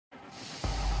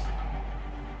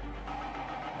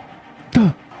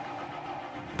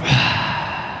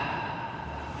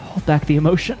Hold back the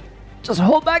emotion. Just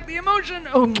hold back the emotion.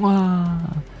 Oh,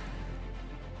 mwah.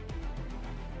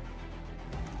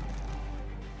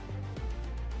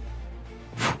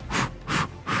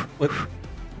 What?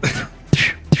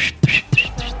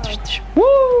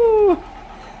 Woo!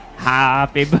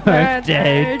 Happy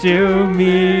birthday to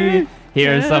me.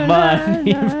 Here's some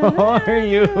money for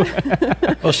you.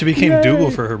 Well, she became Dougal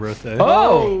for her birthday.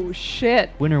 Oh,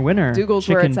 shit. Winner, winner. Dougal's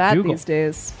where Chicken it's at Dougal. these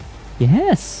days.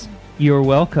 Yes. You're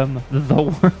welcome, the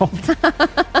world.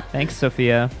 Thanks,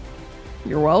 Sophia.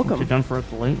 You're What welcome. you've done for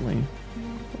us lately.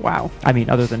 Wow. I mean,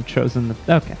 other than chosen the...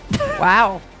 Okay.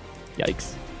 Wow.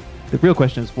 Yikes. The real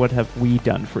question is, what have we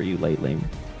done for you lately?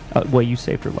 Well, you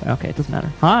saved her life. Okay, it doesn't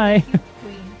matter. Hi.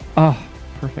 Oh,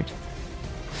 perfect.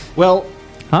 Well,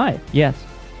 Hi. Yes.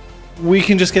 we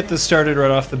can just get this started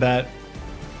right off the bat.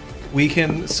 We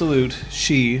can salute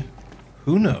she,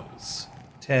 who knows,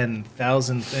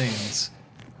 10,000 things,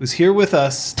 who's here with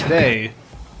us today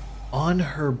on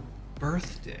her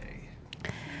birthday.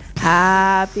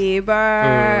 Happy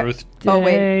birthday. Oh,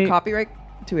 wait. Copyright?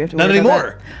 Do we have to Not worry about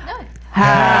anymore. that?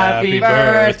 Happy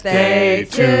birthday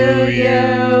to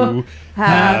you.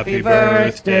 Happy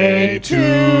birthday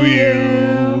to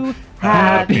you.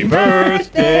 Happy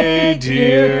birthday,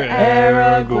 dear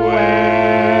Aragwen.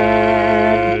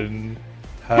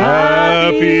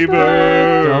 Happy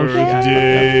birthday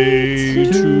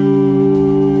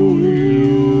to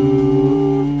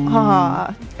you.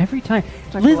 Ah, Every time.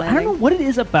 Dr. Liz, I don't Lanning. know what it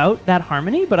is about that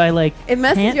harmony, but I like... It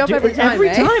messes can't you up do every it time, Every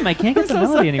eh? time. I can't get I'm the so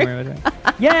melody sorry. anywhere with it.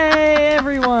 Yay,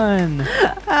 everyone.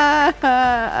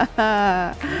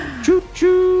 Choo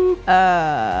choo.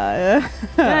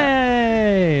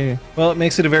 Yay. Well, it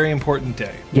makes it a very important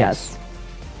day. Yes.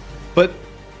 But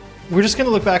we're just going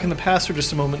to look back in the past for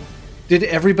just a moment. Did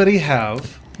everybody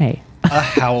have Hey. a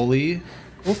Howley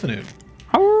Wolfenoot?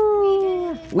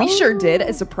 we sure did.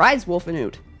 A surprise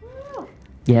Wolfenoot.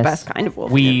 Yes. Best kind of Wolfenoot.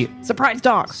 We Surprise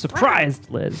dog. surprised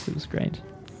Liz. It was great.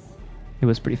 It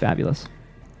was pretty fabulous.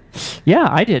 Yeah,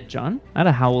 I did, John. I had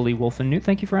a Howley Wolfenoot.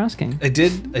 Thank you for asking. I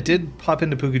did pop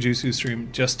into Pukajutsu stream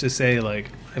just to say, like,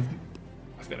 I've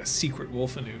got a secret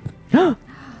Wolfenoot.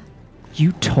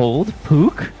 You told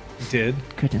Pook? I did.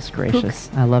 Goodness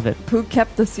gracious. I love it. Who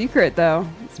kept the secret, though?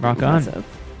 It's Rock on. impressive.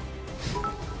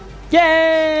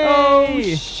 Yay! Oh,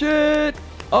 shit.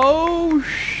 Oh,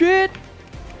 shit.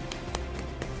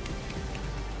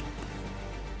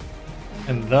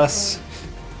 And thus,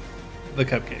 the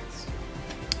cupcakes.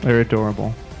 They're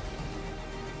adorable.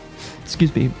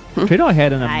 Excuse me. Trey Dog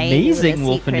had an amazing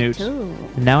Wolfenoot.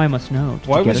 And now I must know. Did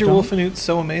Why you get was a your dog? Wolfenoot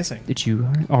so amazing? Did you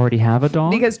already have a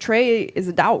dog? Because Trey is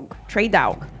a dog. Trey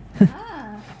dog.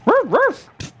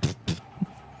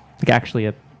 Like actually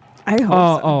a... I hope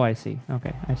Oh, so. oh, I see.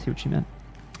 Okay, I see what you meant.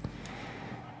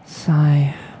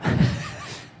 Sigh.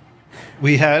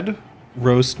 We had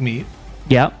roast meat.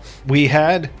 Yep. We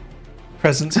had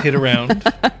presents hid around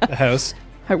the house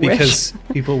I wish. because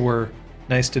people were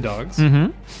nice to dogs.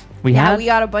 Mm-hmm. We Yeah, had we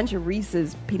got a bunch of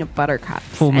Reese's peanut butter cups.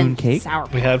 Full moon and cake. Sour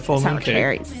We had full sour moon cake.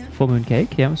 cherries. full moon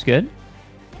cake. Yeah, it was good.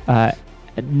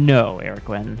 No, Eric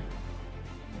Gwen.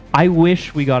 I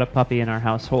wish we got a puppy in our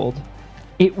household.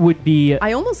 It would be...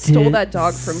 I almost stole that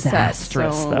dog from Seth,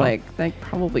 disastrous, so though. like I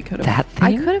probably could have. That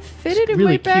I thing? could have fit it in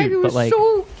really my bag. cute, It but, was like-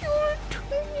 so cute.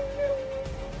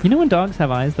 You know when dogs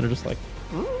have eyes that are just like...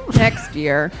 Next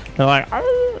year, They're like... "Arr,"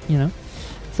 you know?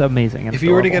 It's amazing. And If you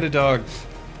were to adorable. get a dog,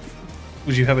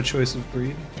 would you have a choice of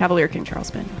breed? Cavalier King Charles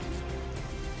Spaniel.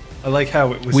 I like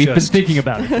how it was We've been just... thinking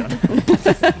about it, John.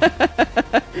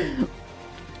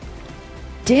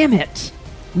 Damn it.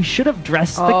 We should have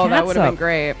dressed the Oh, cats that would have up. been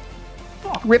great.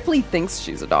 Ripley thinks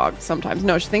she's a dog sometimes.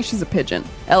 No, she thinks she's a pigeon.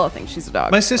 Ella thinks she's a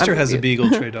dog. My sister I'm has a confused.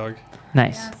 beagle Trey dog.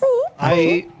 Nice.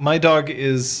 My dog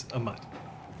is a mutt.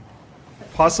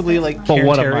 Possibly like But Cairn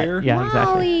what a Terrier. mutt. Yeah,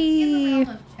 exactly.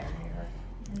 Molly.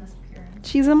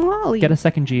 She's a Molly. Get a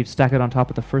second Jeeves, stack it on top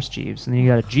of the first Jeeves, and then you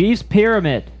got a Jeeves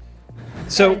pyramid.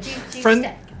 So, Jeep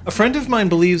a friend of mine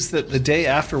believes that the day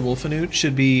after Wolfenoot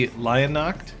should be Lion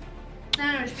Knocked.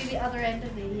 No, it should be the other end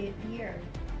of the year.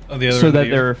 Oh, the other So end of that the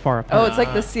year. they're far apart. Oh, it's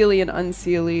like the Sealy and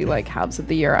Unsealy like halves of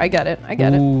the year. I get it. I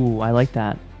get it. Ooh, I like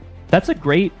that. That's a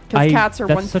great... Because cats are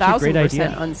that's such a great 1,000%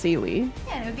 idea. unsealy.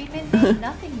 Yeah, it would be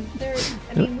nothing.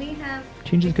 I mean, we have.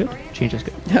 Change is good. Victoria Change is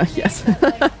Day, good. Yes.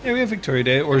 but, like, Yeah, we have Victoria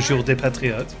Day or Jour des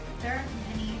Patriotes. there aren't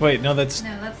any. Wait, no, that's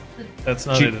No, that's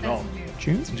not June. it at all. in June.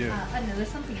 June? It's in June. I know there's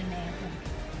something in May, I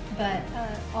think, but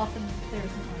often there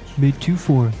isn't much. Mid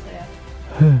 2-4. So,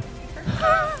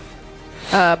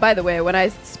 yeah. By the way, when I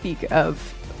speak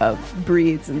of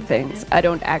breeds and things, I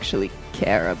don't actually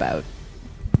care about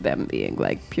them being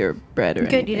like purebred or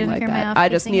Good, you anything didn't like hear my that. off I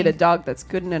key just need a singing. dog that's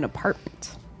good in an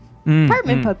apartment.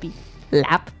 Apartment puppy.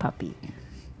 Lap puppy.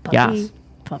 Puppy. Yes.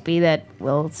 Puppy that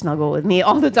will snuggle with me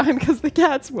all the time because the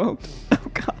cats won't. Oh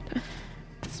God.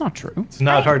 That's not true. It's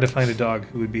not hard to find a dog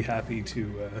who would be happy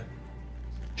to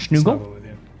snuggle Schnoogle? with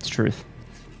you. It's truth.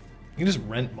 You can just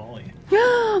rent Molly.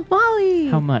 Molly.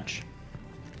 How much?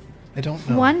 I don't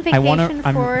know. One I vacation want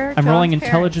to. for I'm rolling John's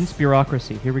intelligence parents.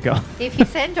 bureaucracy. Here we go. If you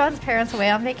send John's parents away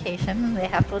on vacation and they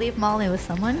have to leave Molly with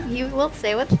someone, you will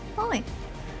stay with Molly.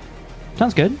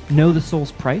 Sounds good. Know the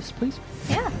soul's price, please.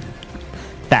 Yeah.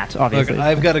 That Look, obviously.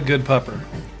 I've got a good pupper.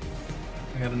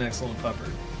 I got an excellent pupper.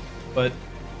 But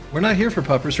we're not here for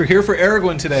puppers. We're here for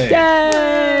Aragorn today.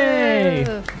 Yay!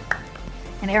 Ooh.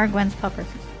 And Aragorn's pupper.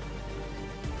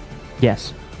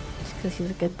 Yes, Just because he's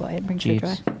a good boy and brings you joy.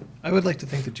 Jeeves. I would like to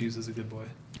think that Jeeves is a good boy.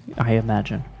 I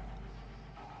imagine.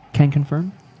 Can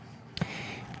confirm.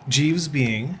 Jeeves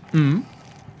being Mm.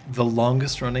 the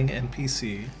longest running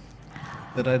NPC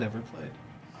that I'd ever played.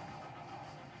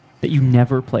 That you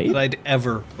never played. That I'd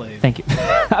ever played. Thank you.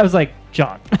 I was like,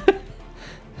 John.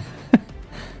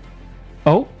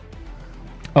 Oh.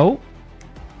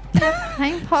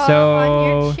 Hang paw on So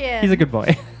your chin. he's a good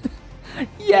boy.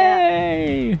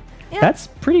 Yay! Yeah. That's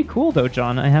pretty cool, though,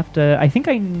 John. I think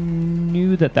I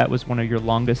knew that was one of your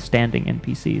longest standing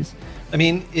NPCs. I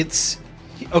mean, it's...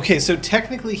 Okay, so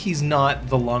technically he's not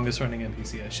the longest running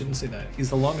NPC. I shouldn't say that. He's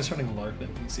the longest running LARP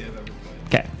NPC I've ever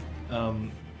played. Okay.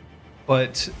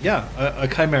 But yeah, a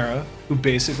chimera who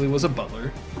basically was a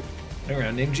butler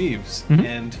around named Jeeves. Mhm.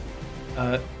 And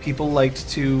people liked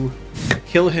to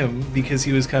kill him because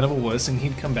he was kind of a wuss and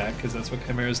he'd come back because that's what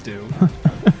chimeras do.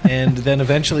 And then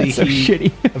eventually That's so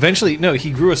shitty. no, he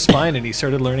grew a spine and he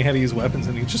started learning how to use weapons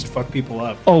and he just fucked people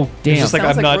up. Oh, damn. just like,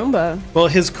 Sounds I'm like not- Roomba. Well,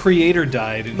 his creator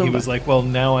died and he Lumba. was like, well,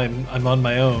 now I'm on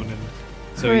my own. And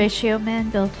so he, Horatio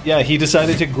Manville. yeah, he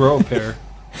decided to grow a pair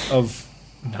of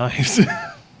knives.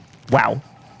 Wow.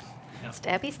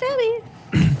 Stabby, stabby.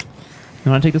 You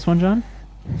want to take this one, John?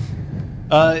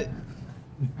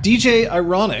 DJ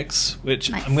Ironics,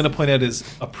 which Nice. I'm going to point out is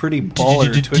a pretty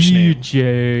baller Twitch name.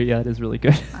 DJ. Yeah, it is really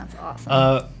good. That's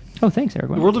awesome. Oh, thanks,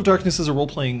 Eric. The World of Darkness is a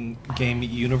role-playing game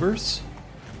universe.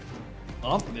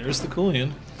 Oh, there's the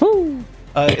Coolian. Woo!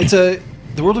 The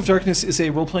World of Darkness is a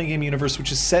role-playing game universe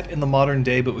which is set in the modern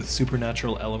day but with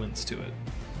supernatural elements to it.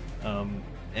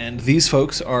 And these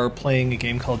folks are playing a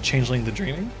game called Changeling the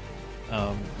Dreaming,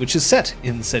 which is set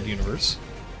in said universe.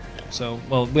 So,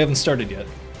 well, we haven't started yet.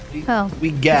 Oh.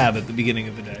 We gab at the beginning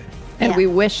of the day. And Yeah. we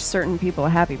wish certain people a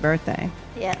happy birthday.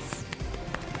 Yes.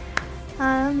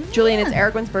 Julian, it's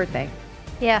Aragorn's birthday.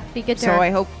 Yeah, be good to So her. I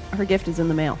hope her gift is in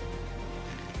the mail.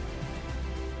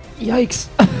 Yikes.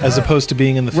 As opposed to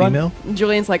being in the Run. female.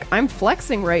 Julian's like, I'm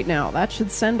flexing right now. That should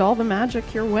send all the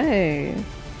magic your way.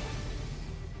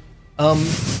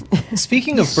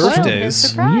 Speaking of Well, birthdays,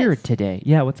 surprise. Weird today.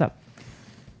 Yeah, what's up?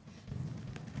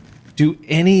 do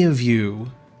any of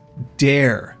you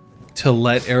dare to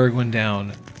let Aragorn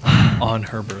down on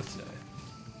her birthday?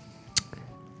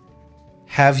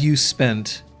 Have you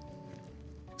spent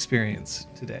experience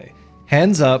today?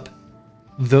 Hands up,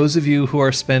 those of you who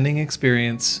are spending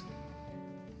experience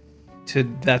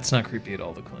that's not creepy at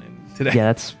all, the claim today. Yeah,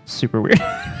 that's super weird.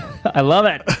 I love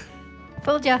it.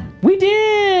 Fooled ya. We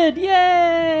did!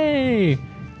 Yay!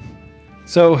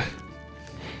 So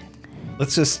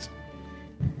let's just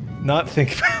not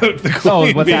think about the Oh,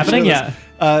 queen what's being happening? jealous.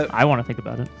 Yeah. I want to think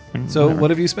about it. So Whatever. what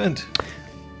have you spent?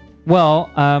 Well,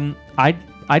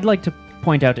 I'd like to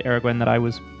point out to Aragorn that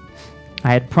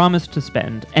I had promised to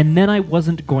spend, and then I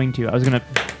wasn't going to. I was going to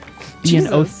be an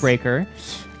Jesus. oath breaker.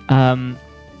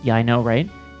 Yeah, I know, right?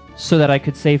 So that I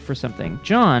could save for something.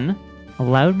 John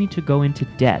allowed me to go into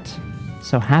debt.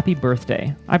 So happy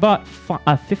birthday. I bought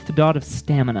a fifth dot of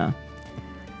stamina.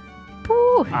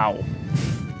 Pooh. Ow.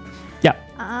 Yeah.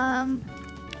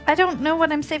 I don't know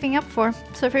what I'm saving up for,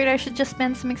 so I figured I should just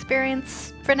spend some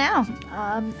experience for now.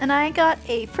 And I got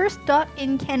a first dot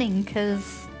in kenning,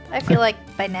 because I feel like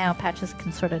by now Patches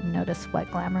can sort of notice what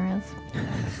glamour is.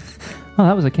 Oh,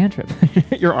 that was a cantrip.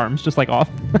 Your arm's just like off.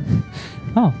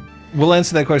 Oh. We'll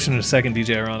answer that question in a second,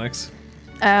 DJ Ironics.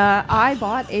 I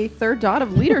bought a third dot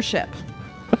of leadership.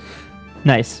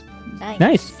 Nice. Nice.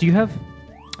 Nice. Do you have...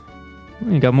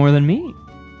 You got more than me.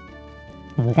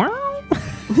 Wow.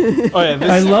 Oh yeah,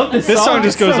 I love this This song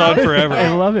just goes on I forever.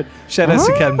 love it. Shout out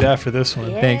to Captain Daft for this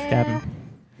one. Yeah. Thanks,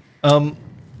 Gavin.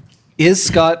 Is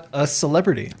Scott a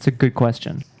celebrity? It's a good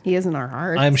question. He is in our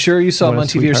hearts. I'm sure you saw What him a on TV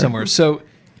or sweetheart. somewhere. So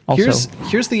Also-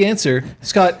 here's the answer.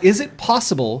 Scott, is it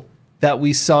possible that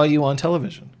we saw you on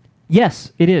television?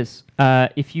 Yes, it is.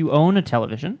 If you own a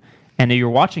television and you're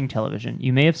watching television,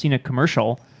 you may have seen a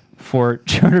commercial for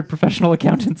Chartered Professional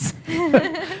Accountants,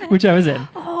 which I was in.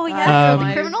 Oh yeah, Um,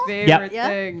 the criminal. Favorite Yeah.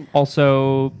 thing.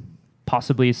 Also,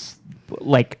 possibly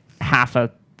like half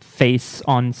a face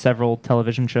on several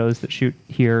television shows that shoot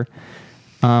here.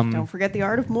 Don't forget The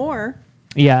Art of More.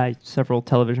 Yeah, several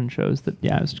television shows that,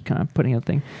 I was kind of putting out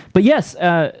thing. But yes,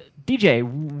 DJ,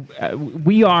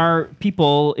 we are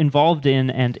people involved in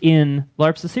and in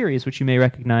LARPs the series, which you may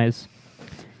recognize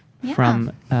Yeah.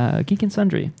 from Geek and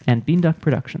Sundry and Beanduck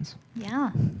Productions.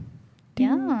 Yeah.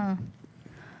 Yeah.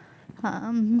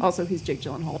 Also, he's Jake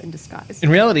Gyllenhaal in disguise. In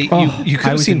reality, Oh, you I could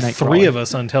have was seen in Nightcrawler. 3 of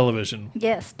us on television.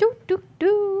 Yes. Do do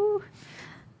do.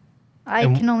 I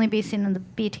And- can only be seen in the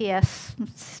BTS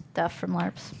stuff from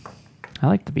LARPs. I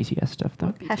like the BTS stuff, though.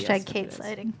 BTS Hashtag stuff Kate is. Oh,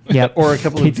 sighting. Yeah, Or a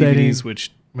couple Kate of DVDs, sighting.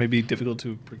 which may be difficult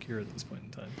to procure at this point in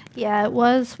time. Yeah, it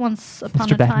was once upon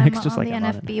Mr. a time Batnick's just on like, the "I'm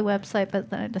on it." NFB website, but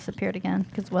then it disappeared again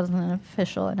because it wasn't an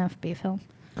official NFB film.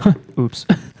 Oops.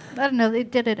 I don't know. They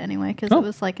did it anyway because Oh. it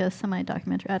was like a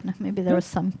semi-documentary. I don't know. Maybe there was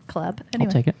some collab. Anyway,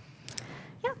 I'll take it.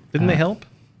 Yeah, Didn't they help?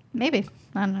 maybe.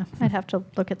 I don't know. I'd have to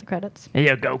look at the credits. Here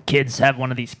you go, kids. Have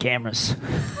one of these cameras.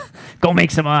 Go make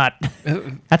some art.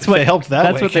 That's If what they helped that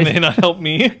that's way. what Can they they not help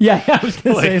me? Yeah, I was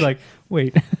gonna say Like-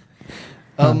 wait.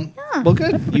 Well,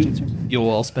 good. You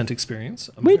all spent experience.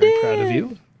 I'm We very proud of did.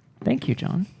 you. Thank you,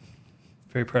 John.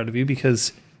 Very proud of you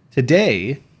because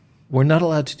today we're not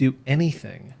allowed to do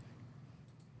anything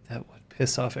that would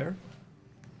piss off Eric.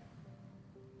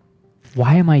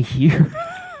 Why am I here?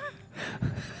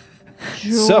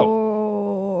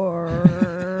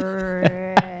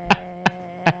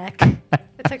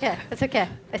 It's okay. It's okay.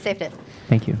 I saved it.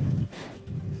 Thank you.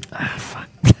 Ah, fuck.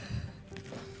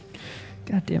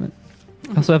 God damn it.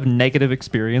 I also have negative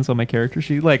experience on my character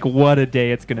sheet. Like, what a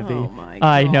day it's gonna Oh be. my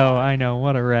I God. know.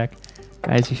 What a wreck.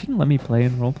 Guys, you shouldn't let me play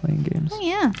in role-playing games. Oh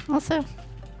yeah. Also,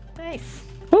 nice.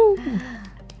 Woo.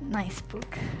 Nice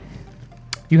book.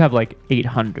 You have like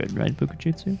 800, right,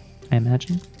 Bukujutsu? I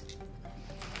imagine.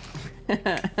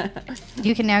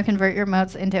 You can now convert your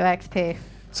motes into XP.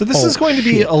 So this Oh, is going to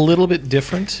be shit. a little bit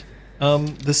different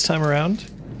this time around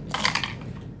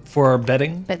for our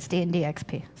betting, But it's D&D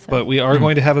XP. So. but we are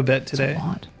going to have a bet today. A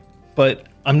lot. But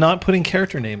I'm not putting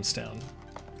character names down.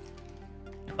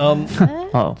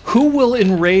 Oh. Who will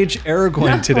enrage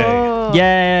Aragorn today? Oh.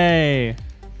 Yay!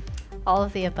 all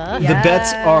of the above. The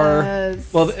bets are,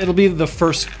 Yes. well, it'll be the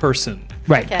first person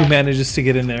Right. Okay. who manages to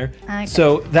get in there. Okay.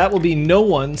 So that will be no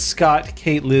one, Scott,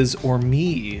 Kate, Liz, or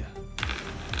me.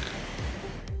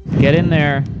 Get in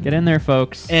there. Get in there,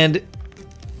 folks. And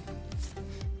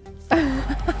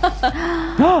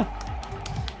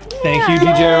thank you,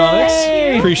 DJ Aronix.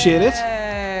 Yay. Appreciate it.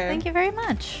 Thank you very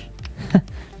much.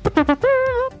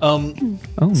 Oh,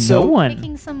 So- no one.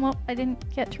 Making some. Well, I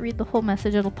didn't get to read the whole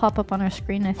message. It'll pop up on our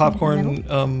screen. I think, in the Popcorn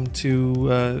middle.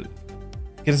 to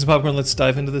get us some popcorn. Let's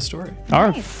dive into this story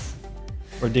Arf. Nice.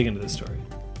 or dig into this story.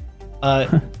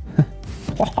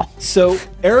 So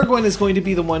Aragorn is going to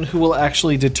be the one who will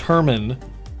actually determine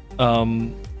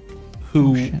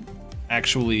who shit.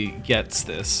 actually gets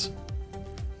this,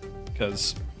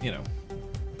 because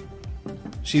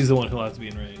she's the one who'll have to be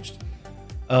enraged.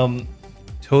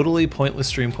 Totally pointless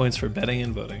stream points for betting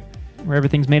and voting. Where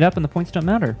everything's made up and the points don't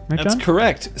matter. Right, That's John?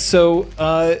 correct. So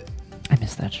I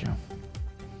missed that show.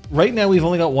 right now we've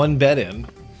only got one bet in.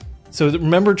 So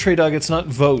remember, Trey Dog, it's not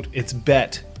vote, it's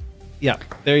bet. Yeah,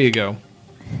 there you go.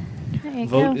 There you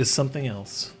Vote go. is something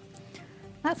else.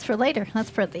 That's for later. That's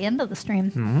for at the end of the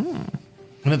stream.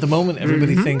 And at the moment,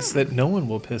 everybody Mm-hmm. thinks that no one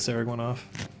will piss Aragorn off,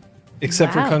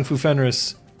 except Wow. for Kung Fu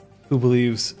Fenris, who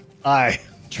believes I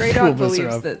Trey will Dog piss her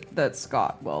believes off. that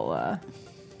Scott will.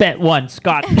 Bet one,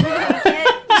 Scott.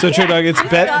 So Trey Dog, it's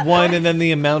bet one and then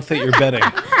the amount that you're betting.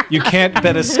 You can't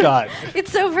bet a Scott.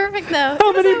 It's so perfect though.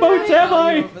 How many votes am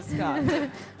I? of a Scott.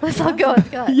 Let's all go with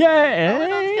Scott.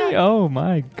 Yay! Scott. Oh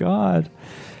my god.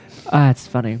 That's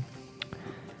funny.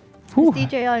 Whew.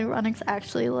 DJ Ironics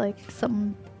actually like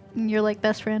your like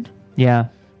best friend Yeah,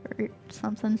 or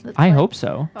something. That's I like- hope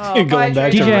so. Oh, You're going bye,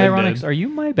 back Trey to DJ Red Dog. Ironics, Dead. are you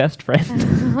my best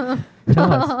friend?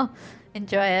 Tell us.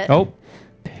 Enjoy it. Oh,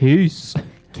 peace.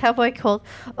 Cowboy Cold.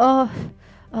 Oh,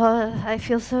 I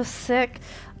feel so sick.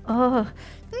 Oh,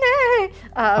 no.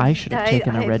 I should have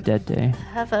taken a Red Dead day.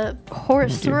 Have a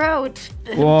hoarse Thank you. throat.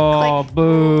 Whoa, Click.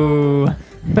 boo.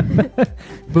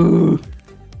 Boo.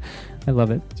 I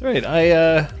love it. That's right.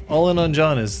 I all in on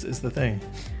John is the thing.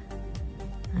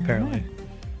 Apparently.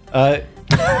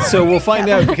 So we'll find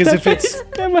out because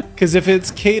if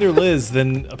it's Kate or Liz,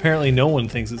 then apparently no one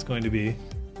thinks it's going to be.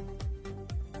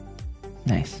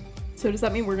 Nice. So does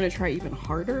that mean we're gonna try even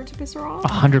harder to piss her off?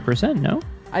 100%, no?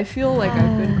 I feel like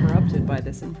I've been corrupted by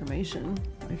this information.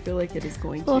 I feel like it is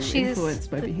going Well, to she's-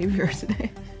 influence my behavior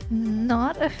today.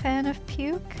 Not a fan of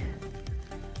puke.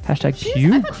 Hashtag I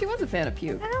puke. thought she was a fan of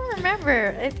puke. I don't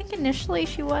remember. I think initially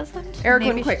she wasn't. Eric,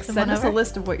 Maybe one quick, she's send us a whatever.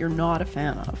 list of what you're not a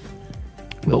fan of.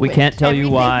 But we wait. can't tell you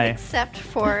Everything why. except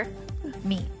for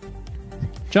me.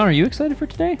 John, are you excited for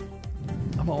today?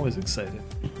 I'm always excited.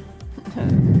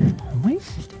 Always?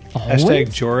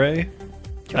 Hashtag Jore.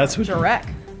 That's what. Jarek.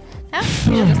 Huh?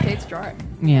 She just hates Jarek.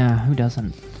 Yeah, who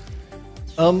doesn't?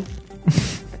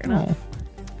 Fair enough.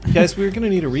 Guys, we're gonna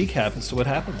need a recap as to what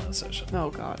happened last session. Oh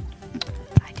god.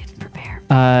 I didn't prepare.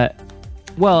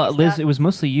 Well, Liz, that? it was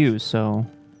mostly you, so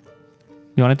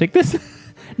you want to take this?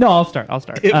 No, I'll start.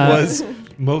 It was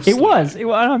mostly. It was.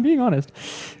 I'm being honest.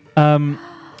 Oh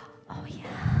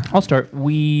yeah. I'll start.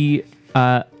 We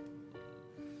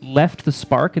left the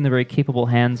spark in the very capable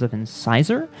hands of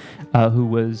Incisor, who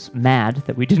was mad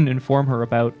that we didn't inform her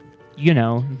about,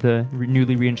 the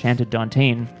newly re-enchanted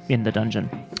Dantain in the dungeon.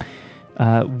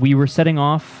 We were setting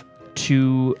off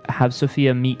to have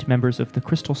Sophia meet members of the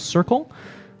Crystal Circle,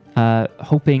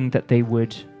 hoping that they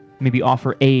would maybe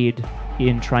offer aid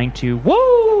in trying to,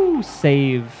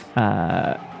 save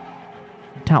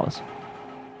Talus.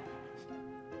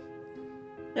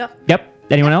 Yep.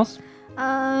 Anyone else?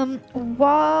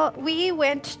 While we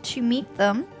went to meet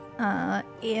them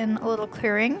in a little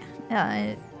clearing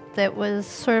that was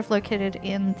sort of located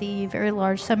in the very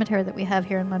large cemetery that we have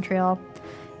here in Montreal.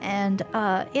 And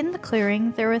in the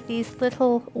clearing, there were these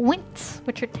little wints,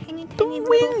 which are tiny, tiny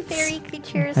little fairy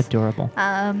creatures Adorable.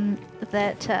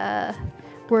 that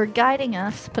were guiding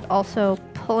us, but also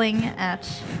pulling at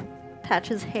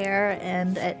Patch's hair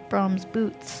and at Brom's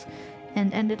boots,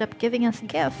 and ended up giving us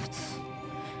gifts.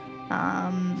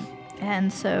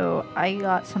 And so I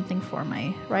got something for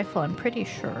my rifle, I'm pretty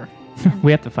sure.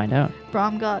 We have to find out.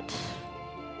 Brom got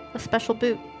a special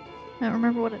boot. I don't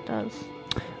remember what it does.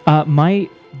 My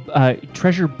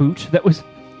treasure boot that was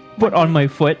put on my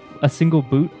foot, a single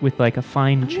boot with like a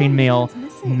fine chainmail it's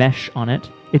missing. mesh on it.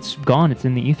 It's gone. It's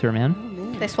in the ether,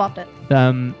 man. They swapped it.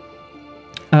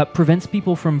 Prevents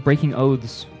people from breaking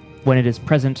oaths when it is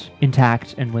present,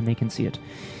 intact, and when they can see it.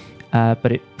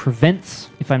 But it prevents,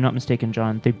 if I'm not mistaken,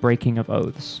 John, the breaking of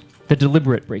oaths. The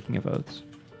deliberate breaking of oaths.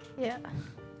 Yeah.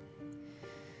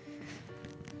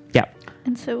 Yeah.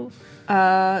 And so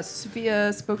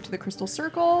Sophia spoke to the Crystal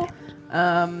Circle,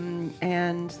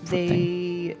 and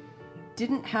they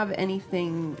didn't have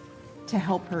anything to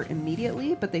help her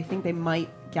immediately, but they think they might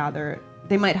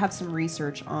have some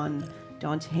research on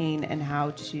Dantain and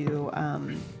how to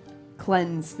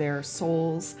cleanse their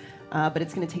souls, but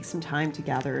it's going to take some time to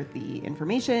gather the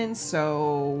information,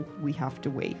 so we have to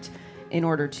wait. In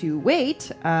order to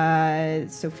wait,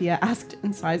 Sophia asked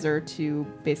Incisor to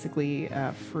basically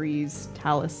freeze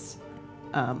Talus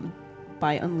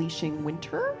by unleashing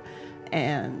winter,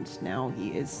 and now he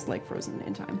is like frozen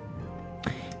in time.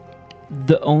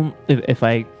 If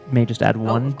I may just add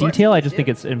one of course, detail, I please just do. think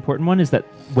it's an important one, is that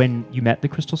when you met the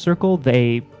Crystal Circle,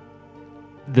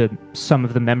 some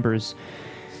of the members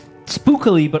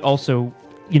spookily, but also,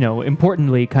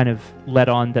 importantly, kind of let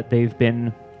on that they've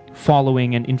been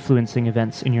following and influencing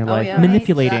events in your life, yeah.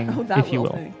 manipulating, That if you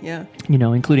will. thing, yeah.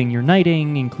 Including your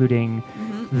knighting, including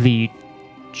the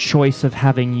choice of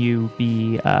having you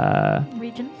be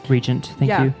Regent.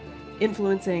 Thank you.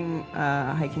 Influencing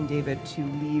Hiking David to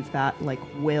leave that like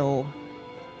will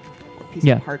or piece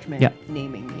Yeah, of parchment yeah.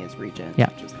 naming me as regent, Yeah.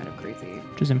 which is kind of crazy.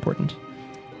 Which is important.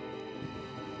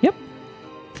 Yep.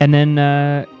 And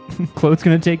then Claude's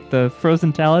gonna take the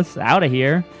frozen Talus out of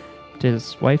here to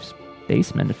his wife's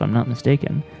basement, if I'm not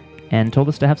mistaken, and told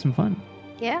us to have some fun.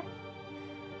 Yeah.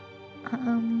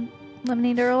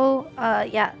 Lemonade Earl.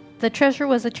 Yeah. The treasure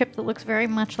was a chip that looks very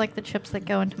much like the chips that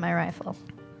go into my rifle.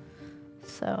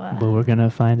 So, But we're gonna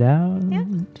find out. Yeah.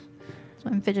 So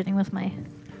I'm fidgeting with my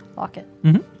locket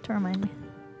Mhm. to remind me.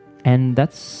 And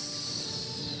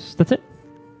that's it.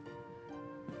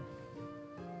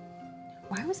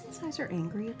 Why was Incisor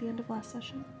angry at the end of last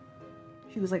session?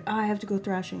 She was like, I have to go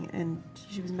thrashing, and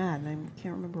she was mad, and I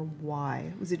can't remember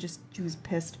why. Was it just she was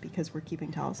pissed because we're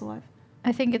keeping Talus alive?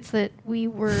 I think it's that we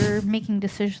were making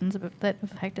decisions that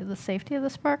affected the safety of the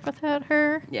spark without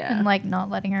her. Yeah. And like not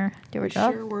letting her do her We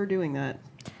job. sure were doing that.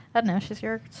 I don't know. She's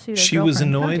your pseudo. She was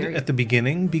girlfriend. How annoyed dare you. at the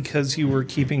beginning because you were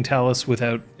keeping Talus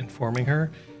without informing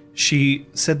her. She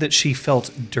said that she felt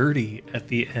dirty at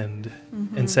the end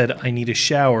and said, I need a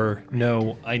shower.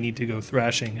 No, I need to go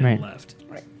thrashing, and Right. left.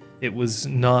 Right. It was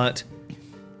not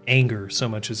anger so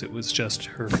much as it was just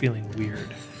her feeling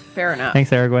weird. Fair enough. Thanks,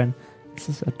 Aragorn. This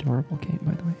is adorable, Kate,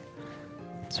 by the way.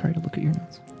 Sorry to look at your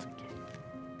notes.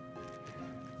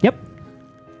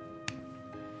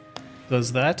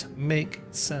 Does that make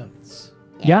sense?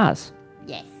 Yes.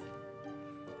 Yes.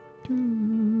 Do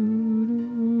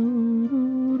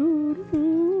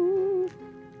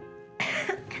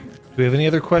we have any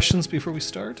other questions before we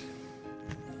start?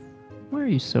 Why are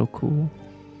you so cool?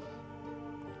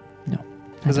 No.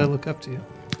 Because I look up to you.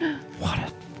 What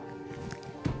a...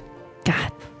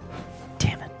 God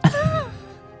damn it.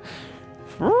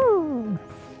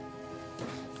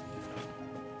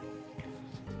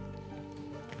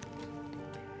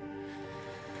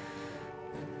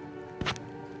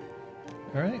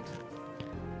 All right.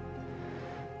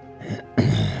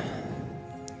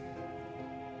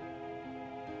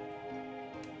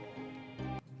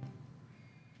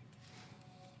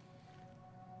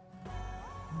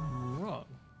 Wrong.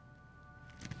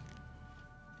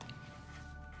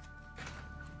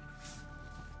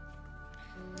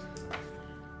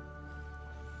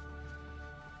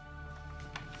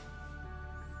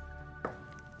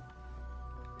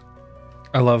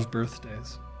 I love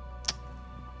birthdays.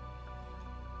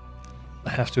 I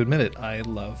have to admit it. I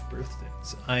love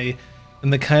birthdays. I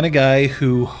am the kind of guy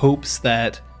who hopes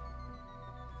that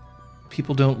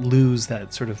people don't lose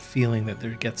that sort of feeling that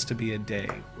there gets to be a day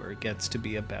where it gets to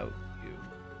be about you.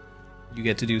 You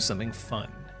get to do something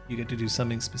fun. You get to do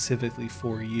something specifically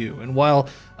for you. And while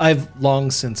I've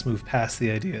long since moved past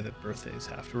the idea that birthdays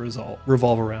have to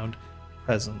revolve around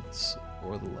presents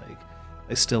or the like,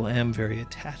 I still am very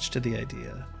attached to the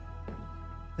idea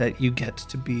that you get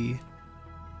to be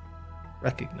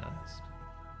recognized.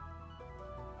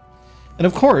 And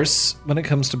of course, when it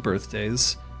comes to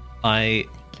birthdays, I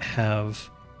have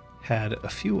had a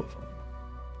few of them.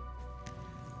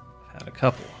 I've had a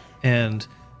couple. And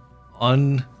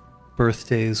on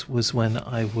birthdays was when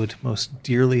I would most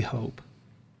dearly hope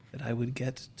that I would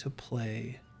get to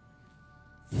play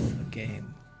a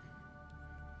game.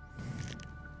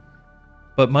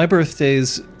 But my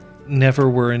birthdays never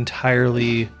were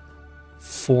entirely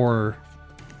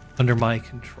under my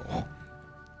control.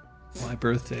 My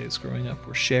birthdays growing up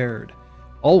were shared,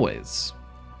 always,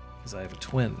 because I have a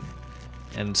twin.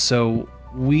 And so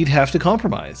we'd have to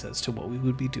compromise as to what we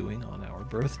would be doing on our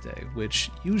birthday, which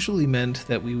usually meant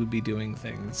that we would be doing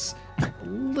things a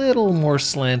little more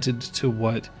slanted to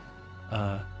what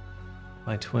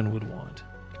my twin would want.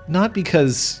 Not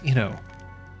because,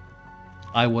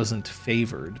 I wasn't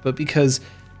favored, but because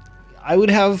I would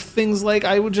have things like,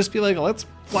 I would just be like, let's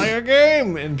play a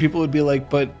game. And people would be like,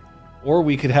 or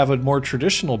we could have a more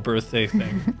traditional birthday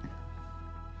thing.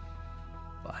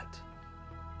 But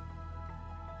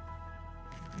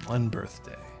one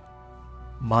birthday,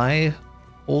 my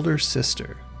older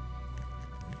sister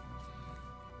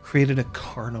created a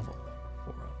carnival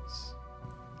for us.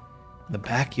 In the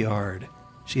backyard,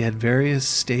 she had various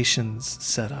stations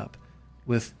set up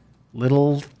with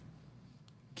little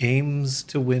games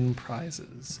to win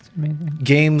prizes. Amazing.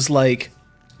 Games like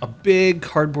a big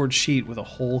cardboard sheet with a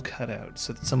hole cut out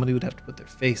so that somebody would have to put their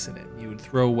face in it. You would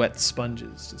throw wet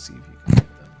sponges to see if you could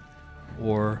get them.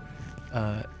 Or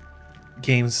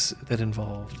games that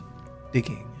involved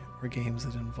digging, or games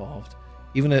that involved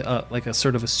even like a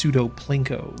sort of a pseudo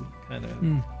Plinko kind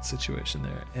of situation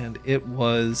there. And it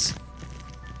was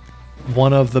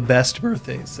one of the best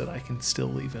birthdays that I can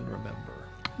still even remember.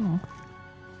 Oh.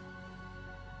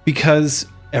 Because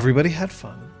everybody had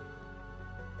fun.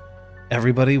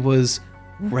 Everybody was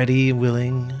ready and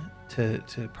willing to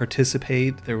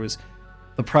participate. The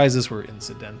prizes were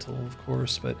incidental, of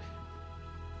course, but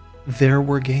there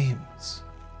were games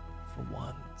for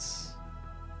once.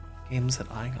 Games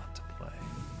that I got to play.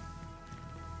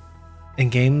 And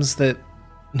games that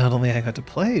not only I got to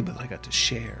play, but I got to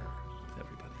share with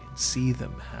everybody and see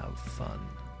them have fun.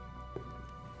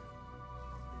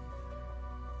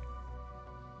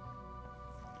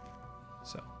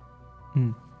 So,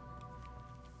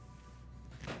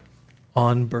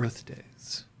 on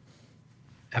birthdays,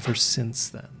 ever since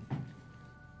then,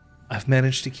 I've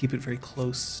managed to keep it very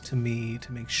close to me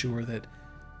to make sure that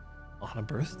on a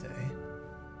birthday,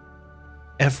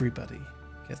 everybody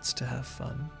gets to have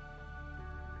fun.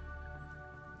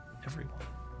 Everyone.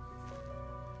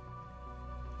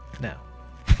 Now,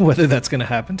 whether that's going to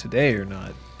happen today or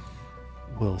not,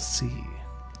 we'll see.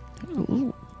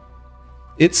 Ooh.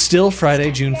 It's still Friday,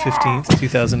 June 15th,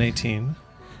 2018.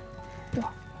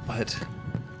 But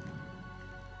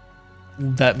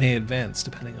that may advance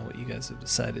depending on what you guys have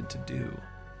decided to do.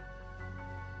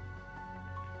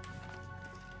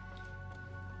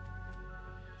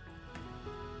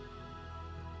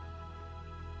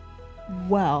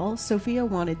 Well, Sophia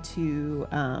wanted to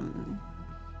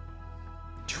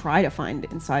try to find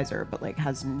Incisor, but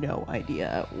has no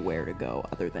idea where to go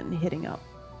other than hitting up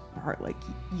part, like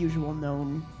usual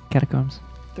known Catacombs.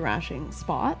 thrashing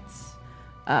spots.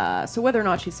 So whether or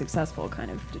not she's successful kind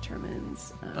of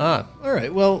determines. All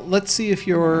right. Well, let's see if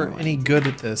you're any good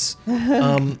at this.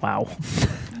 Wow.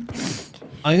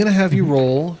 I'm going to have you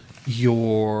roll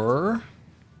your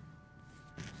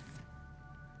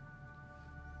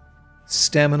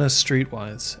stamina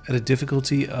streetwise at a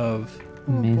difficulty of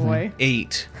Amazing.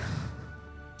 8.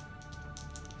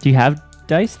 Do you have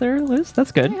dice there, Liz?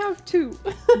 That's good. I have 2,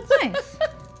 Nice.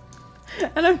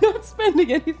 and I'm not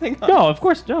spending anything on No, of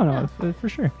course. No, for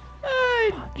sure.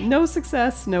 no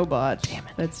success, no botch. Damn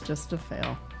it. That's just a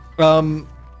fail.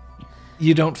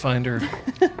 You don't find her.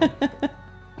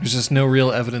 There's just no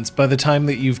real evidence. By the time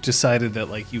that you've decided that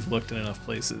like you've looked in enough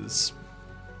places,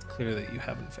 it's clear that you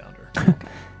haven't found her.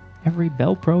 Every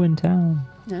Bell Pro in town.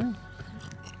 Yeah.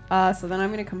 So then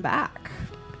I'm going to come back.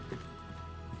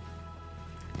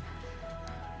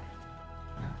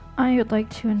 I would like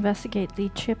to investigate the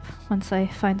chip once I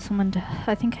find someone to.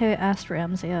 I think I asked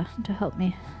Ramsey to help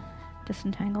me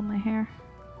disentangle my hair.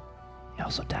 He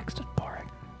also texted Porrick.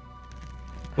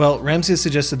 Well, Ramsey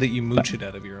suggested that you mooch it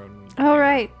out of your own. Oh,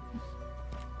 right.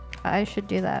 I should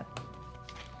do that.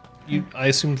 I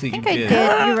assumed that I you think I did.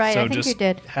 did. You're right. So I think you just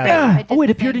did. have Right, it. I did Oh, it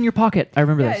the appeared thing. in your pocket. I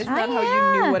remember Yeah, this. isn't that how you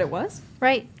yeah. knew what it was?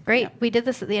 Right, great. Yeah. We did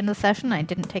this at the end of the session. I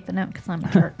didn't take the note because I'm a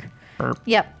jerk. Burp.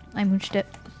 Yep, I mooched it.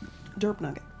 Derp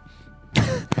nugget.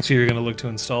 So you're going to look to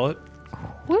install it.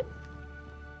 What?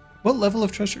 What level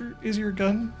of treasure is your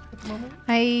gun at the moment?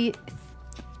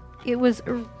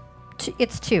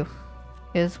 It's 2,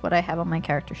 is what I have on my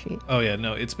character sheet. Oh yeah,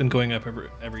 no, it's been going up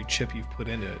every chip you've put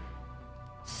into it.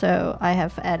 So I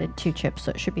have added 2 chips,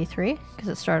 so it should be 3 because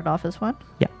it started off as 1.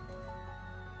 Yeah.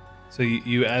 So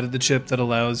you added the chip that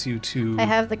allows you to. I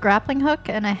have the grappling hook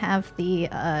and I have the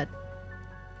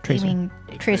Tracer. aiming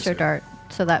tracer dart.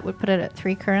 So that would put it at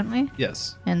 3 currently,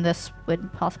 Yes. and this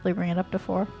would possibly bring it up to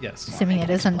 4, Yes. assuming it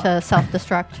isn't a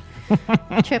self-destruct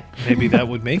chip. Maybe that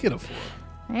would make it a 4.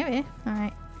 Maybe. All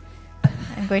right.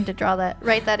 I'm going to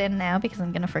write that in now because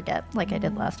I'm going to forget like I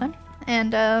did last time.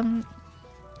 And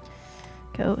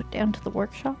go down to the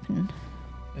workshop and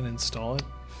And install it.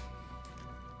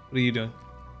 What are you doing?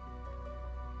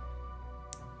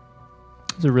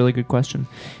 That's a really good question.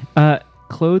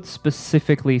 Claude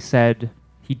specifically said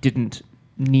he didn't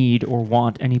need or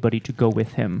want anybody to go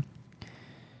with him.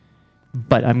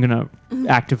 But I'm going to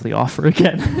actively offer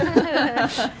again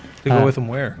To go with him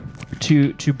where?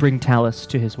 to bring Talus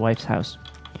to his wife's house.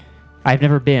 I've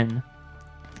never been,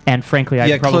 and frankly, I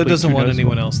Yeah, probably Claude doesn't too want knows-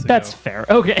 anyone else to That's go. fair.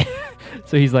 Okay,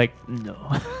 so he's like, no.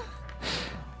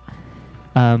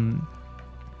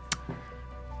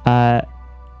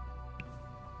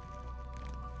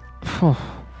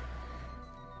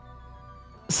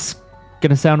 It's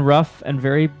gonna sound rough and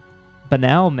very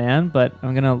banal, man, but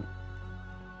I'm gonna,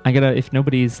 if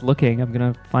nobody's looking, I'm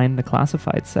gonna find the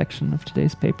classified section of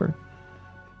today's paper.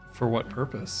 For what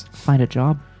purpose? Find a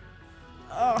job.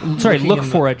 Sorry, Looking look in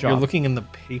the- for a job. You're looking in the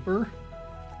paper?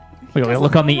 Wait,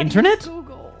 look on the internet?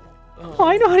 Oh,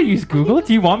 I know how to use Google.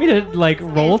 Do you want me to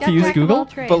roll to use Google?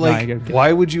 But No, I like, get it.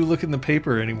 why would you look in the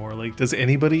paper anymore? Like, does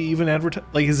anybody even advertise?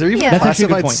 Like, is there even Yeah. a That's actually a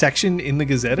good classified point. section in the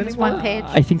Gazette It's anymore? 1 page,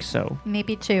 I think so,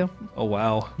 maybe 2. Oh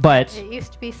wow, but It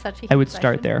used to be such a I would huge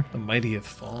start section. there. the mighty hath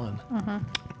fallen.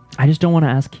 I just don't want to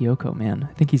ask Kyoko, man.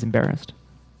 I think he's embarrassed.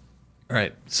 All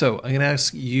right, so I'm going to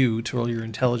ask you to roll your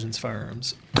intelligence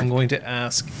firearms. I'm going to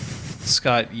ask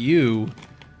Scott you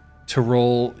to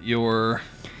roll your.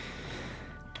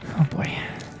 Oh boy.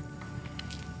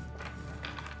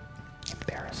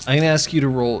 Embarrassed. I'm going to ask you to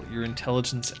roll your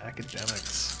intelligence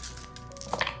academics.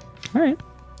 All right.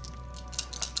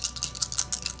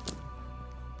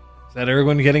 Is that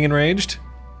everyone getting enraged,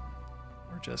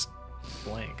 or just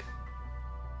blank?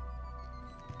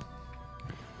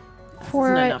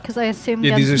 4, Isn't enough. because I assume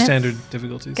Yeah, these are gunsmith- standard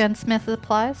difficulties. Gunsmith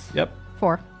applies. Yep.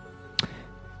 4. I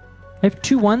have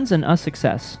 2 1s and a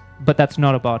success, but that's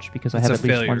not a botch because I That's have a at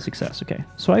least failure. 1 success. Okay,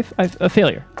 so I've a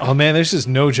failure. Oh man, there's just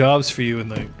no jobs for you in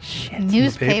the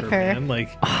Newspaper. man. Like,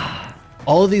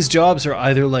 all of these jobs are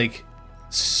either like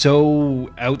so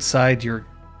outside your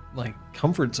like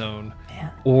comfort zone,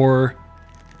 Man. or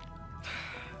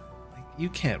like you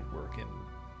can't work in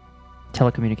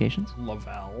Telecommunications.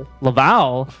 Laval.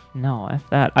 Laval? No, F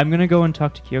that. I'm gonna go and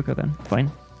talk to Kyoko then.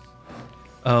 Fine.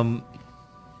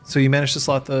 So you managed to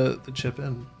slot the chip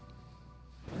in.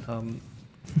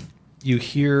 You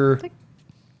hear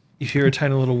a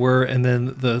tiny little whir, and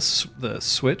then the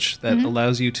switch that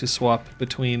allows you to swap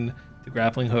between the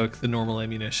grappling hook, the normal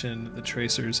ammunition, the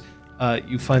tracers.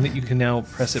 You find that you can now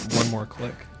press it one more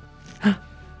click.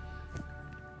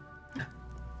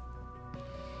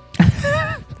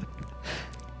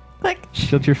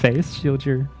 Shield your face. Shield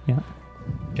your yeah.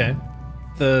 Okay.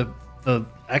 The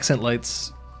accent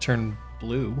lights turn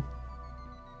blue.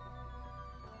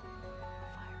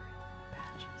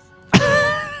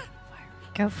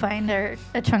 Go find a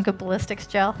chunk of ballistics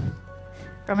gel.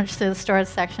 Rummage through the storage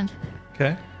section.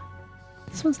 Okay.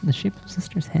 This one's in the shape of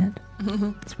Sister's head.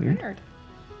 That's weird. Weird.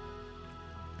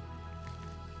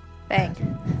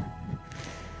 Bang.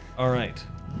 All right.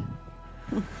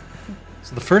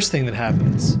 So the first thing that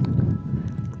happens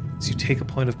is you take a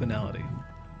point of banality.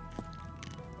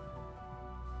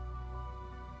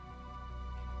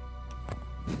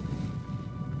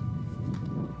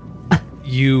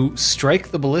 You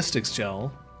strike the ballistics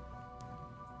gel,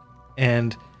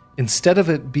 and instead of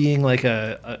it being like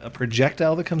a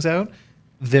projectile that comes out,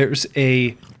 there's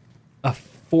a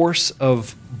force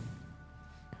of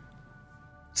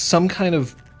some kind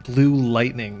of blue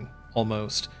lightning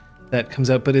almost that comes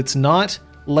out, but it's not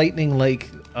lightning like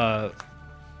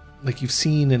you've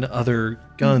seen in other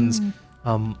guns.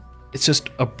 It's just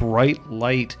a bright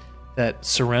light that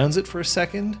surrounds it for a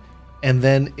second, and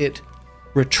then it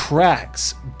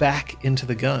retracts back into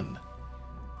the gun.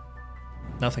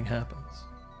 Nothing happens.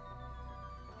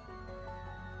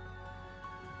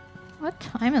 What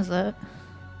time is it?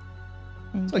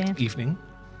 It's like evening,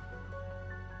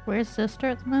 Where's Sister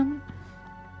at the moment?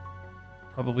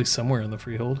 probably somewhere in the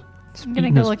freehold. I'm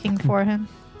gonna go looking for him.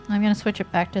 I'm gonna switch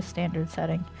it back to standard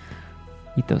setting.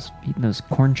 Eating those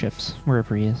corn chips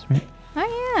wherever he is, right?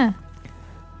 Oh yeah.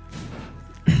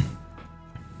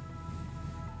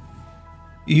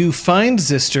 You find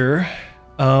Zister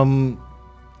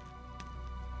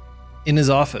in his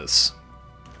office.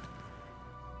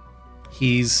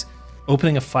 He's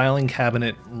opening a filing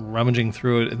cabinet, rummaging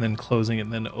through it, and then closing it,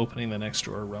 and then opening the next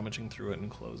drawer, rummaging through it,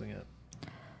 and closing it.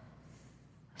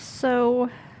 So,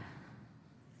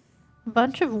 a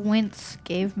bunch of wints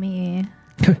gave me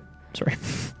Sorry.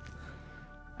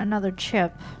 another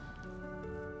chip.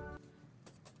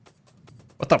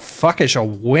 What the fuck is a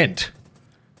wint?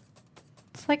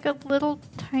 It's like a little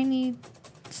tiny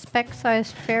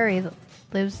speck-sized fairy that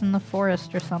lives in the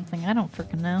forest or something. I don't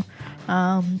freaking know.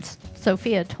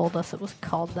 Sophia told us it was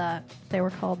called that. They were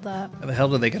called that. How the hell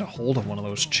did they get a hold of one of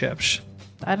those chips?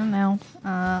 I don't know.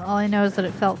 All I know is that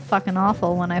it felt fucking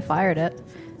awful when I fired it.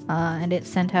 And it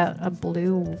sent out a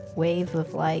blue wave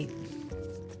of light.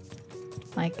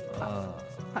 Like,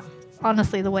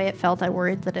 honestly, the way it felt, I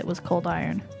worried that it was cold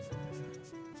iron.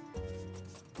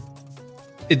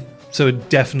 So it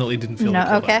definitely didn't feel like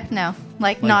No, cold okay, iron. no.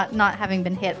 Like not having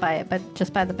been hit by it, but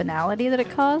just by the banality that it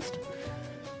caused.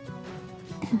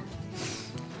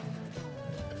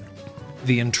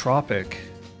 The entropic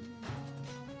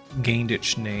gained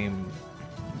its name,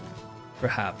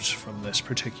 perhaps, from this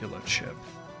particular chip.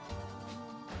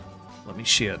 Let me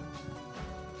see it.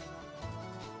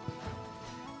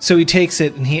 So he takes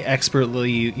it and he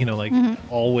expertly,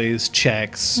 always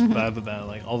checks, blah, blah, blah,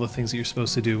 like all the things that you're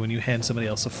supposed to do when you hand somebody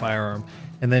else a firearm.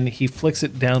 And then he flicks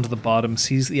it down to the bottom,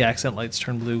 sees the accent lights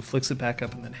turn blue, flicks it back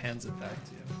up, and then hands it back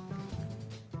to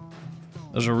you.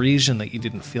 There's a reason that you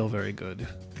didn't feel very good.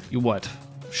 You what?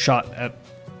 Shot at...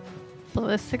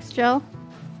 Ballistics gel?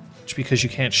 It's because you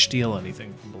can't steal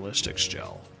anything from ballistics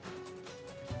gel.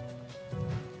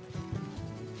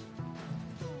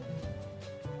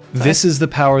 This is the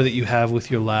power that you have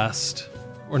with your last,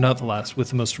 or not the last, with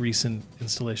the most recent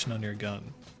installation on your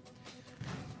gun.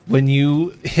 When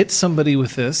you hit somebody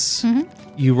with this,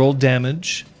 you roll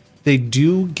damage. They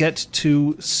do get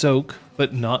to soak,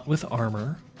 but not with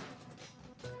armor.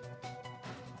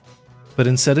 But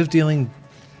instead of dealing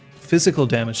physical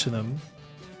damage to them,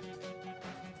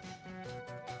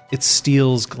 it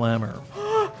steals glamour.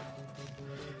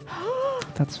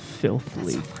 That's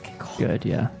filthily good,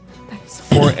 yeah.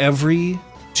 For every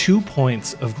 2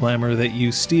 points of glamour that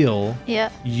you steal, Yeah.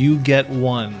 you get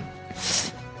 1.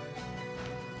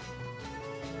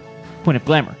 Point of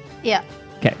glamour. Yeah.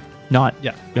 Okay. Not.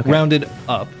 Yeah, Okay. rounded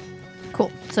up.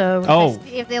 Cool. So Oh.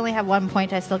 if they only have 1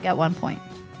 point, I still get 1 point.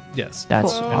 Yes,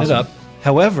 That's Cool. rounded awesome. up.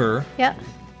 However, Yeah.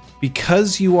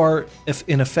 because you are,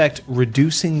 in effect,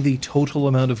 reducing the total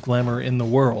amount of glamour in the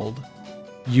world,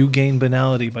 you gain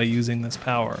banality by using this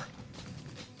power.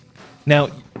 Now,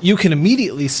 you can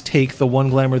immediately take the 1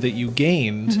 glamour that you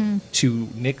gained to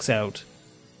nix out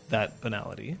that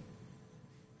banality,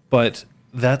 but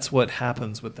that's what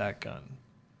happens with that gun.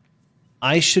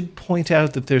 I should point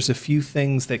out that there's a few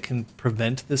things that can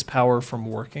prevent this power from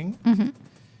working,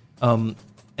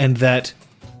 and that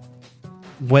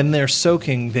when they're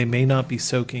soaking, they may not be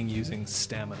soaking using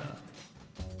stamina.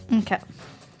 Okay.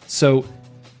 So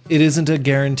it isn't a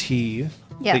guarantee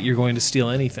Yeah. that you're going to steal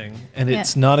anything, and Yeah.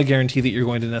 it's not a guarantee that you're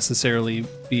going to necessarily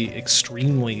be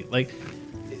extremely like.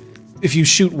 If you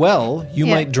shoot well, you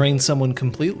Yeah. might drain someone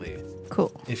completely.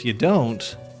 Cool. If you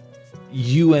don't,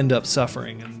 you end up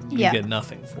suffering and you Yeah. get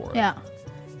nothing for it. Yeah.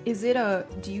 Is it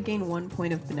do you gain 1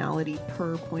 point of banality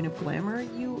per point of glamour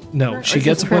you No, earn, or she is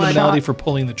gets it a point of one banality shot? for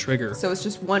pulling the trigger. So it's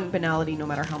just 1 banality no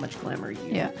matter how much glamour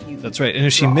you That's right. And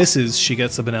if she draw. misses, she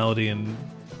gets the banality and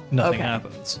nothing Okay.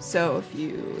 happens. So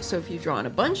if you draw on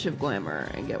a bunch of glamour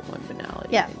and get 1 banality.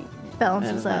 Yeah. then you-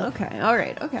 Balances out. Okay. All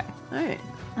right.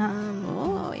 Um,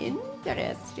 Oh,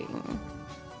 interesting.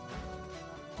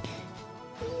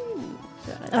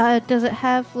 does it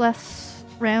have less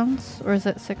rounds, or is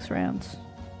it 6 rounds?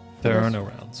 There are Yes. no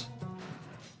rounds.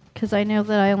 Because I know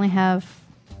that I only have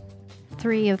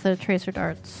 3 of the tracer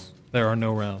darts. There are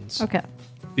no rounds. Okay.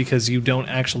 Because you don't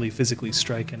actually physically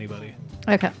strike anybody.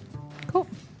 Okay. Cool.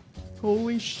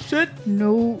 Holy shit.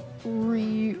 No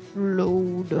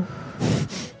reload.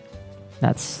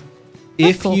 That's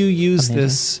If cool. you use Amazing.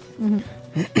 this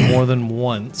more than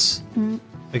once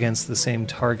against the same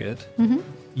target,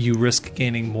 you risk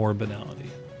gaining more banality.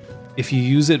 If you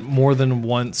use it more than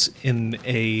once in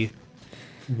a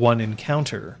one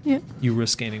encounter, Yeah. you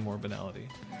risk gaining more banality.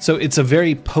 So it's a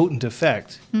very potent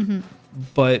effect.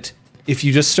 But if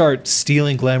you just start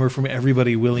stealing glamour from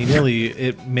everybody willy-nilly,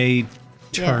 it may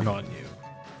turn Yeah. on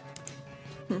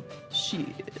you. Shit.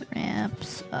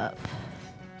 Ramps up.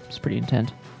 it's pretty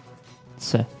intense.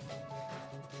 It's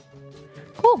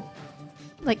Cool.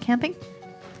 Like camping?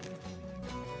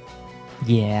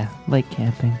 yeah, like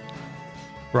camping.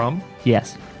 Brom?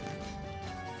 Yes.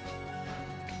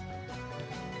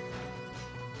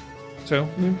 So,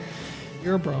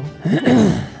 you're a Brom.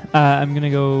 I'm gonna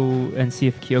go and see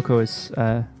if Kyoko is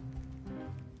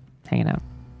hanging out.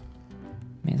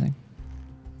 Amazing.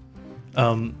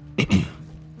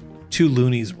 2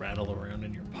 loonies rattle around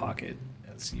in your pocket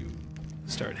as you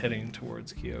start heading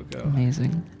towards Kyoko.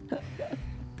 Amazing.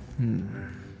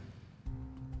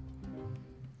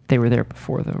 They were there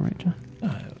before, though, right, John?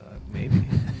 Maybe.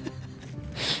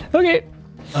 Okay.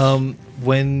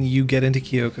 When you get into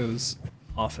Kyoko's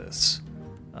office,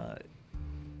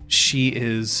 she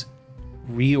is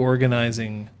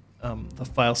reorganizing the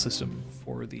file system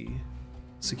for the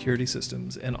security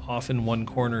systems, and off in one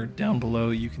corner down below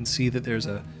you can see that there's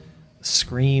a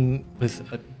screen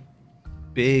with a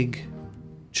big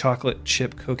chocolate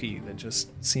chip cookie that just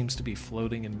seems to be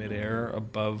floating in midair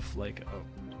above like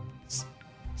a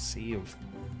sea of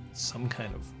some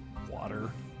kind of water.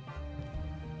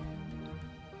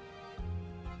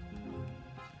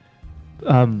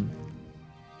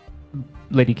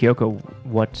 Lady Kyoko,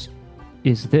 what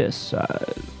is this?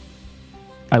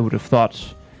 I would have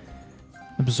thought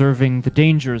observing the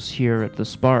dangers here at the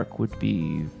Spark would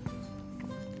be...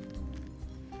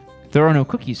 There are no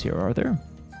cookies here, are there?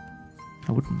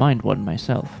 I wouldn't mind one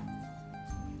myself.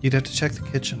 You'd have to check the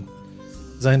kitchen.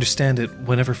 As I understand it,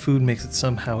 whenever food makes it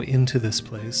somehow into this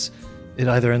place, it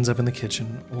either ends up in the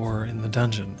kitchen or in the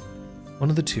dungeon. One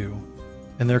of the two.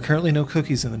 And there are currently no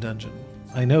cookies in the dungeon.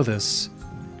 I know this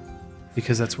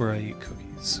because that's where I eat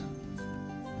cookies.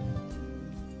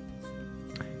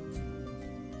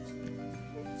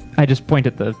 I just point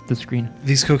at the screen.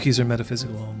 These cookies are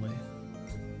metaphysical only.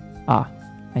 Ah,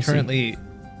 I see. Currently,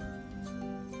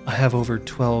 I have over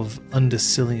 12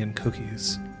 undecillion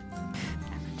cookies.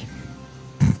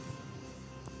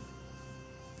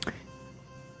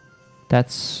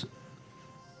 That's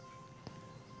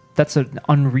an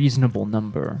unreasonable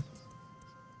number.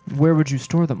 Where would you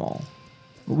store them all?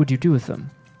 What would you do with them?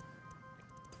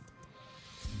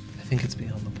 I think it's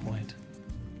beyond the point.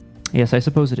 Yes, I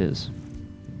suppose it is.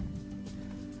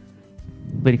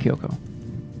 Lady Kyoko.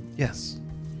 Yes.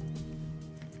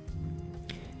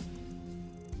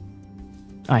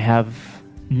 I have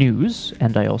news,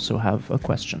 and I also have a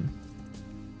question.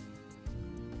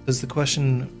 Does the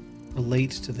question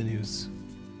relate to the news?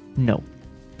 No,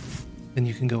 Then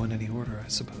you can go in any order, I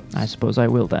suppose. I suppose I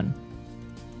will then.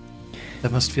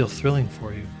 That must feel thrilling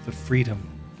for you, the freedom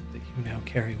that you now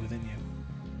carry within you.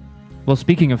 Well,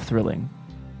 speaking of thrilling,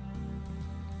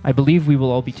 I believe we will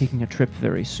all be taking a trip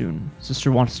very soon.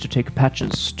 Sister wants to take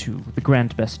Patches to the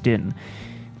Grand Best Inn,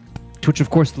 to which, of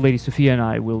course, the Lady Sophia and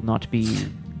I will not be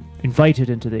invited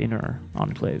into the inner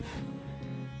enclave.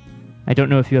 I don't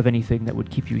know if you have anything that would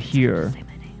keep you here,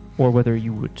 or whether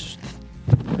you would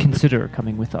consider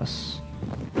coming with us.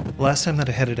 The last time that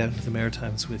I headed out into the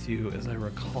Maritimes with you, as I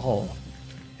recall,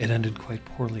 it ended quite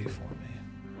poorly for me.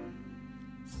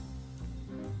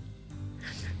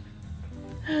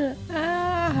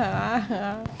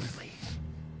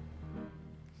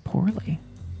 Poorly.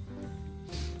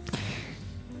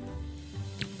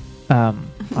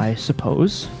 I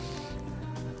suppose,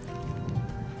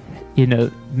 in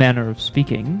a manner of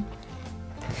speaking,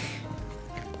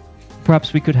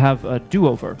 perhaps we could have a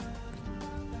do-over.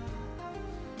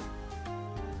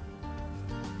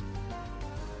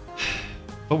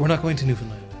 But we're not going to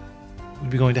Newfoundland. We'd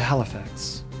be going to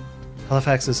Halifax.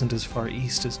 Halifax isn't as far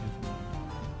east as Newfoundland.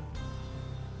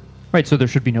 Right, so there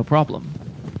should be no problem.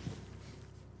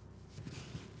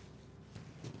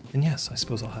 And yes, I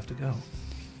suppose I'll have to go.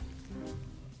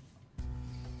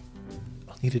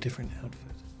 I'll need a different outfit.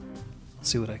 I'll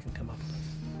see what I can come up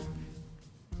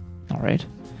with. All right.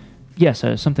 Yes,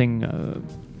 something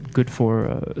good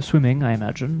for swimming, I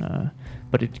imagine.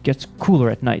 But it gets cooler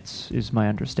at nights, is my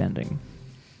understanding.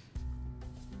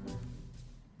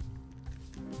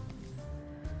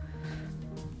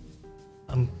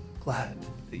 I'm glad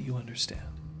that you understand.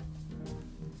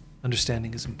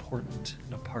 Understanding is important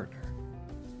in a partner.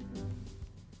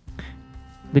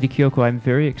 Lady Kyoko, I'm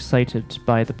very excited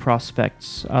by the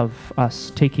prospects of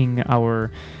us taking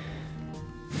our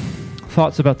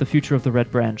thoughts about the future of the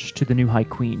Red Branch to the new High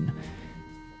Queen.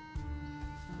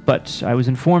 But I was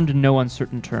informed in no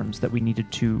uncertain terms that we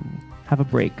needed to have a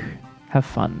break, have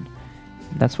fun.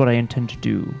 That's what I intend to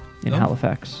do in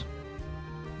Halifax.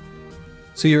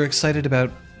 So you're excited about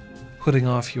putting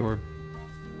off your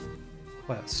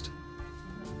quest?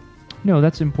 No,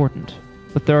 that's important.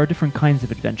 But there are different kinds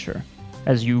of adventure,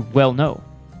 as you well know.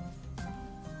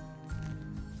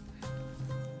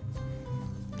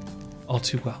 All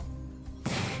too well.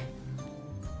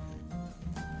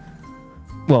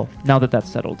 Well, now that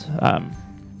that's settled,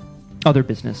 other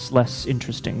business, less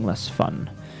interesting, less fun.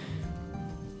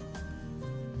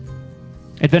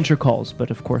 Adventure calls,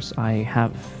 but of course I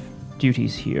have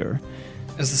duties here.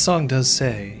 As the song does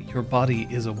say, your body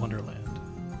is a wonderland.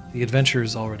 The adventure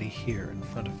is already here in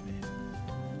front of me.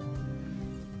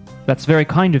 That's very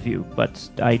kind of you, but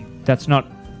that's not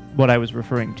what I was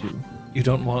referring to. You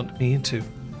don't want me to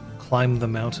climb the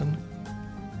mountain?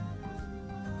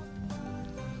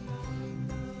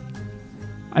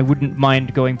 I wouldn't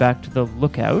mind going back to the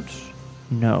lookout.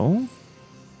 No.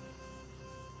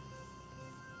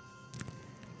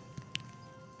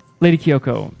 Lady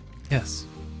Kyoko, Yes.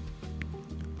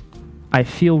 I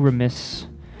feel remiss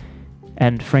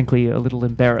and frankly a little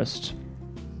embarrassed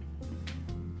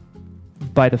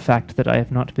by the fact that I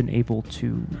have not been able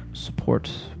to support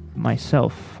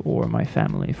myself or my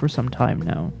family for some time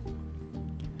now.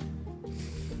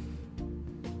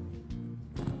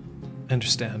 I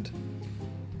understand.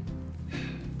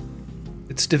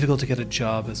 It's difficult to get a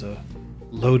job as a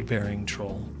load-bearing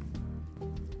troll.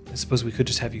 I suppose we could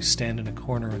just have you stand in a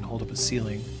corner and hold up a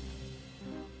ceiling.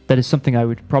 That is something I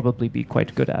would probably be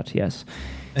quite good at, yes.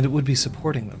 And it would be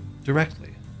supporting them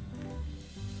directly.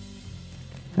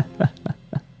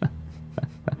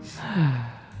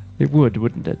 It would,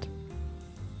 wouldn't it?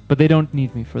 But they don't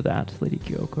need me for that, Lady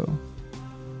Kyoko.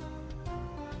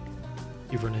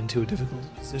 You've run into a difficult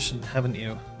position, haven't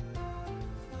you?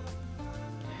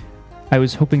 I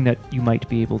was hoping that you might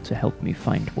be able to help me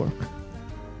find work.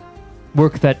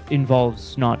 Work that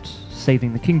involves not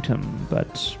saving the kingdom,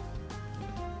 but...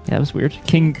 Yeah, that was weird.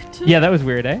 Yeah, that was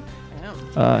weird, eh?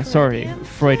 Sorry,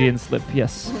 Freudian slip,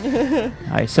 yes.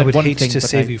 I said I would one hate thing, to but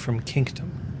save you from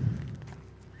kingdom.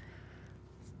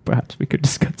 Perhaps we could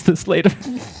discuss this later.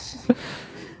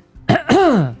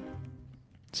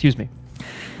 Excuse me.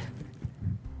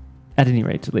 At any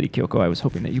rate, Lady Kyoko, I was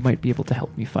hoping that you might be able to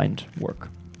help me find work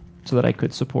so that I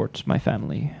could support my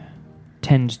family,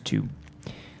 tend to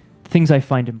things I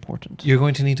find important. You're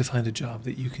going to need to find a job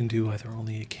that you can do either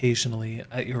only occasionally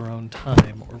at your own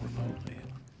time or remotely.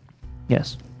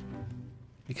 Yes.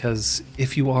 Because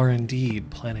if you are indeed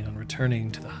planning on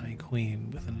returning to the High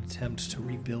Queen with an attempt to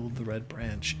rebuild the Red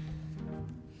Branch,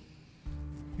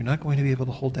 you're not going to be able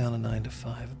to hold down a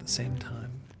 9-to-5 at the same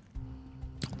time.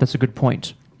 That's a good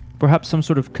point. Perhaps some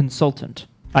sort of consultant.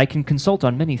 I can consult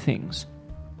on many things.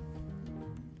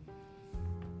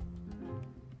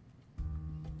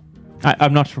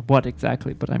 I'm not sure what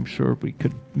exactly, but I'm sure we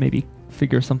could maybe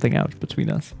figure something out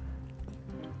between us.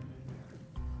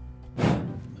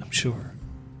 I'm sure.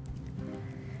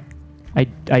 I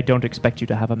don't expect you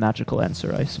to have a magical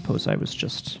answer. I suppose I was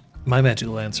just... My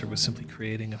magical answer was simply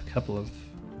creating a couple of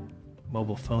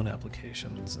mobile phone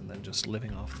applications and then just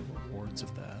living off the rewards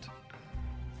of that.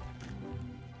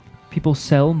 People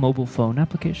sell mobile phone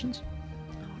applications?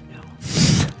 Oh, no.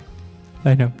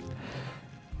 I know.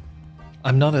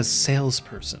 I'm not a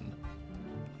salesperson.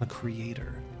 I'm a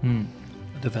creator. A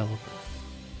developer.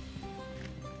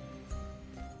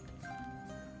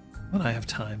 When I have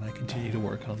time, I continue to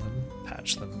work on them,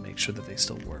 patch them, make sure that they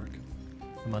still work.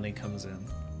 Money comes in.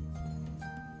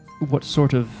 What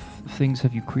sort of things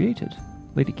have you created,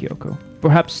 Lady Kyoko?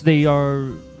 Perhaps they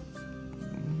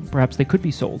could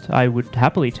be sold. I would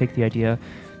happily take the idea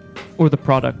or the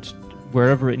product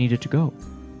wherever it needed to go.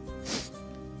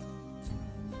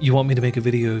 You want me to make a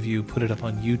video of you, put it up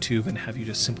on YouTube, and have you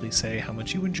just simply say how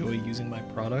much you enjoy using my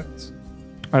products?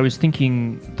 I was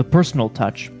thinking the personal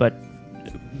touch, but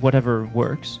whatever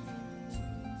works.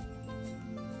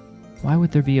 Why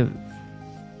would there be a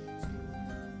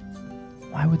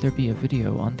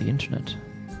video on the internet?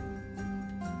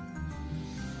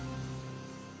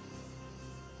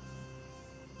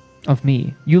 Of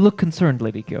me. You look concerned,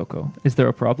 Lady Kyoko. Is there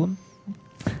a problem?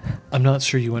 I'm not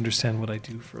sure you understand what I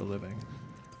do for a living.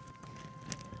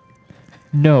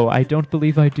 No, I don't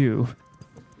believe I do.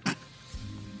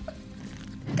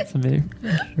 That's amazing.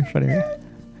 Funny.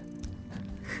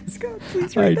 Scott,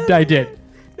 please I did.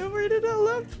 Don't read it out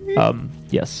loud, please.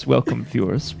 Yes, welcome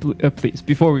viewers. Please,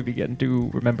 before we begin, do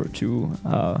remember to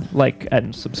like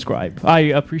and subscribe. I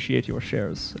appreciate your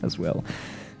shares as well.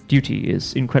 Duty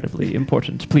is incredibly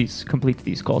important. Please complete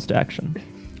these calls to action.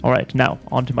 All right, now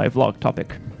on to my vlog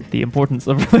topic: the importance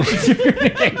of relationship.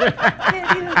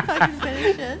 Can't even fucking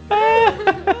finish it.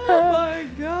 Oh my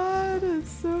god, it's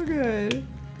so good.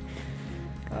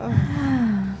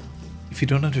 If you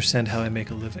don't understand how I make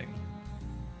a living,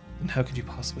 then how could you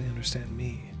possibly understand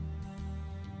me?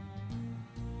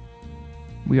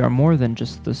 We are more than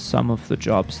just the sum of the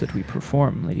jobs that we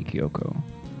perform, Lady Kyoko.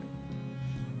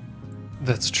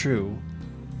 That's true.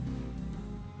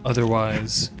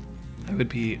 Otherwise, I would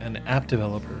be an app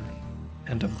developer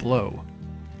and a blow.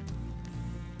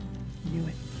 Knew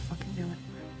it. Fucking knew it.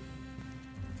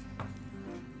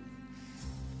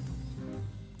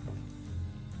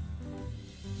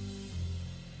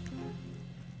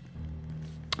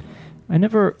 I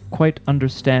never quite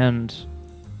understand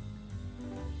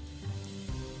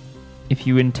if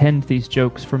you intend these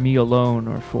jokes for me alone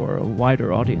or for a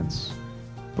wider audience.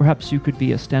 Perhaps you could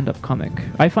be a stand-up comic.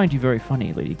 I find you very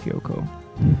funny, Lady Kyoko.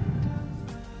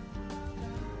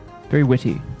 Very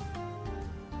witty.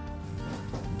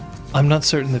 I'm not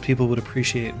certain that people would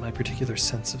appreciate my particular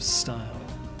sense of style.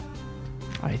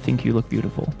 I think you look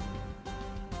beautiful.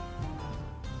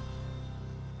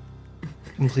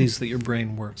 I'm pleased that your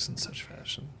brain works in such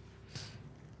fashion.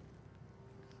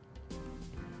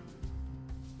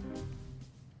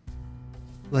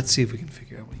 Let's see if we can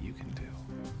figure out what you can do.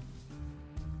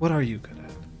 What are you good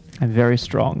at? I'm very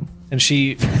strong. And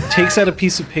she takes out a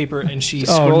piece of paper and she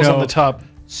scrolls no. on the top,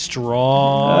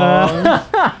 strong.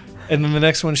 And then the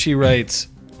next one she writes,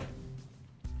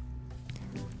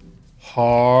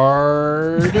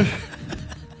 hard.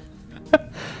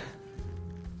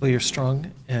 Well, you're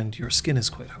strong and your skin is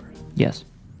quite hard. Yes.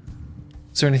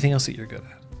 Is there anything else that you're good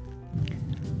at?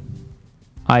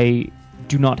 I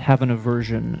do not have an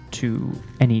aversion to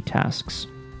any tasks.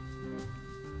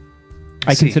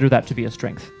 I see. consider that to be a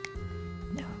strength.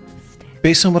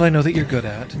 Based on what I know that you're good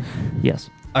at, Yes.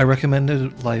 I recommend a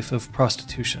life of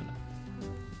prostitution.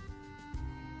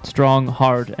 Strong,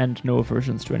 hard, and no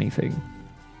aversions to anything.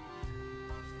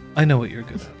 I know what you're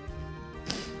good at.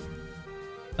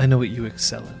 I know what you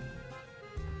excel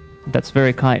in. That's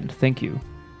very kind. Thank you.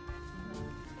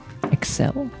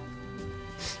 Excel? Do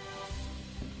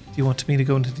you want me to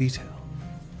go into detail?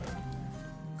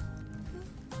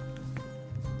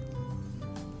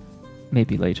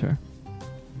 Maybe later.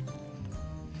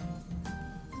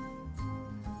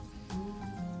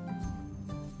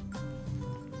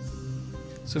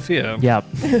 Sophia, Yeah.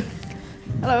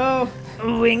 Hello.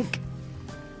 Wink.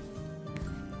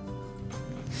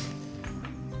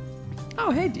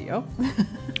 Oh, hey, Dio.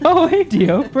 Oh, hey,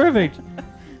 Dio. Perfect.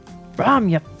 Brom,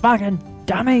 you fucking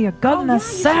dummy. You got in a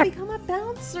sack. You become a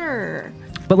bouncer.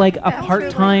 But like a Bouncer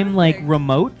part-time, like romantic.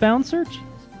 remote bouncer?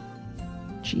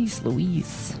 Jeez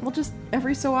Louise. Well, just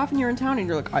every so often you're in town and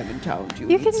you're like, I'm in town. Do You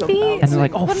need can some be And they're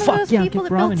like, bouncing?" oh, one fuck, of those yeah, people get that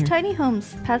Brom in builds here. tiny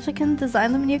homes. Patrick can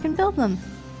design them and you can build them.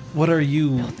 what are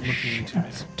you looking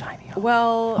into? Some tiny home.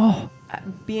 Well, Oh.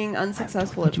 being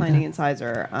unsuccessful How'd at you do finding that?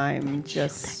 incisor, I'm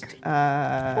just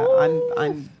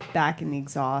I'm back in the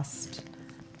exhaust.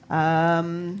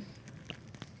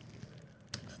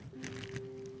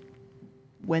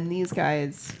 When these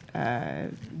guys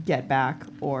get back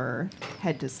or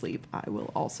head to sleep, I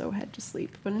will also head to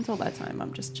sleep. But until that time,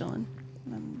 I'm just chilling.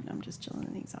 I'm just chilling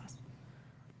in the exhaust.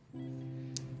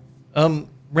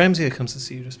 Ramsey comes to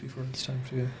see you just before it's time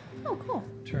to Oh, cool.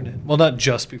 turn in. Well, not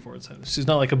just before it's time. She's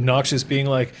not like obnoxious being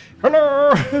like,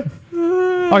 hello!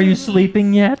 Are you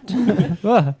sleeping yet?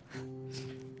 Ah.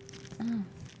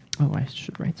 Oh, I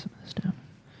should write some of this down.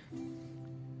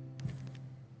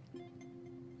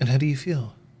 And how do you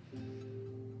feel?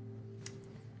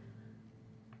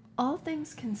 All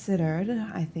things considered,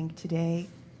 I think today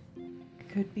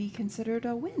could be considered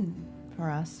a win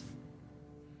for us.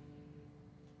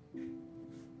 I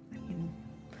mean,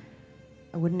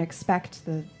 I wouldn't expect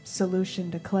the solution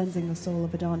to cleansing the soul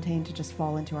of Adontaine to just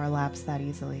fall into our laps that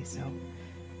easily, so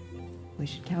we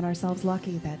should count ourselves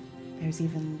lucky that there's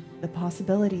even the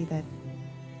possibility that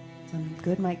some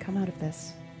good might come out of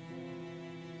this.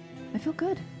 I feel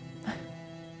good. I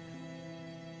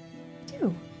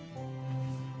do.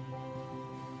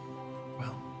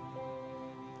 Well,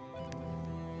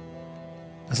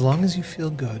 as long as you feel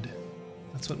good,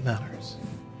 that's what matters.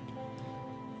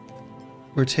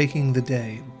 We're taking the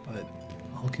day, but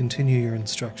I'll continue your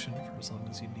instruction for as long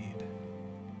as you need.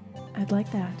 I'd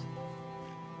like that.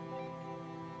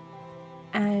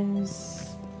 And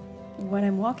when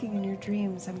I'm walking in your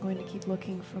dreams, I'm going to keep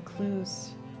looking for clues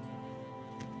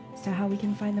as to how we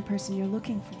can find the person you're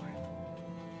looking for.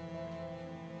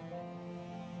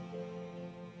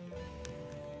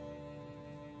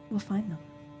 We'll find them.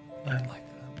 I like that.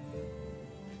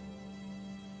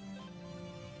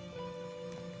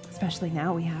 Especially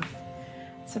now we have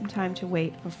some time to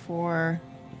wait before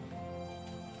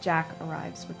Jack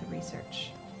arrives with the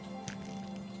research.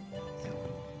 So,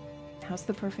 now's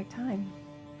the perfect time.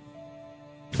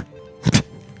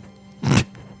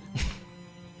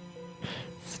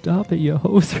 Stop it, you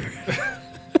hoser.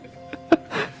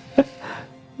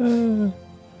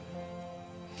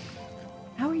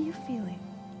 How are you feeling?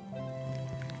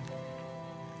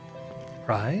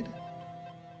 Pride?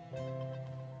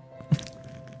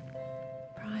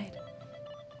 Pride.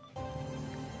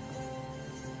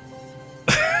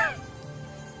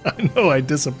 I know I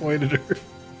disappointed her.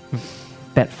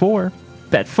 Bet 4.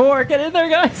 Bet 4. Get in there,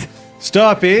 guys.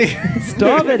 Stop, eh?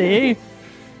 Stop it, eh?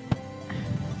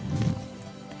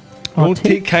 Don't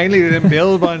take kindly to them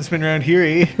bail bondsmen around here,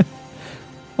 eh?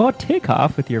 Oh, take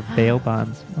off with your bail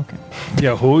bonds. Okay.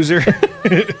 Yeah, hoser.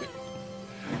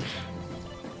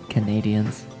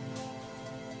 Canadians.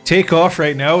 Take off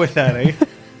right now with that, eh?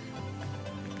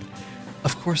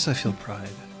 Of course I feel pride.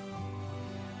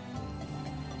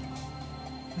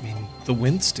 I mean, the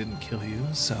winds didn't kill you,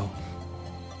 so...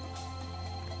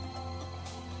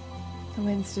 The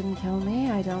winds didn't kill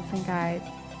me. I don't think I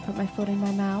put my foot in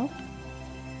my mouth.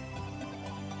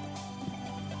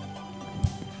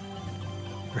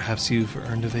 Perhaps you've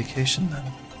earned a vacation then.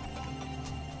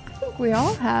 I think we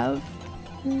all have.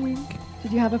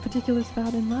 Did you have a particular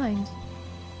spot in mind?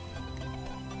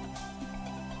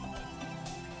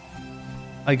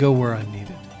 I go where I'm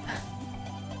needed.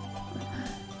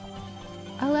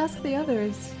 I'll ask the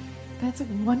others. That's a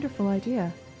wonderful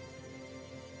idea.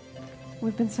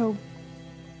 We've been so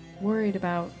worried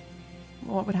about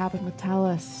what would happen with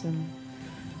Talus and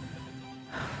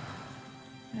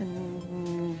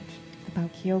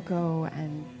about Kyoko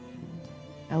and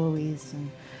Eloise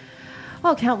and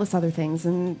countless other things,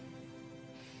 and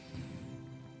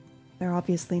they're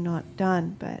obviously not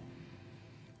done, but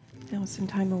some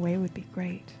time away would be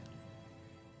great.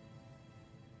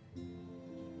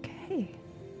 Okay.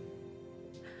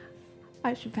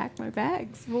 I should pack my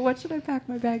bags. Well, what should I pack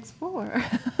my bags for?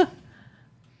 All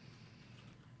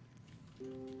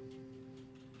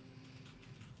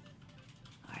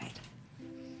right.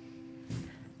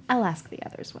 I'll ask the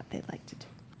others what they'd like to do.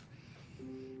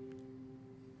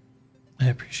 I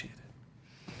appreciate it.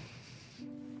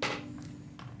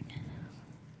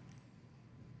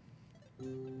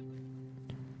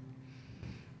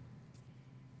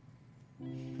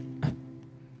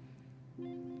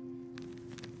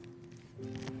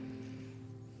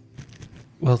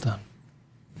 Well done.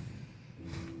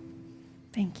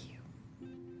 Thank you.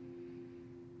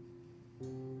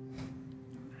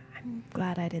 I'm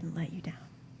glad I didn't let you down.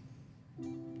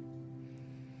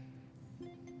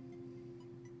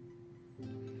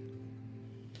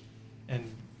 And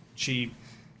she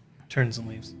turns and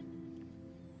leaves.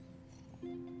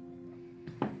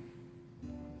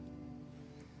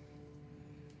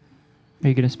 Are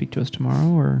you going to speak to us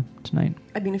tomorrow or tonight?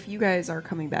 I mean, if you guys are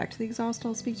coming back to the exhaust,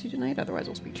 I'll speak to you tonight. Otherwise,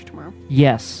 I'll speak to you tomorrow.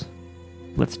 Yes.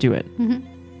 Let's do it.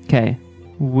 Okay.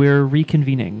 We're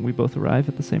reconvening. We both arrive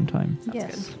at the same time.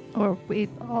 Yes. Or we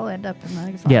all end up in the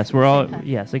exhaust. Yes, at we're the all. same time.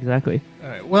 Yes, exactly. All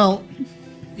right. Well,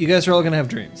 you guys are all going to have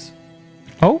dreams.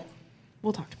 Oh?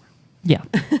 We'll talk tomorrow. Yeah.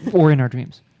 Or in our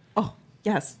dreams. Oh,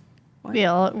 yes. What?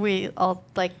 We all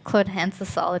like Claude hands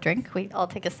us all a drink. We all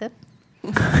take a sip.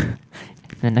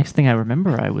 The next thing I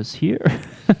remember, I was here.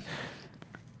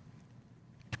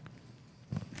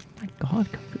 My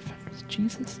God, comfort factors,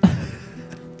 Jesus.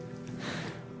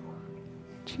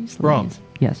 Jeez Wrong. Louise.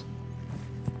 Yes.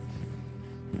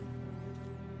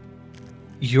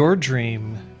 Your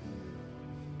dream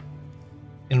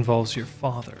involves your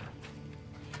father.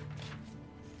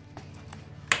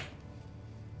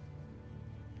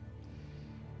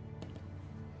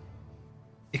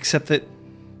 Except that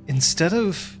instead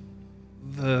of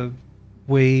the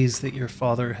ways that your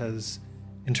father has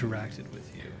interacted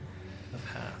with you in the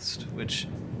past, which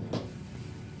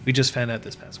we just found out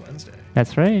this past Wednesday.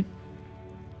 That's right.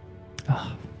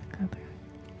 Oh, God.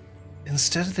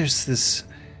 Instead, there's this.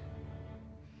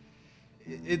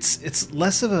 It's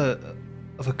less of a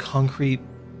concrete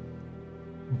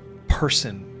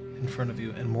person in front of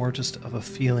you, and more just of a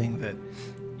feeling that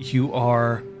you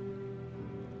are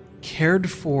cared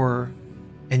for,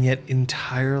 and yet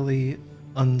entirely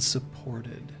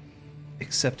unsupported,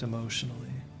 except emotionally.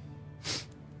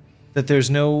 That there's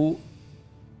no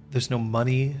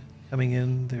money coming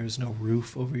in. There's no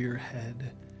roof over your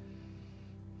head.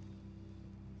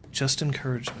 Just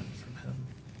encouragement from him.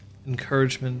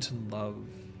 Encouragement and love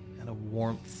and a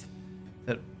warmth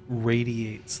that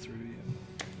radiates through you.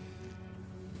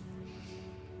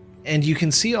 And you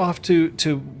can see off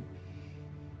to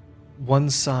one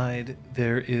side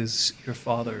there is your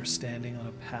father standing on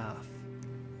a path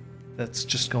that's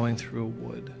just going through a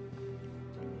wood.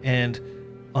 And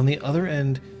on the other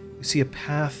end, you see a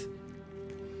path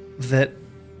that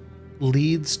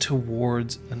leads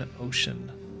towards an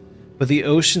ocean. But the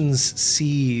ocean's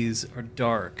seas are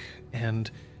dark, and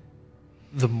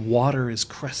the water is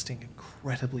cresting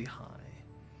incredibly high.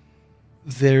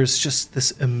 There's just this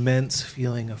immense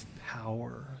feeling of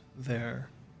power there.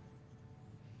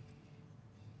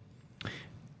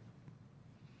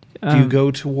 Do you go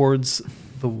towards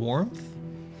the warmth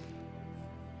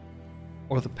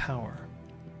or the power?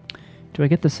 Do I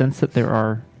get the sense that there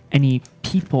are any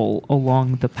people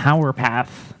along the power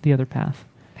path, the other path?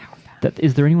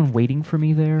 Is there anyone waiting for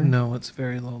me there? No, it's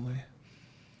very lonely.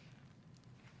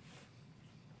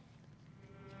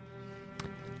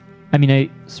 I mean, I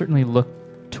certainly look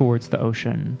towards the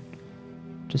ocean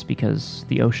just because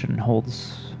the ocean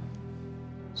holds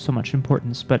so much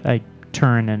importance, but I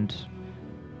turn and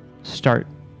start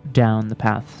down the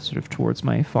path sort of towards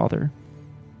my father.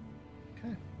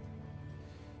 Okay.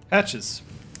 Patches.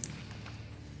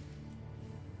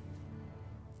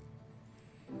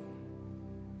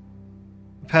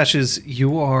 Patches,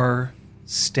 you are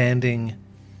standing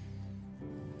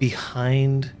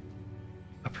behind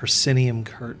a proscenium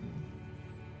curtain.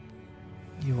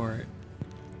 You are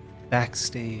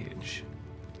backstage,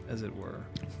 as it were.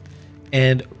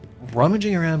 And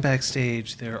rummaging around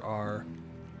backstage, there are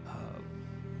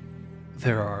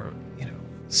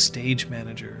stage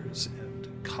managers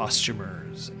and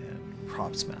costumers and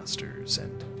props masters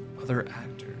and other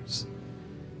actors.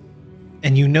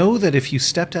 And you know that if you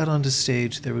stepped out onto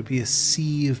stage, there would be a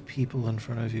sea of people in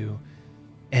front of you,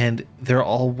 and they're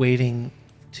all waiting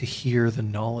to hear the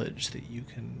knowledge that you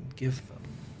can give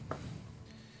them.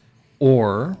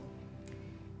 Or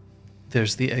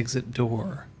there's the exit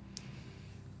door.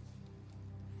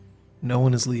 No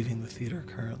one is leaving the theater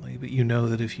currently, but you know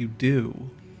that if you do,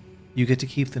 you get to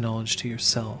keep the knowledge to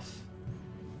yourself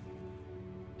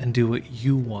and do what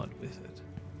you want with it.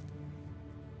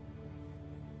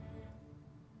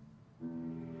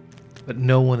 But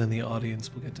no one in the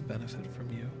audience will get to benefit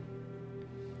from you.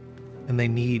 And they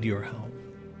need your help.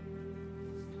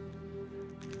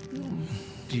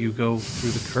 Do you go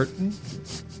through the curtain?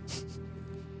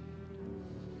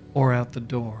 Or out the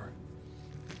door?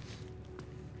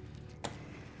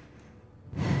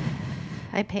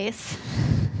 I pace.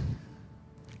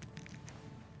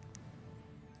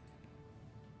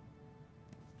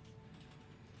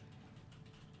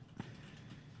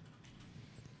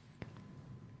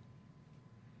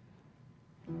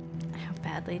 How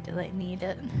badly do I need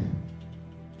it?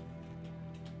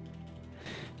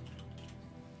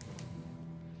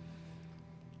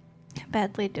 How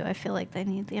badly do I feel like I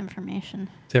need the information?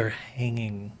 They're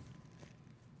hanging,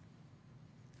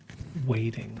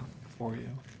 waiting for you.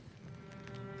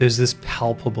 There's this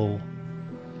palpable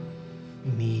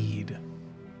need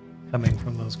coming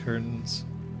from those curtains.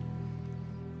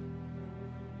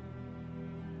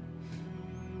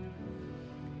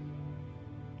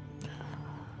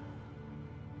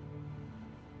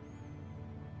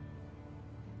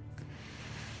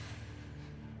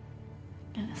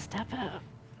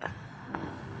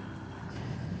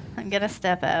 I'm gonna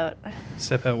step out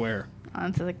Step out where?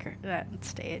 onto the that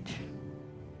stage.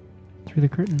 Through the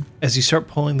curtain. As you start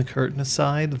pulling the curtain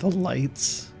aside, the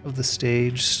lights of the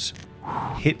stage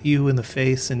hit you in the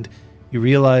face, and you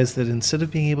realize that instead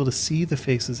of being able to see the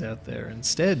faces out there,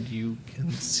 instead you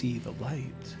can see the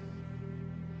light.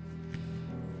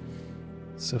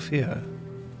 Sophia.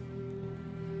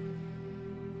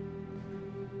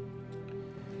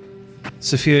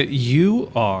 Sophia,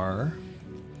 you are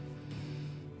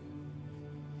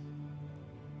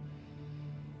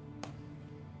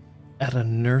at a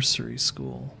nursery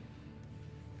school.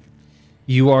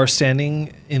 You are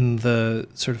standing in the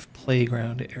sort of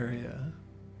playground area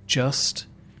just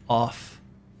off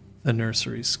the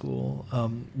nursery school,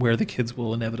 where the kids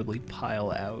will inevitably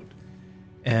pile out.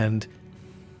 And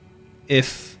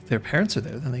if their parents are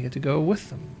there, then they get to go with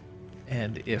them.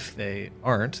 And if they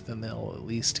aren't, then they'll at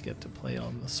least get to play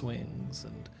on the swings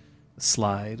and the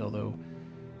slide, although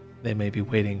they may be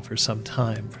waiting for some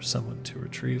time for someone to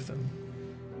retrieve them.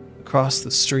 Across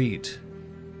the street,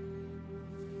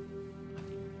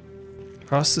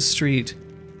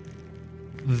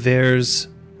 there's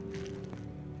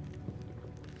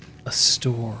a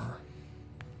store.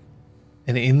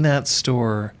 And in that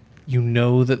store, you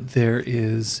know that there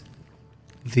is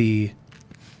the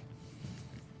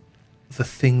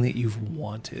thing that you've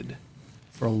wanted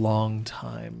for a long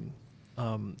time.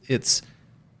 It's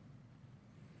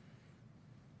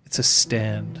a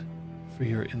stand for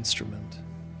your instrument.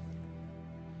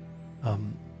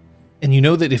 And you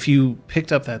know that if you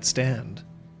picked up that stand,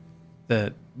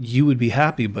 that you would be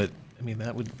happy, but I mean,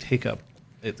 that would take up,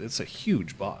 it's a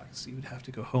huge box. You would have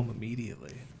to go home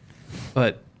immediately.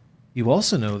 But you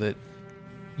also know that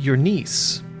your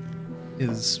niece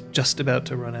is just about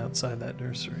to run outside that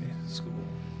nursery school.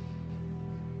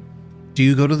 Do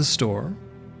you go to the store,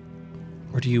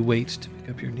 or do you wait to pick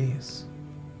up your niece?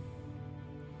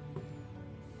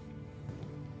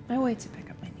 I wait to pick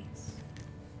up my niece.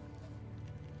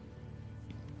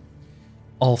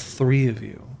 All three of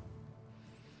you.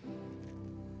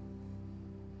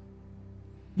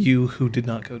 You who did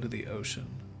not go to the ocean.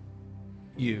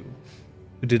 You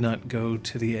who did not go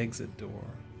to the exit door.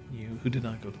 You who did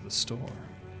not go to the store.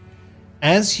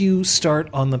 As you start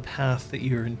on the path that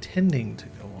you're intending to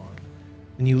go on,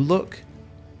 when you look,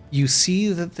 you see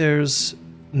that there's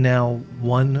now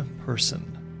one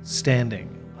person standing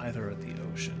either at the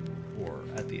ocean or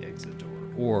at the exit door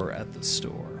or at the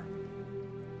store,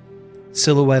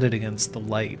 silhouetted against the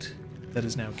light that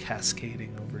is now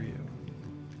cascading over you.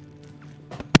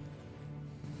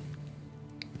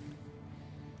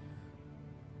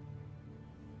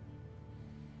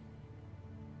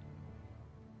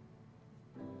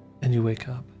 And you wake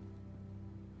up.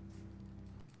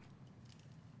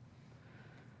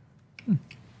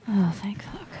 Oh, thank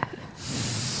fuck.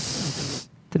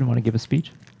 Didn't want to give a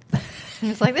speech.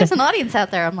 It's like, there's an audience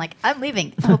out there. I'm like, I'm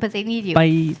leaving. Oh, but they need you.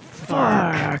 Bye.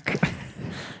 Fuck.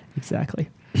 Exactly.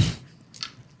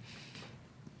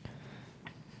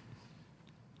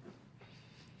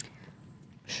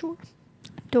 Sure.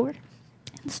 Door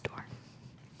and store.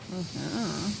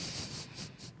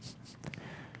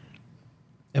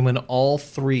 And when all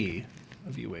three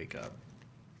of you wake up,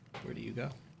 where do you go?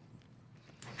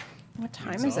 What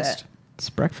time Exhaust. is it? It's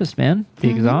breakfast, man. The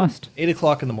exhaust. 8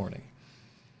 o'clock in the morning.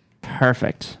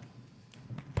 Perfect.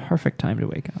 Perfect time to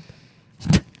wake up.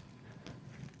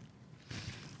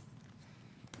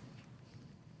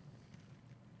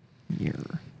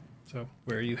 So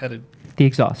where are you headed? The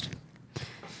exhaust.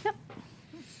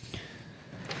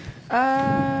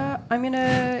 I'm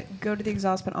gonna go to the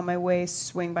exhaust, but on my way,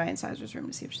 swing by Incisors' room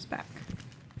to see if she's back.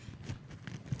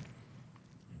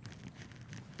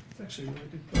 That's actually a really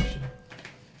good question.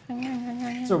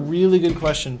 It's a really good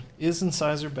question. Is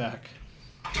Incisor back?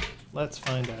 Let's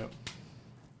find out.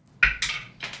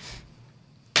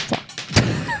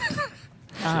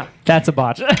 That's a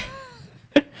botch.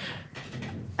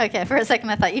 Okay, for a second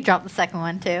I thought you dropped the second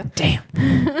one too. Damn.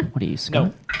 What are you, Scott?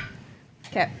 No.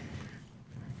 Okay,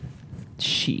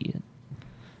 She.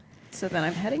 so then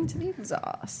I'm heading to the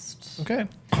exhaust. Okay.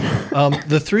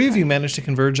 The three of you managed to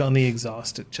converge on the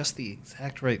exhaust at just the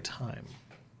exact right time.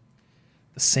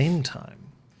 The same time.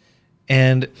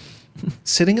 And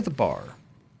sitting at the bar,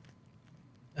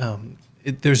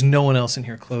 there's no one else in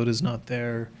here. Claude is not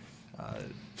there.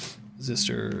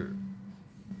 Zister,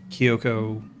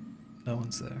 Kyoko, no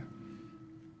one's there.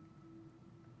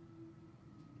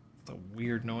 It's a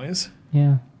weird noise.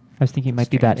 Yeah. I was thinking it might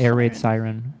be that Strange air raid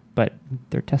siren. siren, but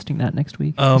they're testing that next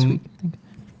week. This week, I think.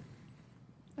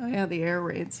 Oh yeah, the air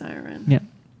raid siren. Yeah.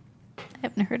 I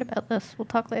haven't heard about this. We'll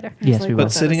talk later. It's Yes, we will. what,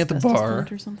 But sitting that at the asbestos bar-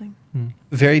 plant or something.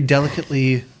 Very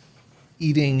delicately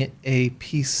eating a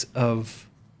piece of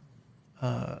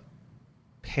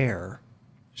pear.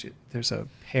 There's a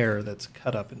pear that's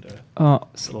cut up into... Oh,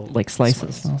 Little like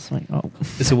slices. slice. I was like, oh.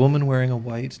 It's a woman wearing a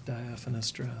white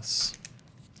diaphanous dress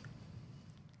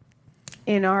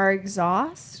In our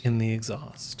exhaust? in the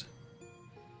exhaust.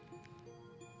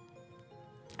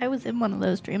 I was in one of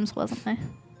those dreams, wasn't I?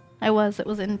 I was. It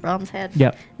was in Brom's head.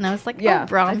 Yep. And I was like, Yeah, oh, I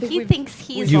Brom, think he we've- thinks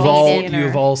he's You've all all seen her.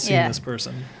 you've all seen Yeah. this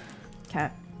person.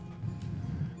 Cat.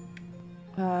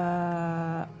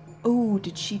 Oh,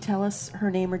 did she tell us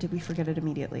her name or did we forget it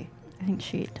immediately? I think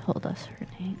she told us her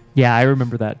name. Yeah, I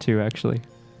remember that too, actually,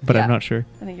 but Yeah. I'm not sure.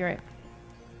 I think you're right.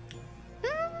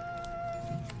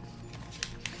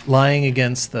 Lying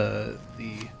against the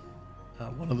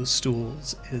one of the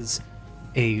stools is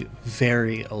a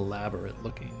very elaborate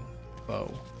looking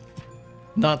bow.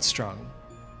 Not strung,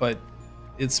 but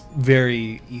it's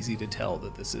very easy to tell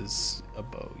that this is a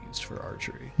bow used for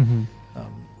archery.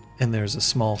 And there's a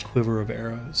small quiver of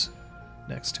arrows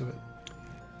next to it.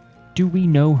 Do we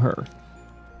know her?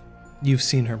 You've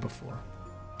seen her before.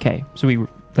 Okay, so we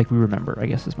remember, I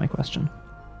guess is my question.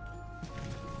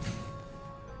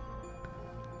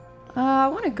 I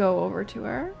want to go over to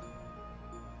her.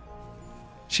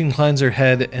 She inclines her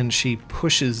head and she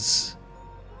pushes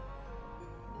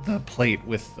the plate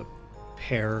with the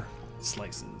pear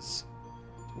slices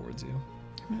towards you.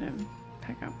 I'm going to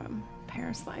pick up a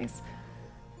pear slice.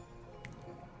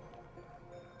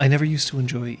 I never used to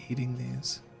enjoy eating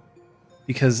these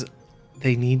because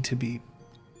they need to be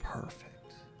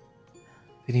perfect.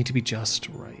 They need to be just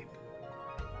right.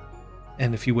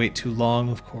 And if you wait too long,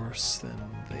 of course, then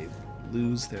they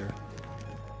lose their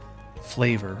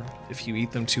flavor. If you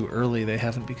eat them too early, they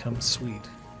haven't become sweet.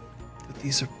 But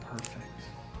these are perfect.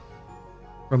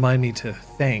 Remind me to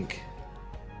thank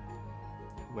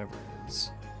whoever it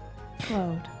is.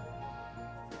 Claude.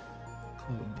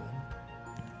 Claude, then.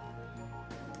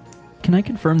 Can I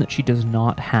confirm that she does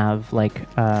not have like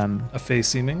A face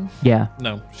seeming? yeah.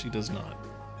 No, she does not.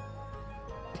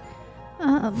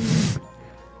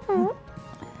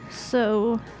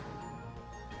 So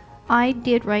I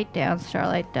did write down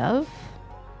Starlight Dove,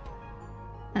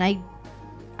 and I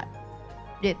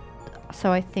did.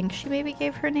 So I think she maybe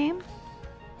gave her name.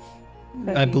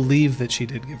 I believe that she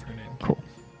did give her name. Cool.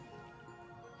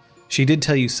 She did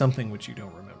tell you something which you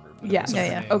don't remember. But it Yeah. was Yeah,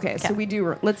 her yeah. name. Okay, so Yeah. we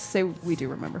do. Let's say we do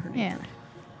remember her name. Yeah.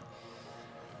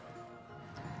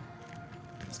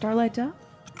 Starlight Dove.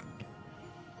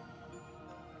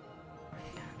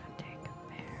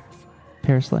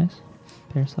 Pear slice.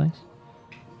 Pear slice.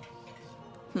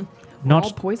 All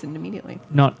Not poisoned immediately.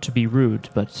 not to be rude,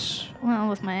 but Well,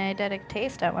 with my eidetic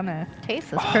taste, I want to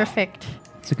taste this perfect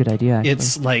it's a good idea. Actually.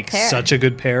 It's like Pear. such a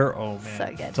good pear. Oh man, So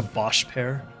good. it's a Bosch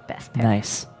pear. best pear.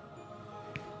 nice.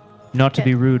 Not to Good.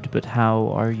 be rude, but how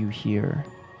are you here?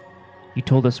 You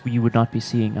told us you would not be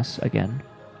seeing us again.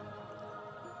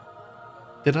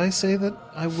 Did I say that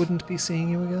I wouldn't be seeing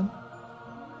you again?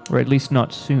 Or at least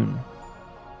not soon.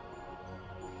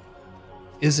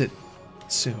 Is it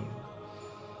soon?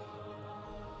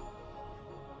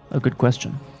 A good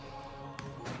question.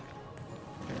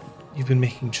 You've been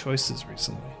making choices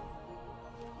recently.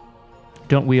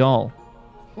 Don't we all?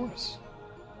 Of course.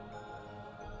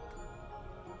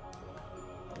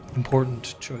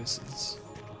 Important choices.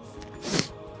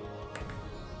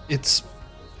 It's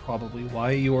probably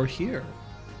why you're here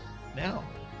now.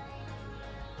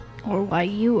 Or why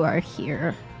you are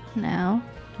here now.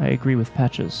 I agree with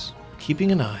Patches.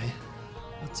 Keeping an eye,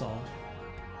 that's all.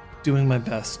 Doing my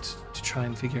best to try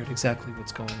and figure out exactly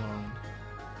what's going on.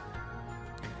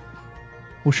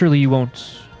 Well, surely you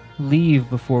won't leave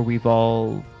before we've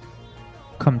all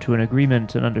come to an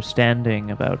agreement and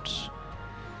understanding about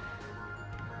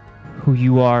who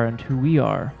you are and who we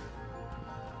are.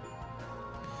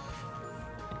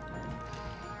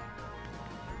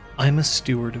 I'm a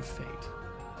steward of fate.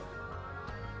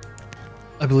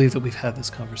 I believe that we've had this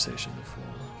conversation before.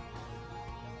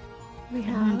 We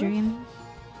Adrian.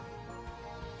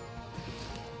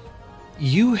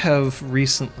 You have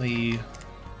recently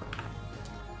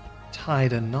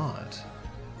tied a knot.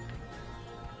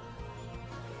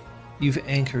 You've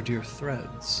anchored your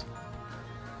threads.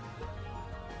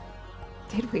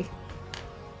 Did we?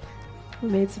 We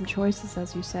made some choices,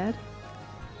 as you said.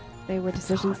 They were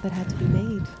decisions that had to be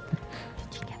made.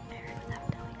 Did you get married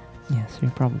without telling us? Yes, yeah,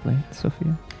 probably,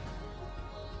 Sophia.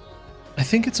 I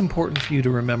think it's important for you to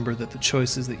remember that the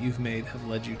choices that you've made have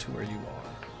led you to where you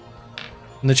are.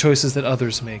 And the choices that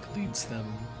others make leads them,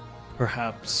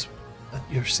 perhaps, at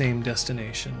your same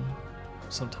destination,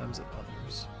 sometimes at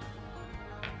others.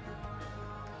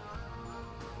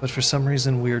 But for some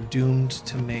reason, we are doomed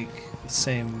to make the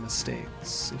same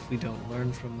mistakes if we don't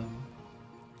learn from them.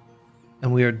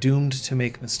 And we are doomed to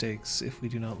make mistakes if we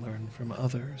do not learn from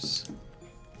others.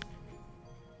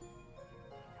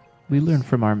 We learn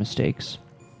from our mistakes.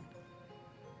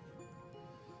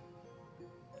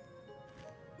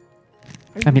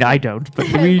 I mean, I don't, but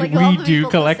It's we, like all we the do people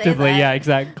to say collectively. that. Yeah,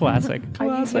 exact. Classic. Are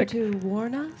you here Classic. to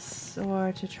warn us,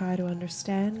 or to try to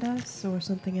understand us, or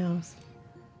something else?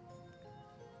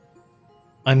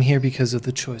 I'm here because of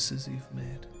the choices you've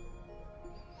made.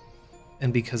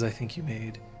 And because I think you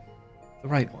made the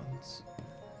right ones.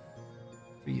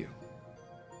 For you.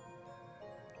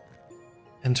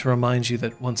 And to remind you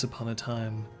that once upon a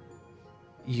time,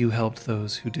 you helped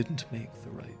those who didn't make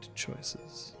the right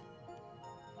choices.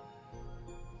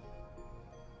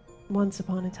 Once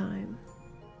upon a time.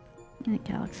 In a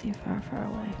galaxy far, far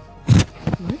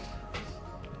away.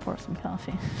 Pour some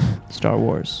coffee. Star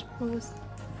Wars. What was?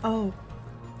 Oh,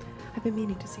 I've been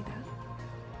meaning to see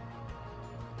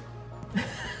that.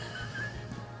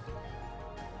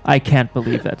 I can't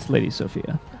believe that's Lady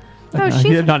Sophia. No,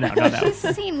 she's no, no.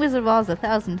 She's seen Wizard of Oz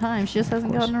 1,000 times. She just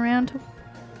hasn't course. gotten around to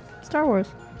Star Wars.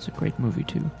 It's a great movie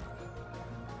too.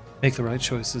 Make the right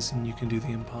choices and you can do the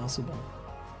impossible.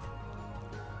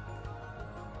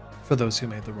 For those who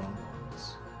made the wrong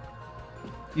ones.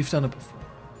 You've done it before.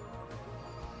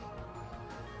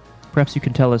 Perhaps you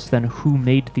can tell us then who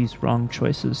made these wrong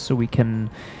choices so we can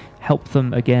help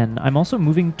them again. I'm also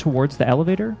moving towards the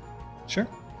elevator Sure.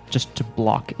 just to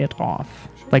block it off.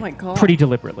 my Like, God. pretty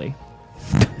deliberately.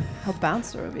 How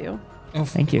bouncer of you. Oh,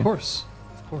 Thank you. Of course.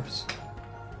 Of course.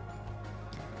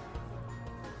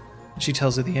 She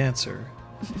tells her the answer.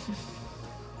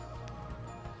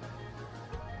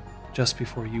 Just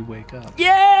before you wake up.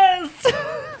 Yes!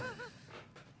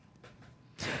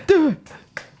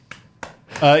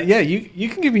 Yeah, you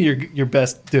can give me your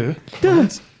best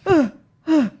moments.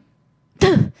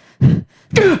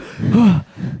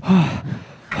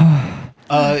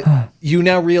 You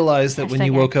now realize that when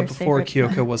you Hashtag woke up actor's before,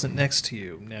 favorite. Kyoko wasn't next to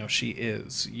you. Now she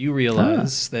is. You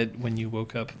realize that when you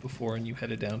woke up before and you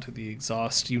headed down to the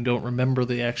exhaust, you don't remember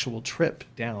the actual trip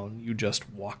down. You just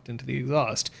walked into the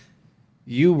exhaust.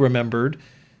 You remembered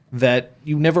that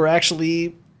you never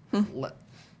actually...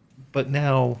 But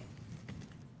now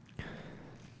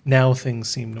things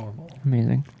seem normal.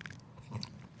 Amazing.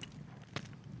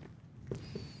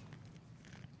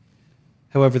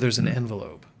 However, there's an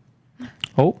envelope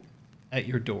Oh, at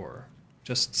your door,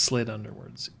 just slid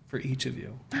underwards for each of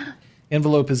you.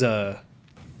 Envelope is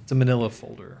it's a manila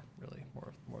folder, really, more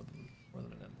than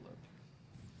an envelope.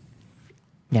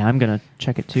 yeah, I'm gonna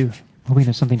check it too. Hoping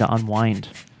there's something to unwind.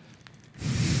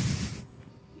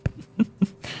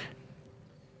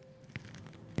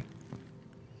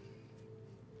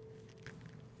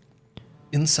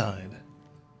 Inside,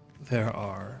 there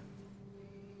are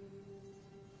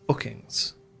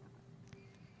bookings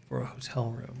for a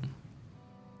hotel room.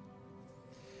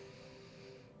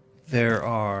 There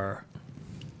are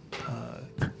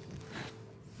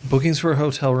bookings for a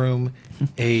hotel room,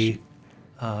 a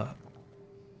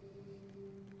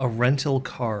rental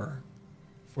car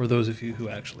for those of you who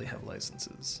actually have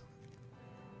licenses,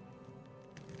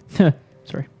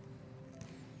 Sorry.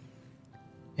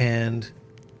 and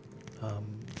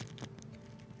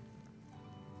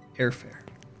airfare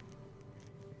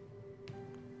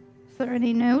Is there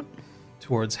any note?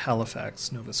 towards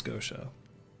Halifax, Nova Scotia.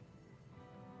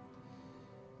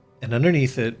 And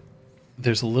underneath it,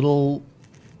 there's a little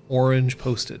orange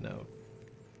post-it note.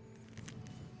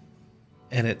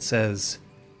 And it says,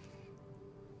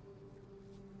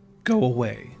 "Go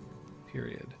away,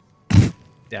 period,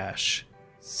 dash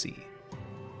C."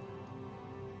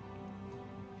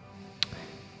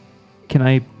 Can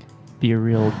I be a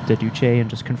real deduce and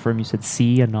just confirm you said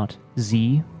C and not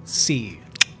Z? C.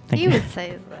 Thank you you. would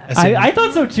say that. As in I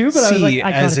thought so too, but I was C like,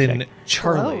 I as gotta in check.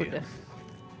 Charlie. Road.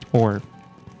 Or,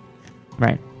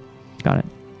 right. Got it.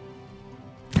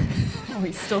 Oh,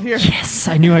 he's still here. Yes,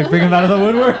 I knew I'd bring him out of the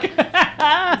woodwork.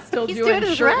 Still He's doing doing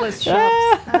his shirtless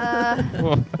rap.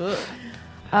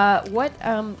 shops. What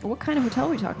kind of hotel are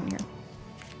we talking here?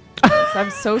 I'm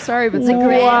so sorry, but it's a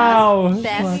great Wow.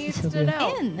 Best needs to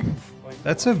know. in.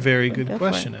 That's a very good Go for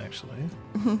question, actually.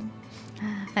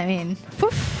 I mean,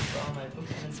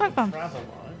 smoke bomb.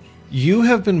 You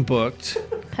have been booked.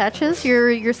 Patches,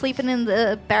 you're sleeping in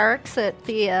the barracks at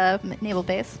the naval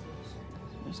base.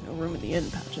 There's no room in the inn,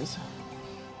 Patches.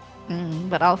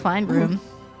 But I'll find room.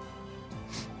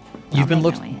 You've been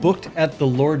make my way in. booked at the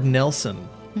Lord Nelson.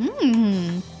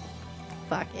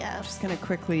 Fuck yes. Just gonna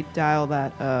quickly dial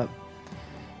that up.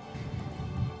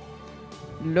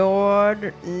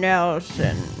 Lord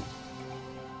Nelson.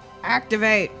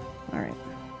 Activate. All right.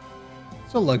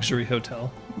 It's a luxury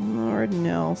hotel. Lord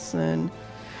Nelson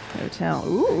Hotel.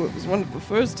 Ooh, it was one of the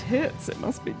first hits. It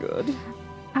must be good.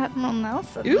 Admiral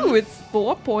Nelson. Ooh, it's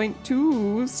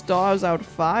 4.2 stars out of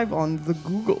 5 on the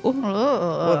Google. Oh,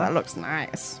 Oh. that looks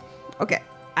nice. Okay,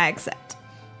 I accept.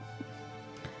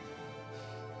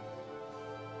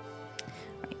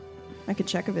 I could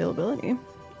check availability.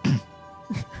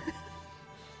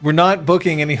 We're not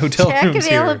booking any hotel Check rooms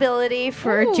here. availability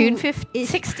for Ooh, June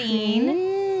 16.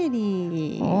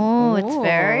 Pretty. Oh, it's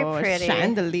very pretty.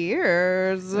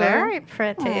 Chandeliers. Very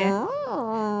pretty.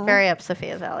 Oh. Very up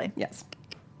Sophia's alley. Yes.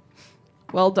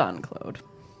 Well done, Claude.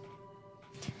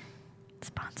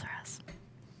 Sponsor us.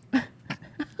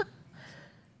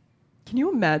 Can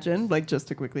you imagine, like, just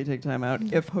to quickly take time out,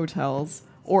 if hotels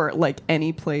or like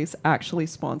any place actually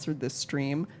sponsored this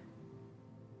stream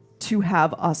to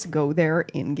have us go there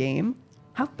in game?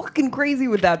 How fucking crazy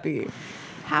would that be?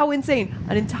 How insane.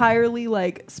 An entirely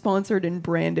like sponsored and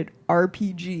branded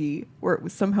RPG where it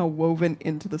was somehow woven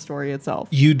into the story itself.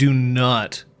 You do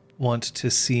not want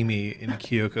to see me in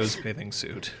Kyoko's bathing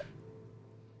suit.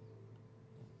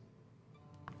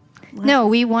 No,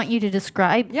 we want you to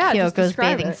describe Yeah, just Kyoko's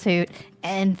describe bathing it. suit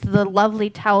and the lovely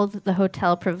towel that the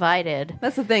hotel provided.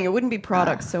 That's the thing. It wouldn't be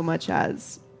products so much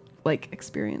as like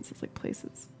experiences, like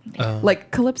places. Oh.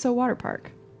 Like Calypso Water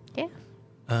Park. Yeah.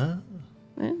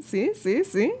 See?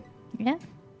 Yeah.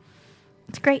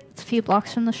 It's great. It's a few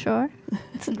blocks from the shore.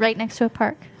 It's right next to a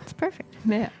park. It's perfect.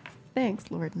 Yeah.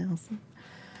 Thanks, Lord Nelson.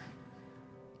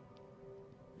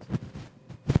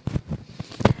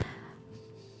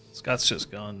 Scott's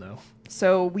just gone though.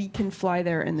 So we can fly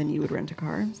there and then you would rent a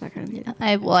car? Is that kind of deal?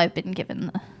 I've been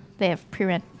given they have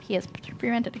he has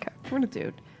pre-rented a car. What a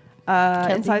dude.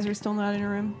 Kelly. Incisors still not in a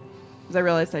room? Because I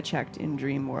realized I checked in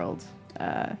Dream World.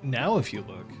 Now if you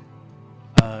look,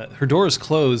 her door is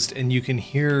closed and you can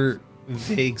hear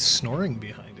vague snoring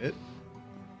behind it.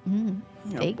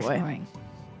 Fake boy. snoring.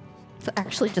 It's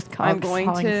actually just I'm cogs going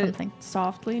sawing to something.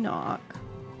 softly knock.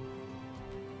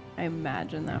 I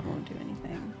imagine that won't do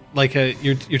anything. Like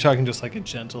you're talking just like a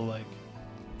gentle like.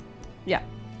 Yeah.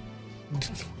 No.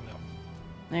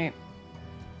 All right.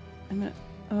 I'm going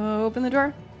to open the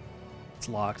door. It's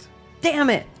locked. Damn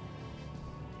it!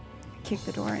 Kick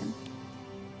the door in.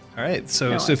 All right,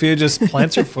 so No, Sophia just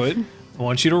plants her foot. I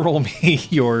want you to roll me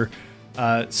your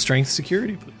strength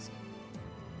security, please.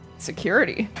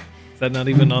 Security. Is that not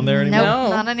even on there anymore? Nope,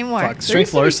 No. not anymore. Fuck,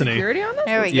 strength There used to be larceny. Security on this?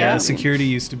 There we Yeah, go. security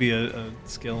used to be a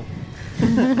skill.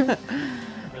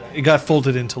 It got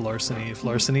folded into larceny. If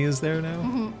larceny is there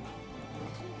now,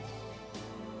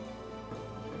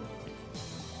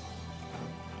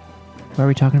 Why are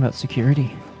we talking about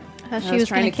security? She was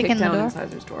trying going to to kick in the down door.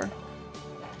 Incisors' door.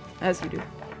 As you do.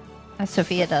 As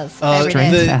Sophia does every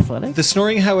Strength. day. the, Athletics? the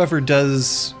snoring, however,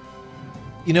 does.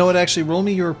 You know what? Actually, roll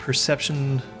me your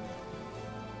perception.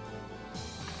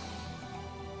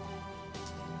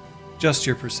 Just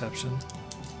your perception.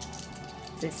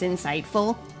 Is this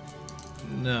insightful?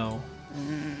 No.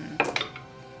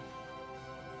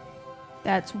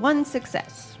 That's one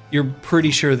success. You're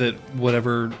pretty sure that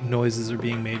whatever noises are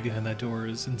being made behind that door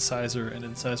is incisor and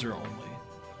incisor only.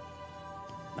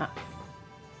 Ah.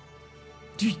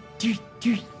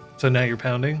 So now you're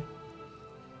pounding?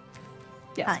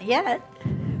 Yes. Not yet.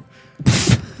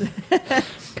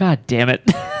 God damn it.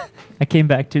 I came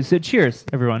back to. So cheers,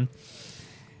 everyone.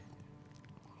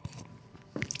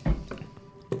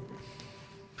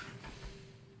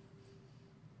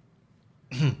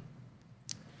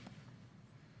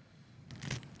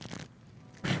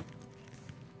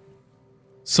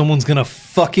 Someone's gonna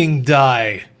fucking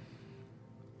die.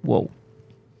 Whoa.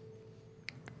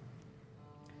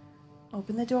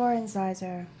 Open the door,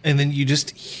 Incisor. And then you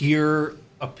just hear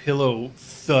a pillow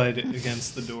thud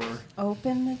against the door.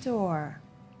 Open the door.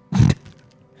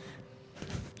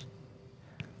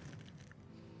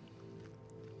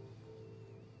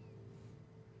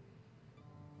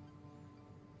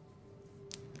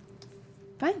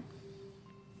 Fine.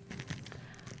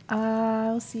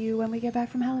 I'll see you when we get back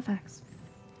from Halifax.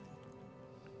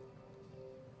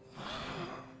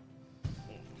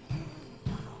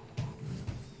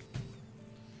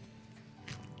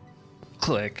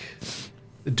 Click.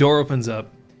 The door opens up,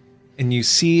 and you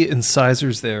see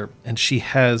Incisors there, and she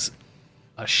has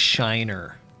a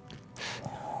shiner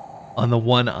on the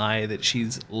one eye that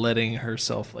she's letting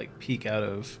herself like peek out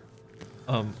of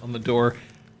on the door.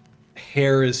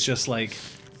 Hair is just like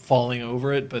falling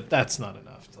over it, but that's not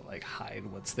enough to like hide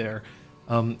what's there.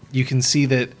 You can see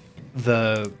that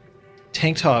the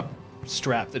tank top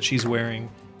strap that she's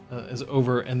wearing is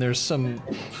over, and there's some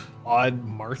odd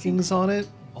markings on it,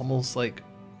 almost like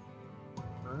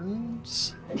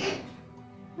burns.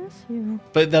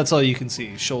 But that's all you can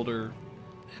see. Shoulder,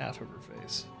 half of her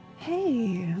face.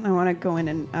 Hey, I want to go in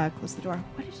and close the door.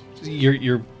 What did you do?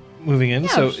 You're moving in, Yeah,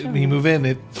 so sure. when you move in,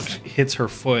 it hits her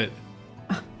foot.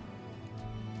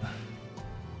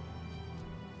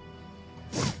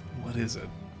 What is it?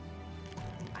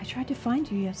 I tried to find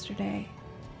you yesterday.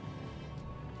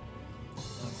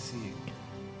 see.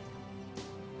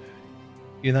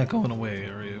 You're not going away,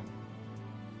 are you?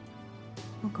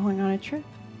 We're going on a trip.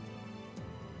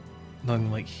 No,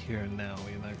 I'm like here now.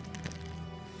 You're not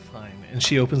fine. And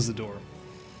she opens the door.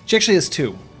 She actually has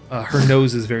two. Her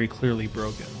nose is very clearly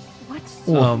broken.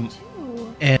 What? Um,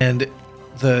 and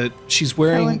she's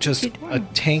wearing Helen, just what you a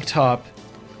doing? tank top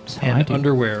So I and do.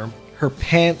 underwear. Her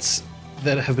pants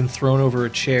that have been thrown over a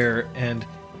chair, and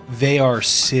they are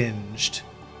singed.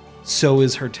 So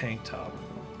is her tank top.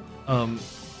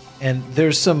 And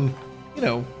there's some,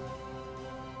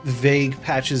 vague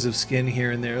patches of skin here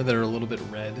and there that are a little bit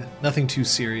red. Nothing too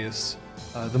serious.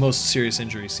 The most serious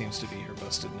injury seems to be her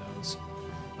busted nose.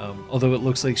 Although it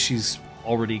looks like she's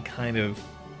already kind of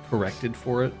corrected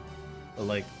for it, but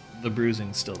like the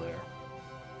bruising's still there.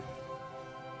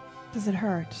 Does it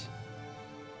hurt?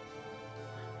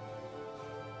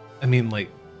 I mean, like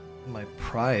my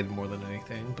pride more than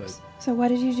anything, but So what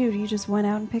did you do? You just went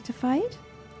out and picked a fight?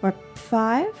 Or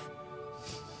 5?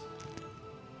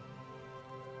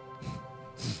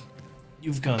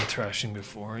 you've gone trashing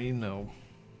before, you know.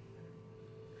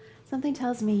 Something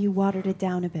tells me you watered it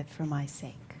down a bit for my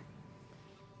sake.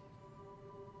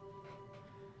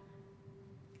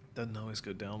 Doesn't always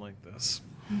go down like this.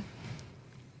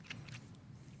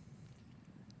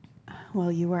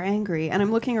 Well, you were angry. And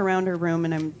I'm looking around her room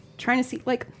and I'm trying to see,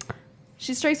 like,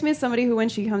 she strikes me as somebody who, when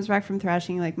she comes back from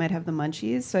thrashing, like, might have the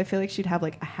munchies. So I feel like she'd have,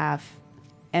 like, a half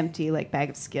empty, like, bag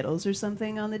of Skittles or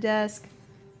something on the desk.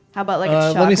 How about, like, a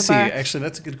chocolate Let me see. bar? Actually,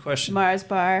 that's a good question. Mars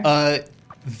bar.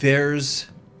 There's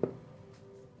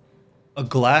a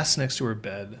glass next to her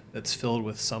bed that's filled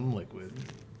with some liquid.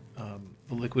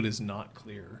 The liquid is not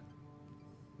clear.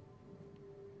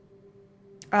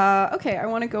 Okay, I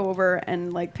want to go over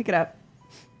and, like, pick it up,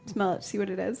 smell it, see what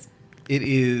it is. It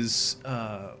is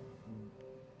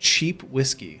cheap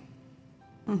whiskey.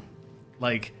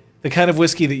 Like the kind of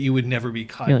whiskey that you would never be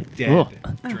caught You're like, dead "Ugh."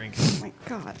 drinking. Oh my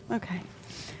god. Okay.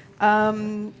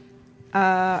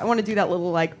 I want to do that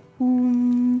little like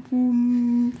boom,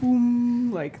 boom,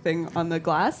 boom, like thing on the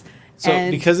glass. So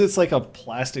and because it's like a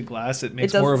plastic glass, it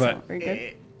makes doesn't more of a. sound very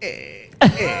good.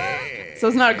 So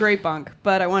it's not a great bunk,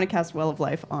 but I want to cast Well of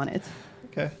Life on it.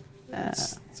 Okay.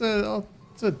 It's a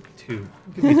 2.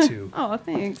 Give me 2. Oh,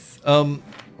 thanks.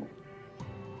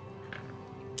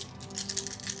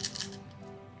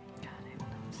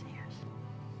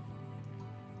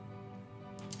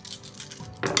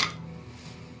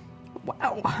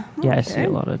 Wow. Yeah, I see Okay. a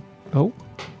lot of. Oh,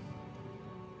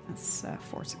 That's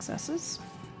 4 successes.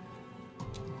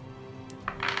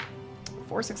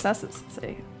 4 successes. It's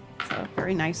a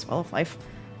very nice Well of Life.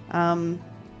 can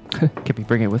we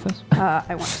bring it with us?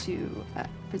 I want to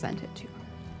present it to her.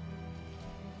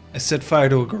 I set fire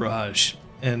to a garage,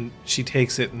 and she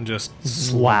takes it and just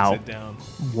slams Wow. it down,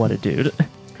 What a dude.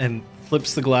 and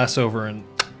flips the glass over and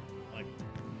like.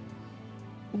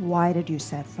 Why did you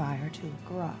set fire to a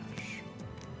garage?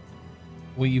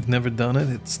 Well, you've never done it.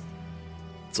 It's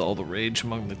all the rage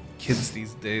among the kids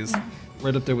these days.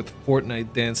 Right up there with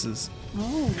Fortnite dances.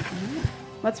 Oh,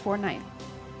 what's Fortnite?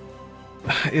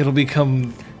 It'll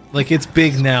become like it's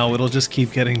big now. It'll just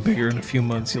keep getting bigger in a few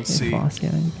months. You'll Hey, see. boss,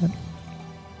 yeah, you good?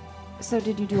 So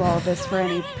did you do all of this for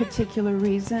any particular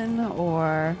reason,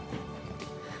 or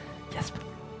Yes.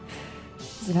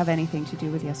 does it have anything to do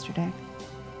with yesterday?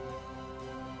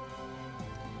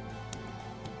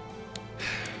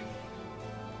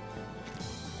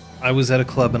 I was at a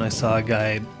club and I saw a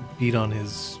guy beat on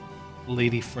his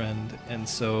lady friend, and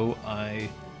so I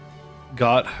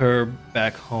got her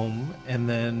back home and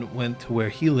then went to where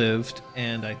he lived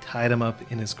and I tied him up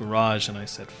in his garage and I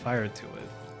set fire to it.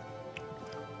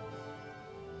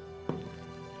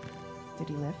 Did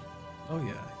he live? Oh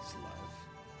yeah, he's alive.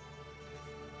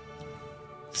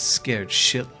 Scared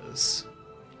shitless.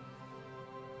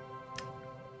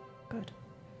 Good.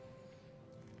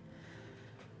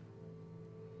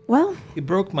 Well, He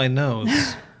broke my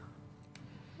nose.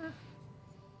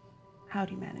 How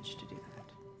do you manage to do that?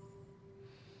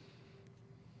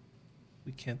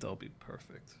 We can't all be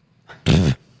perfect.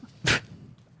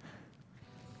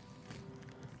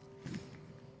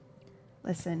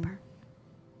 Listen,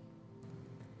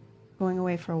 going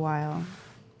away for a while,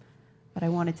 but I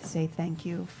wanted to say thank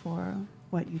you for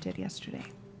what you did yesterday.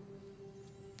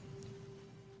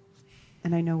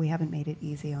 And I know we haven't made it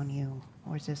easy on you,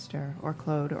 or sister, or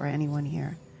Claude, or anyone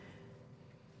here.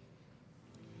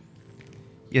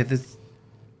 Yeah, there's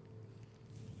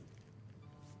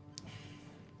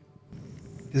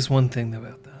one thing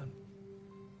about that.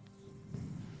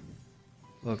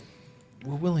 Look,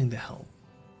 we're willing to help.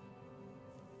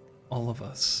 All of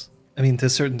us. I mean, to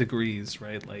certain degrees,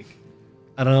 right? Like,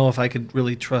 I don't know if I could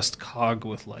really trust Cog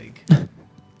with, like,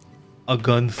 a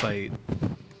gunfight,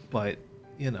 but,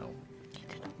 you know,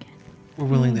 we're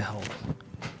willing to help.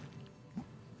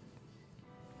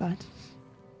 But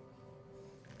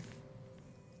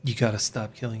You gotta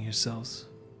stop killing yourselves.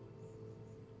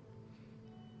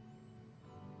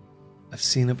 I've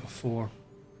seen it before.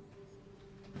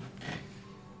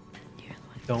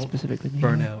 Don't Specifically me.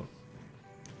 burn out.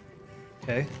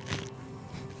 Okay?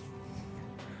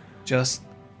 Just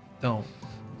don't.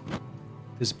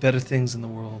 There's better things in the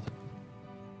world.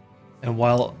 And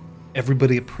while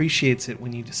everybody appreciates it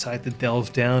when you decide to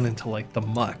delve down into like the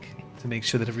muck to make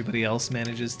sure that everybody else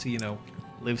manages to, you know,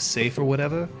 live safe or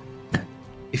whatever,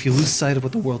 if you lose sight of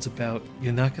what the world's about,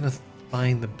 you're not going to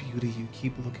find the beauty you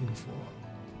keep looking for.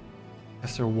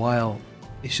 After a while,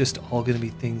 it's just all going to be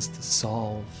things to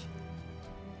solve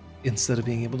instead of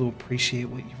being able to appreciate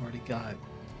what you've already got.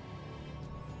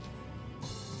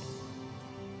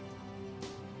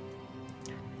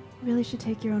 you really should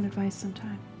take your own advice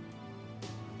sometime.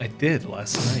 I did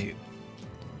last night.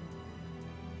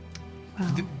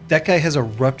 Wow. That guy has a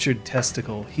ruptured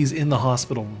testicle. He's in the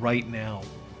hospital right now.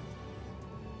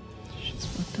 Shit's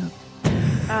fucked up.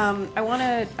 I want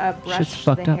to Shit's brush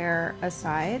fucked the up. hair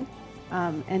aside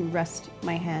and rest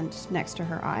my hand next to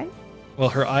her eye. Well,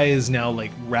 her eye is now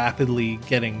like rapidly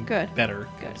getting Good. better.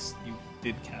 Good. 'Cause you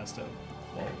did cast a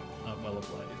well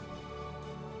of life.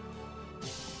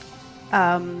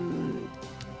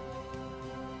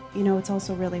 You know, it's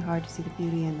also really hard to see the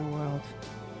beauty in the world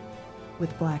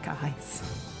with black eyes.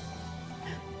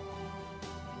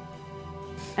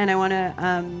 And I want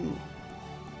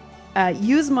to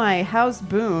use my house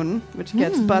boon, which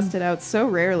gets busted out so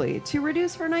rarely, to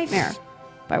reduce her nightmare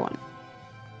by 1.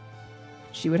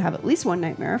 She would have at least 1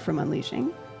 nightmare from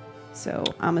unleashing. So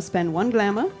I'm going to spend 1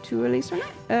 glamour to release her 1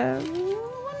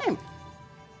 name.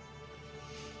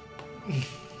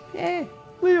 Yay,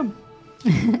 Liam.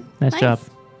 Nice job.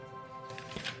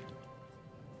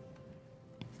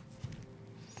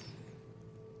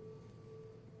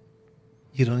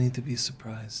 You don't need to be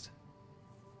surprised.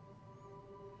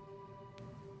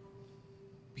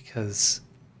 Because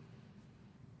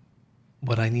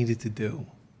what I needed to do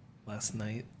last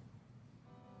night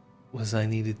was I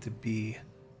needed to be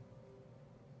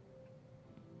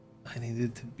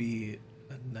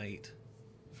a knight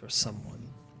for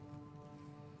someone.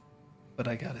 But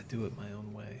I gotta do it my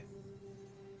own way.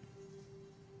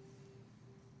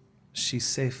 She's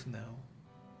safe now.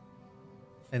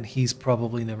 And he's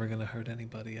probably never gonna hurt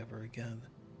anybody ever again.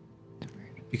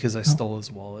 Because I stole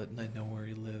his wallet and I know where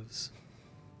he lives.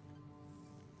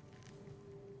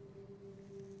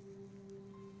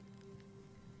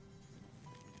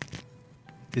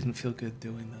 Didn't feel good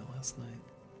doing that last night.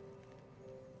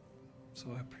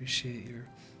 So I appreciate your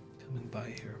coming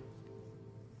by here.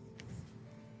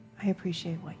 I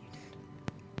appreciate what you did.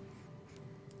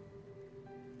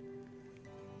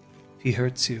 If he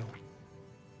hurts you,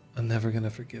 I'm never gonna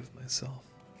forgive myself.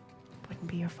 Wouldn't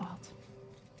be your fault.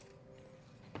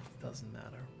 Doesn't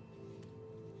matter.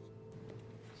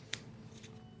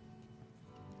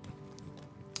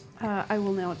 I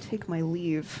will now take my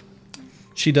leave.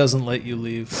 She doesn't let you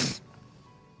leave.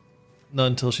 Not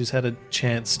until she's had a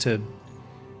chance to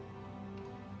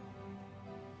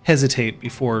hesitate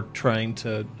before trying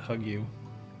to hug you.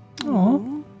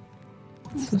 Aw,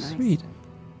 That's so nice. sweet.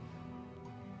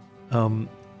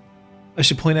 I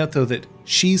should point out, though, that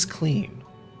she's clean.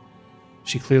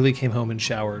 She clearly came home and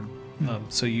showered,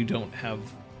 so you don't have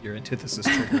your antithesis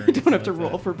trigger. You don't have to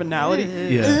roll for banality.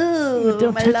 Yeah. Ooh,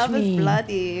 Don't my touch love me. is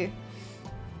bloody.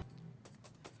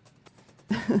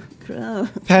 Gross.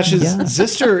 Patch's Yeah.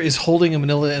 Zister is holding a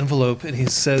manila envelope, and he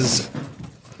says,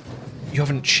 "You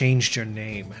haven't changed your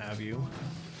name, have you?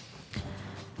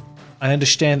 I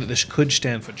understand that this could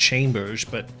stand for Chambers,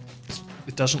 but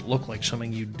it doesn't look like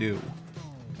something you do."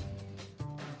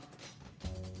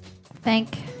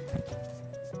 Thank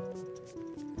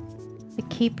the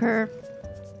keeper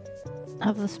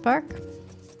of the spark,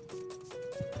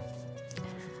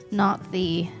 not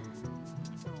the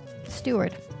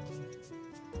steward.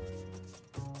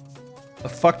 The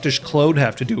fuck does Claude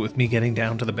have to do with me getting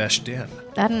down to the best inn?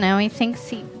 I don't know. He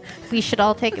thinks we should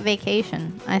all take a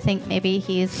vacation. I think maybe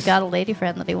he's got a lady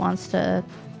friend that he wants to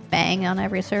bang on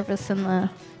every surface in the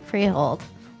freehold.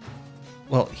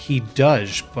 Well, he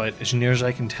does, but as near as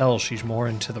I can tell, she's more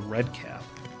into the red cap.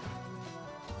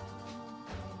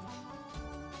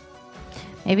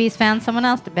 Maybe he's found someone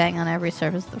else to bang on every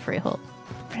surface of the freehold.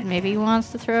 Maybe he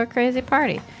wants to throw a crazy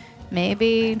party.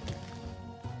 Maybe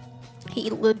he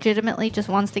legitimately just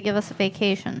wants to give us a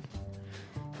vacation.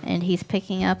 And he's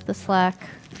picking up the slack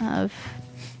of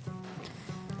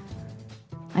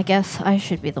I guess I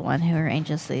should be the one who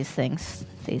arranges these things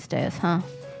these days, huh?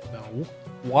 No.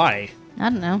 Why? I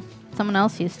don't know. Someone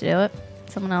else used to do it.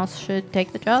 Someone else should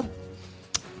take the job.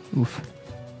 Oof.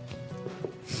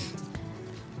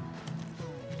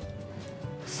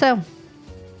 So,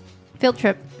 field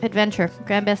trip, adventure,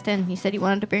 Grand Best Inn. You said you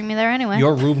wanted to bring me there anyway.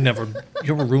 Your room number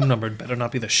better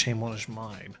not be the same one as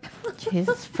mine.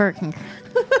 Jesus freaking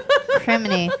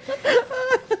criminy.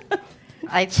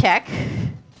 I check.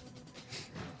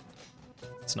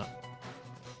 It's not.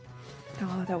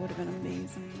 Oh, that would have been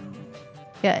amazing.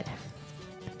 Good.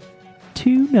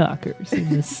 2 knockers in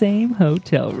the same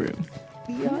hotel room.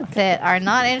 That are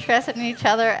not interested in each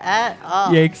other at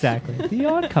all. Yeah, exactly. The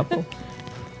odd couple.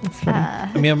 That's funny.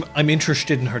 I mean, I'm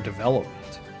interested in her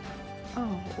development.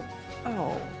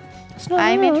 Oh. It's not-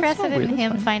 I'm no, that's interested not weird, in that's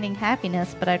him fine. finding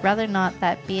happiness, but I'd rather not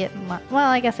that be it. Well,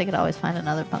 I guess I could always find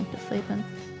another bunk to sleep in.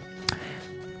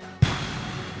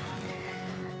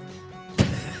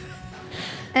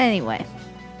 Anyway,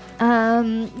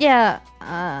 yeah.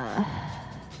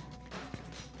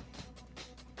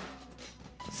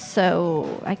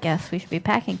 So I guess we should be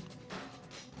packing.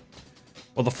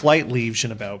 Well, the flight leaves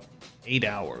in about 8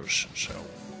 hours, so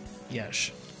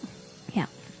yes. Yeah.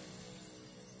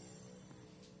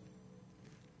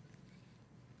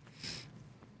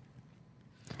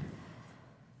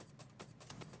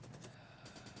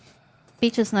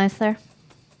 Beach is nice there.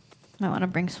 Might want to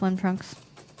bring swim trunks.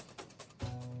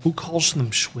 Who calls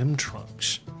them swim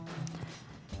trunks?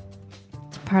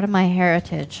 It's part of my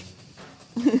heritage.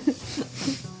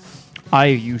 I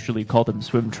usually call them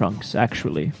swim trunks,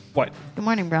 actually. What? Good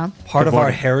morning, Brown. Part of Good our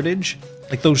morning. heritage?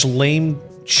 Like those lame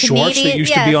shorts that Canadian-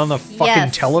 used to be on the yes, fucking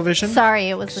yes. television? Sorry,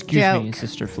 it was Excuse a joke. me,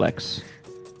 Sister Flex.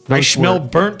 I Those smell were-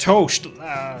 burnt toast.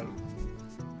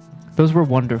 Those were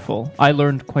wonderful. I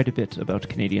learned quite a bit about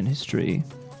Canadian history.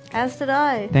 As did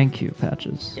I. Thank you,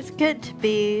 Patches. It's good to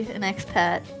be an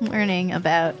expat learning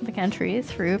about the country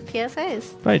through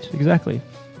PSAs. Right, exactly.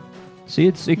 See,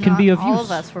 it can Not be of all use.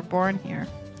 of us were born here.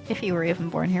 If you were even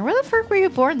born here. Where the frick were you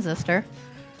born, sister?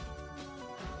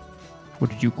 Or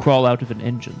did you crawl out of an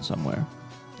engine somewhere?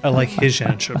 I like his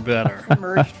answer better.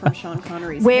 Emerged from Sean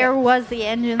Connery's Where hip. was the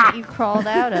engine that you crawled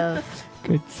out of?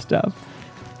 Good stuff.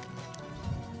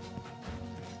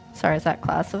 Sorry, is that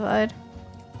classified?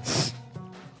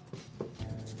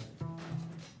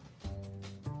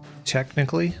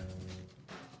 Technically,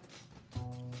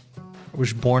 I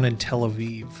was born in Tel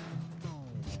Aviv.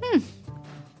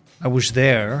 I was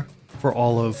there for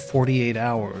all of 48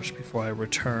 hours before I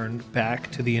returned back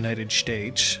to the United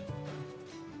States.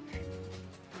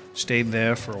 Stayed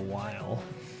there for a while.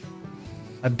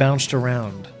 I bounced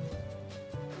around.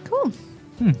 Cool.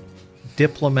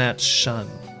 Diplomat's son.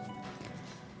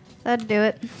 That'd do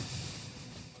it.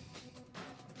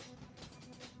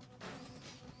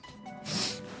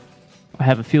 I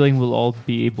have a feeling we'll all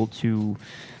be able to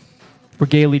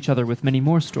regale each other with many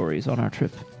more stories on our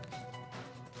trip.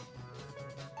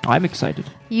 I'm excited.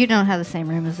 You don't have the same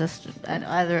room as this,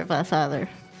 either of us either.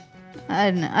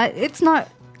 I don't know. It's not...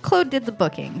 Claude did the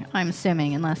booking, I'm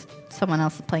assuming, unless someone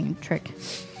else is playing a trick.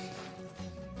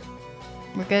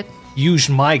 We're good?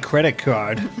 Used my credit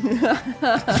card.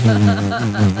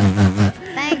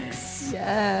 Thanks.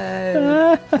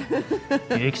 Yes.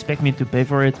 You expect me to pay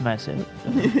for it myself?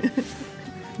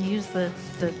 Use the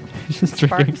Just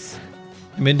drinking. sparks.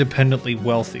 I'm independently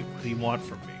wealthy. What do you want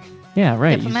from me? Yeah,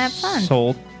 right. Diplomat's you son.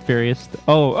 sold various...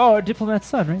 a Diplomat's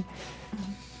son,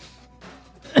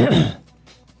 right?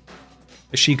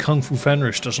 She Kung Fu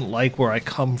Fenris doesn't like where I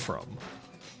come from.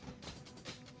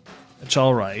 It's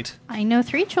all right. I know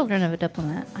 3 children of a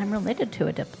diplomat. I'm related to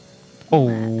a diplomat.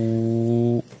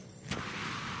 Oh.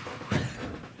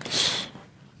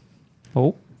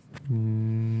 Oh.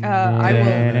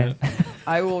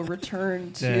 I will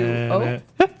return to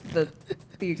the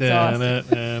exhaust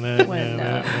when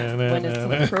it's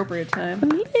an appropriate time.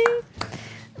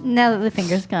 Now that the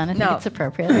finger's gone, I think No. it's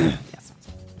appropriate. Yes.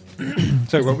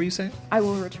 Sorry, what were you saying? I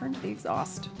will return to the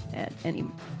exhaust at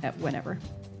whenever.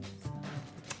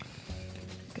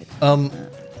 Good.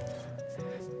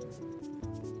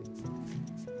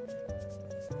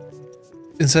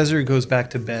 And Cesar goes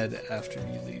back to bed after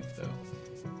you leave, though.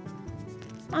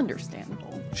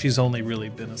 Understandable. She's only really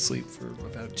been asleep for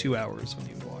about 2 hours when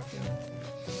you walk in.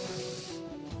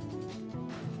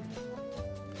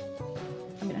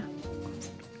 I'm gonna.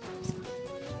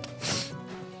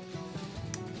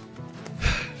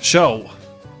 So,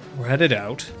 we're headed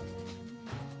out.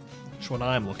 That's what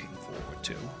I'm looking forward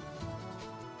to.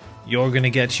 You're gonna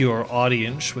get your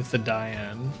audience with the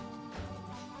Diane.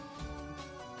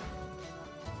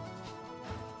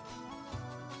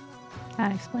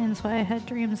 That explains why I had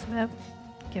dreams about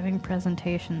giving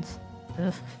presentations.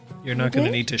 Ugh. You're not going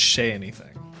to need to say anything.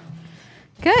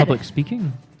 Good. Public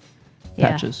speaking Yeah.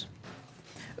 patches.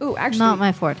 Ooh, actually, Not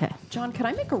my forte. John, can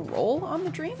I make a roll on the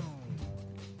dream?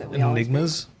 That we always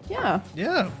Enigmas? make? Yeah,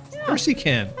 Yeah, of course you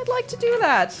can. I'd like to do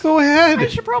that. Go ahead. I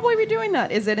should probably be doing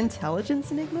that. Is it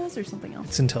intelligence enigmas or something else?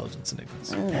 It's intelligence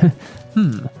enigmas.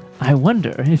 I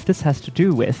wonder if this has to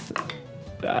do with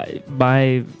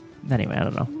my. Anyway, I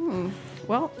don't know.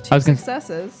 Well, I two was gonna-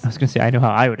 successes. I was gonna say I know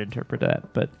how I would interpret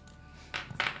that, but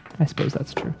I suppose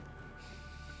that's true.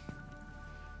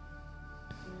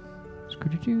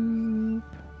 Scooty-doo.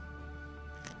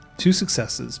 2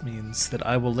 successes means that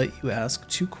I will let you ask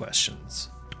 2 questions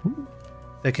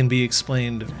that can be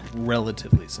explained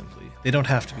relatively simply. They don't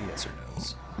have to be yes or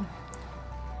no's.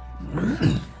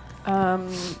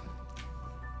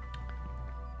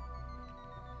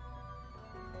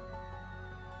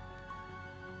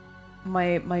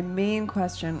 My main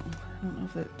question, I don't know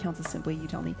if it counts as simply, you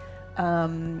tell me,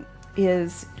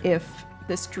 is if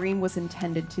this dream was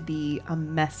intended to be a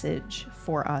message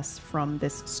for us from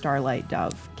this Starlight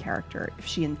Dove character, if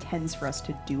she intends for us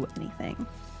to do anything.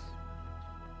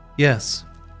 Yes.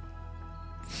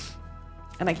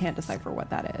 And I can't decipher what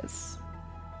that is.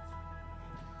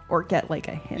 Or get like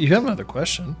a hint. You have another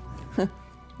question.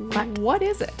 What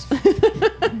is it?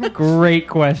 Great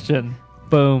question.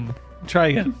 Boom. Try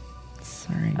again.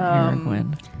 Sorry,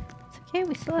 Aragorn. It's okay,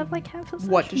 we still have like half a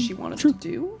session. What does she want us to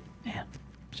do? Man,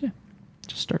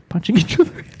 just start punching each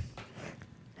other.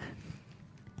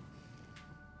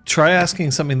 Try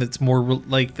asking something that's more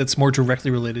that's more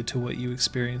directly related to what you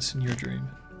experienced in your dream.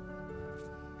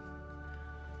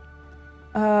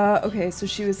 Okay, so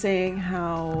she was saying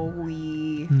how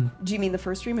we... Do you mean the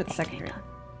first dream or the second dream?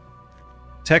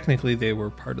 Technically, they were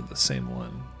part of the same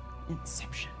one.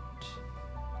 Inception.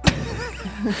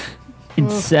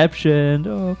 Inception.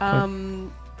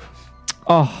 Oh,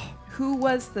 oh, Who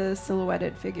was the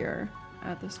silhouetted figure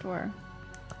at the store?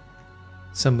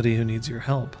 Somebody who needs your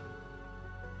help.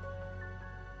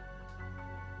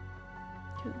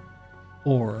 Who?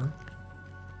 Or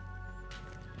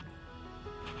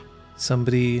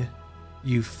somebody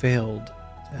you failed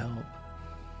to help.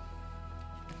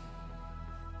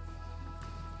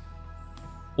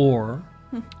 Or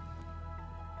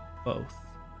both.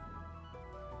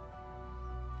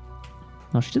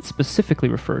 well, she did specifically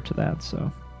refer to that,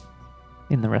 so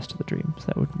in the rest of the dreams,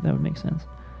 that would make sense.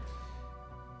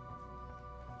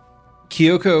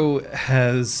 Kyoko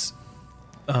has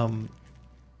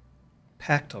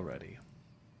packed already.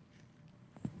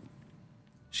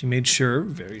 She made sure,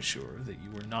 very sure, that you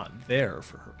were not there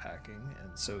for her packing,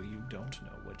 and so you don't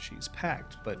know what she's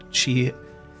packed. But she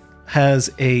has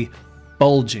a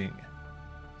bulging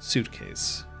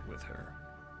suitcase with her.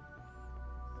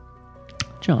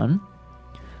 John,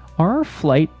 are our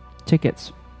flight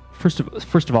tickets? First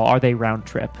of all, are they round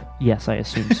trip? Yes, I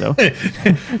assume so.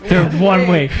 They're one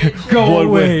way. Go One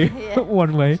away. Yeah.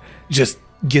 One way. Just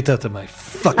get out of my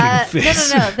fucking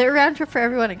face. No. They're round trip for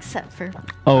everyone except for.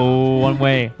 Oh, one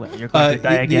way. Well, you're going to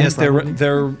die again. Yes, probably.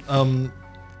 they're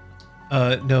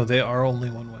no, they are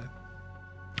only one way.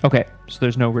 Okay, so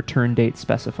there's no return date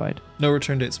specified. No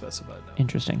return date specified. No.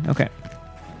 Interesting. Okay.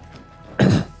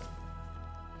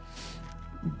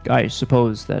 I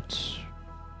suppose that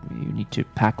you need to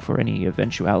pack for any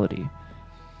eventuality.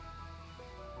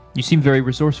 You seem very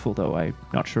resourceful, though. I'm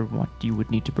not sure what you would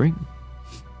need to bring.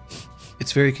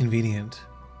 It's very convenient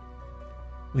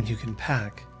when you can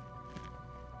pack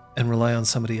and rely on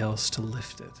somebody else to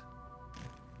lift it.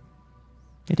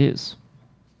 It is.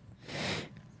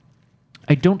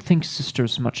 I don't think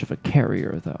Sister's much of a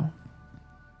carrier, though.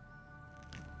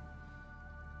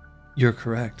 You're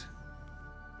correct.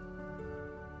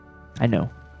 I know.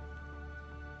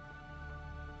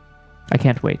 I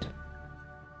can't wait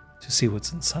To see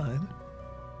what's inside?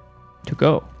 to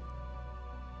go.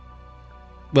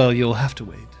 Well, you'll have to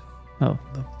wait. Oh,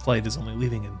 The flight is only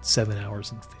leaving in 7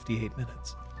 hours and 58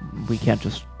 minutes. we can't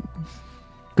just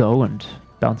go and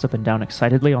bounce up and down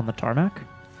excitedly on the tarmac?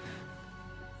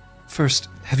 First,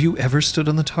 have you ever stood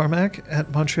on the tarmac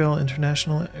at Montreal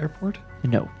International Airport?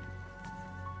 No.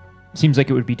 Seems like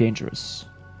it would be dangerous.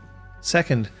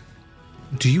 Second,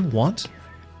 do you want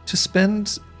to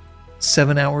spend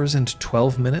 7 hours and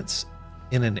 12 minutes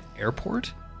in an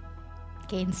airport?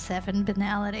 Gain 7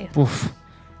 banality. Oof.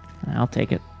 I'll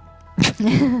take it.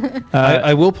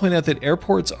 I will point out that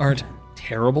airports aren't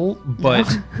terrible, but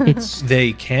It's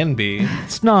they can be.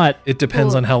 it's not. It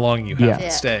depends on how long you have Yeah. to Yeah.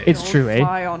 stay. It's Don't true, eh?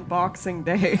 fly on Boxing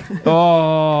Day.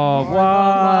 Oh, For the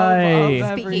love why?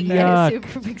 of Speaking Yuck.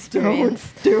 of super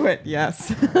experience. Don't do it. Yes.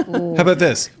 How about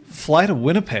this? Fly to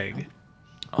Winnipeg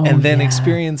Oh, and then yeah.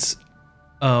 experience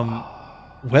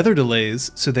weather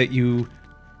delays so that you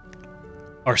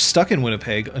are stuck in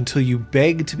Winnipeg until you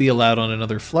beg to be allowed on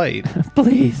another flight.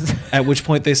 Please. At which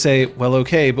point they say, well,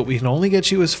 okay, but we can only get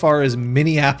you as far as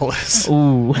Minneapolis.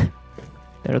 Ooh,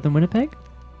 better than Winnipeg.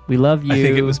 We love you. I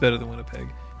think it was better than Winnipeg.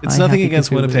 It's I nothing happy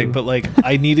against Cthulhu. Winnipeg, but like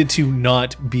I needed to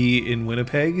not be in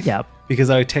Winnipeg Yep.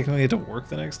 because I technically had to work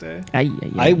the next day. Ay,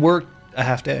 ay, ay. I worked a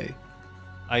half day.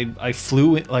 I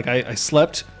flew in, like I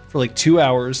slept for like 2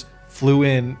 hours, flew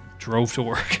in, drove to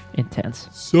work. Intense.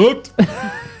 Sucked.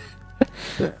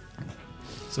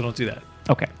 So don't do that.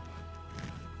 Okay.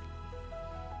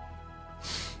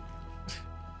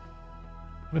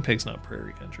 Winnipeg's not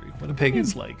prairie country. Winnipeg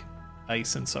is like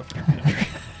ice and suffering country.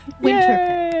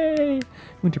 Yay!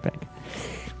 Winterpeg.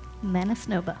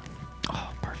 Manasnoba.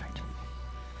 Oh, perfect.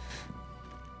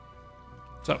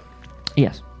 So,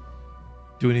 Yes.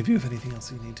 do any of you have anything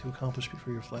else you need to accomplish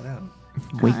before your flight out?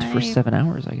 Wait for I- 7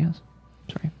 hours, I guess.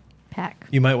 Sorry. Pack.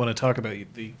 You might want to talk about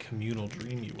the communal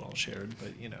dream you all shared,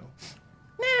 but you know.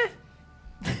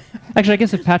 Actually, I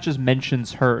guess if Patches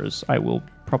mentions hers, I will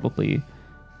probably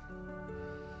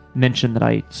mention that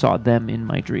I saw them in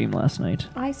my dream last night.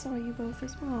 I saw you both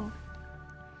as well.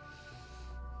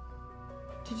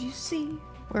 Did you see?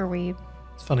 Were we?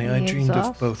 It's funny. Were I you dreamed of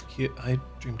exhaust? both. I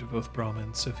dreamed of both Brahma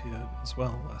and Sophia as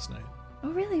well last night. Oh,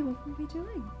 really? What were we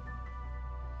doing?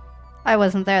 I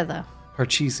wasn't there though.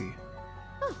 Parcheesi.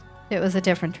 It was a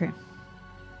different dream.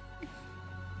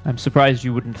 I'm surprised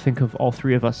you wouldn't think of all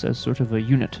three of us as sort of a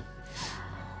unit.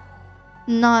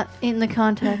 Not in the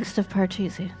context of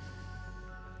Parcheesi.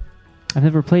 I've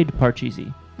never played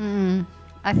Parcheesi.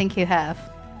 I think you have.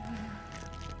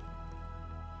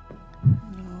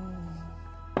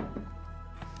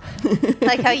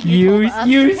 Like how you told us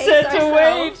to pace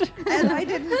ourselves. And I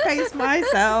didn't face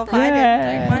myself. I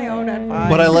didn't take my own advice.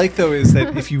 What I like though is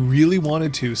that if you really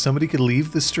wanted to, somebody could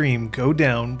leave the stream, go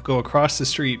down, go across the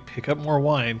street, pick up more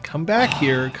wine, come back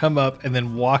here, come up, and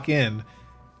then walk in.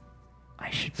 I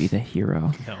should be the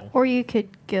hero. No. Or you could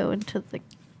go into the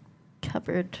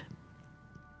cupboard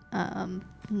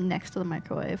next to the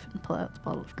microwave and pull out the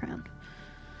bottle of Crown.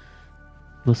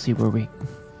 We'll see where we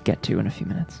get to in a few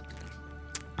minutes.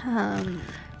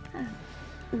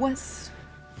 Was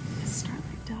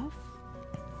Starlight Dove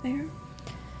there?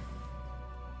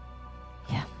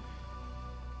 Yeah.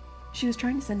 She was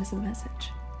trying to send us a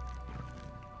message.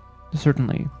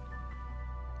 Certainly.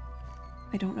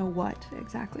 I don't know what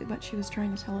exactly, but she was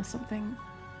trying to tell us something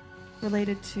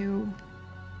related to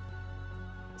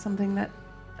something that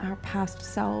our past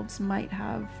selves might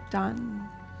have done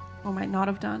or might not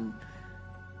have done.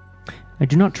 I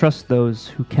do not trust those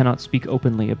who cannot speak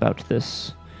openly about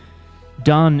this.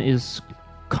 Dawn is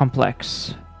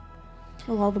complex.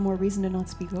 Well, all the more reason to not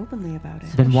speak openly about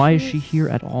it. Then why is she she is- here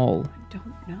at all? I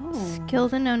don't know.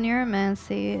 Skilled in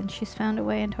neuromancy, and she's found a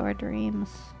way into our dreams.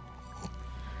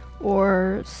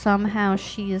 Or somehow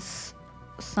she's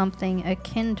something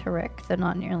akin to Rick, though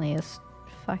not nearly as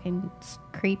fucking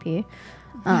creepy,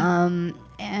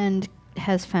 and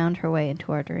has found her way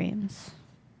into our dreams.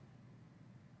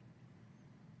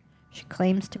 She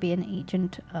claims to be an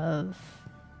agent of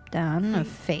Dan, of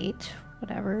fate,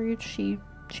 whatever she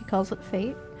calls it,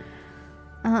 fate.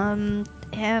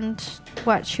 And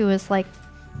what, she was like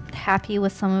happy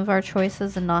with some of our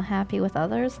choices and not happy with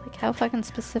others? Like, how fucking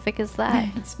specific is that?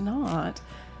 It's not.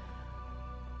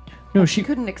 No, She she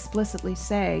couldn't explicitly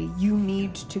say, you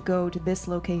need to go to this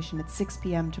location at 6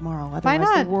 p.m. tomorrow, Why otherwise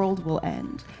not? the world will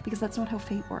end. Because that's not how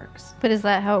fate works. But is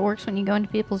that how it works when you go into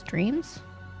people's dreams?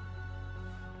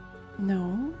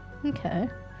 No. Okay.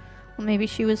 Well, maybe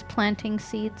she was planting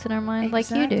seeds in our mind like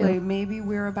you Exactly. do. Maybe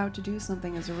we're about to do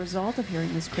something as a result of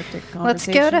hearing this cryptic conversation. Let's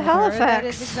go to with her. That Halifax.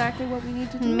 is exactly what we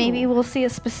need to do. Maybe we'll see a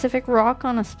specific rock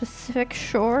on a specific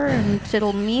shore and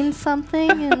it'll mean something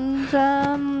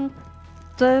and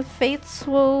the fates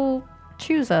will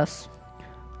choose us.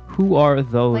 who are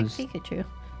Like those? Pikachu.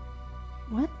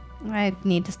 What? I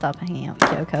need to stop hanging out with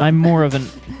Yoko. I'm more of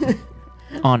an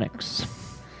Onyx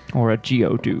or a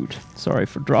Geodude. Sorry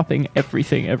for dropping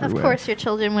everything everywhere. Of course, your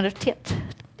children would have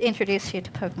introduced you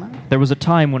to Pokemon. There was a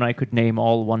time when I could name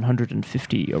all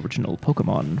 150 original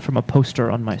Pokemon from a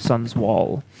poster on my son's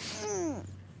wall.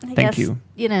 I Thank guess, you.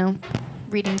 You know,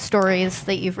 reading stories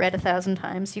that you've read 1,000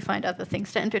 times, you find other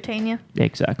things to entertain you.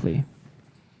 Exactly.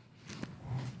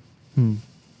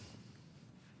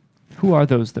 Who are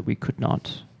those that we could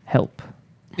not help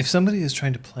If somebody is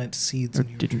trying to plant seeds or in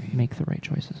your didn't dream, make the right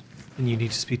choices? then you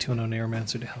need to speak to an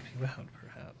oneromancer to help you out,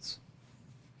 perhaps.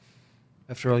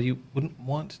 After all, you wouldn't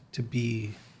want to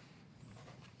be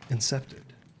incepted.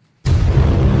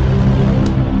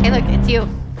 Hey, look, it's you.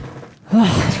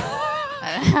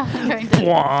 I'm trying to.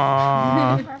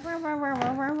 Wow. That's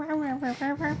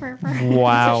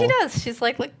what she does. She's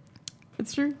like, look,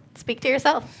 It's true. speak to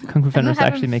yourself. Kung Fu And Fenris have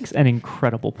actually him- makes an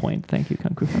incredible point. Thank you,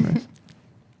 Kung Fu Fenris.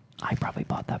 I probably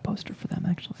bought that poster for them,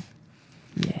 actually.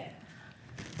 Yeah.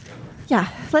 Yeah,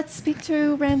 let's speak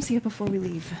to Ramsia before we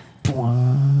leave.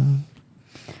 Wow.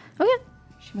 Okay.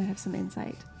 She might have some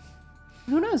insight.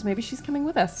 Who knows? Maybe she's coming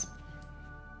with us.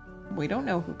 We don't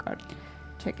know who got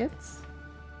tickets.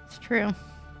 It's true.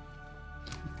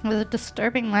 It was a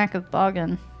disturbing lack of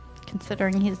Boggin,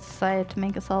 considering he's decided to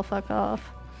make us all fuck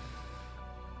off.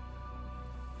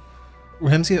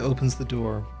 Ramsia opens the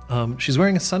door. She's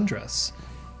wearing a sundress,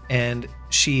 and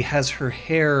she has her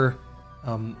hair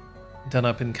done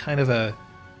up in kind of a,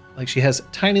 like she has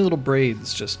tiny little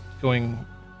braids just going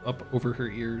up over her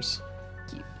ears.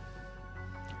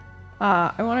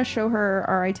 I want to show her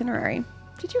our itinerary.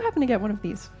 Did you happen to get one of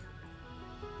these?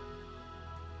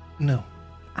 No,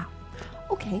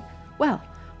 Okay, well,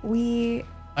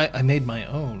 I made my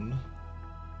own.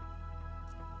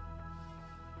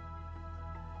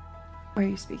 Are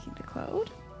you speaking to Claude?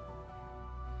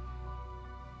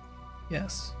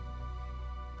 Yes.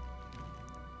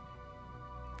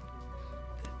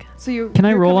 So you Can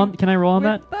I you're roll coming on? Can I roll on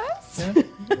that? with us? Yeah,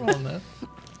 roll on that.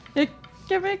 You're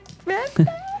coming with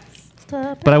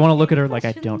us? But I want to look at her like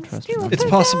I don't trust her. It's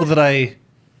possible that I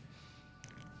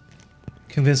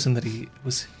convinced him that it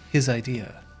was his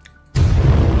idea.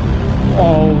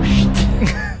 Oh shit!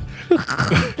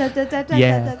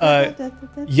 Yeah.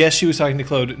 Yes, she was talking to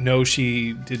Claude. No,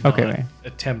 she did Okay, not right.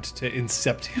 attempt to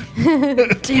incept him.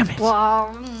 Damn it!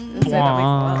 Wow.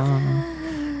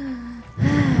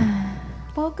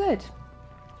 Well, good.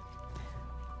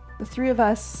 The three of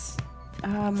us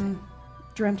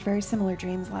Dreamt very similar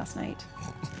dreams last night.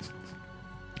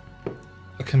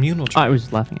 A communal dream. I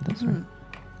was laughing at this. Right?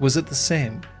 Was it the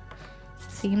same?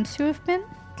 Seems to have been.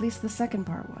 At least the second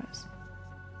part was.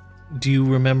 Do you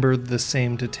remember the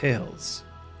same details?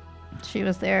 She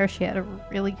was there. She had a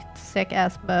really sick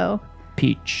ass bow.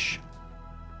 Peach.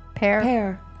 Pear.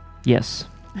 Pear. Yes.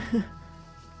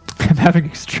 I'm having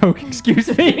a stroke.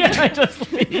 Excuse me. I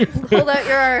just leave. Hold out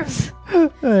your arms.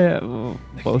 Well,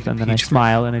 both, and then I Peach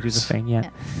smile and I do the fruits. thing. Yeah. Yeah.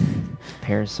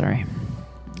 Pears. Sorry.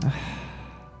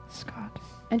 Scott.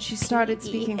 And she started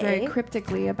speaking very PEA?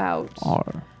 cryptically about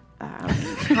R.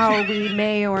 how we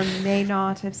may or may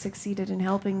not have succeeded in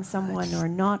helping someone or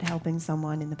not helping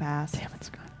someone in the past. Damn it,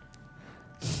 Scott.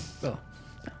 Well,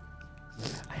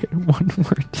 I had one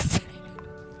word to say.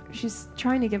 She's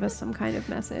trying to give us some kind of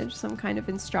message, some kind of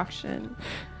instruction.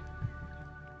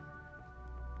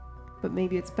 But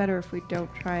maybe it's better if we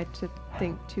don't try to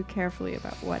think too carefully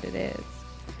about what it is.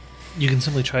 you can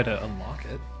simply try to unlock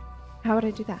it. How would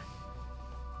I do that?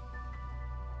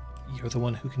 You're the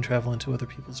one who can travel into other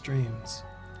people's dreams.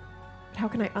 How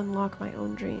can I unlock my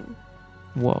own dream?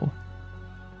 Whoa.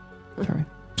 Sorry.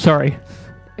 Sorry.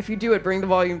 If you do it, bring the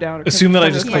volume down. Assume that I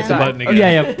just Yeah. clicked the button Oh,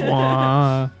 again. yeah,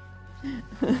 yeah.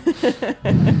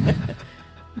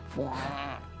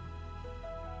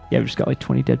 Yeah, we just got like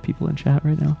 20 dead people in chat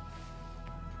right now.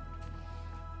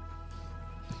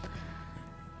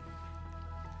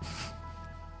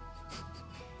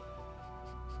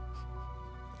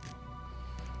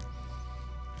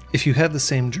 If you had the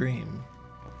same dream,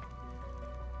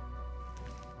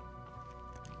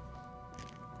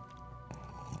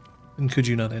 then could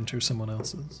you not enter someone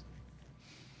else's?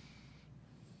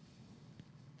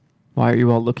 Why are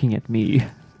you all looking at me?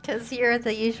 Because you're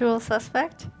the usual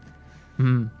suspect.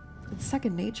 Hmm. It's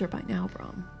second nature by now,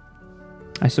 Brom.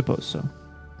 I suppose so.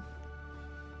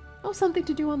 Oh, something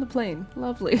to do on the plane.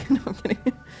 Lovely. No, I'm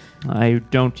kidding. I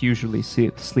don't usually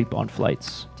sleep on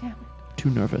flights. Damn it. Too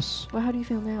nervous. Well, how do you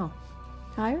feel now?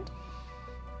 Tired?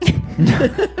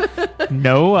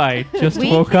 No, I just We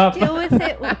woke can up. deal with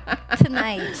it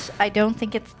tonight. I don't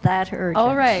think it's that urgent.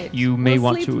 All right. You may We'll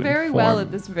want sleep to very well inform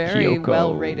at this very Kyoko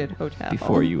well-rated hotel.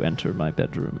 before you enter my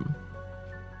bedroom.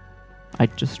 I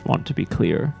just want to be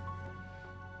clear.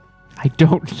 I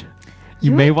don't.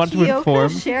 You may and want to Kyoko inform.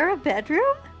 share a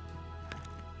bedroom?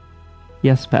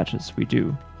 Yes, Patches, we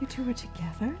do. You two are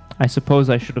together? I suppose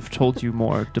I should have told you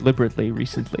more deliberately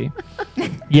recently.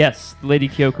 Yes, Lady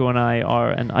Kyoko and I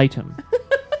are an item.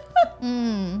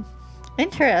 Hmm. I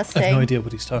Interesting. have no idea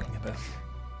what he's talking about.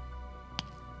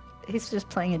 He's just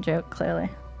playing a joke, clearly.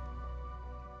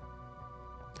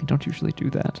 I don't usually do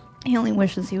that. He only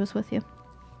wishes he was with you.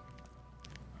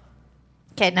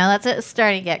 Okay, now that's it. It's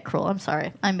starting to get cruel. I'm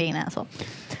sorry. I'm being an asshole.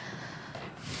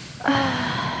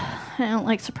 I don't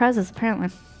like surprises, apparently.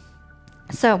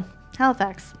 So,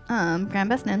 Halifax, Grand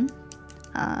Best Inn.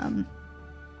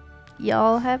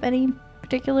 Y'all have any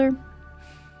particular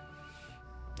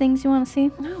things you want to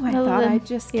see? No, I other thought than I'd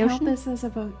just the count ocean? this as a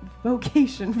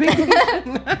vocation.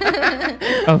 Vacation.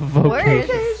 A vocation.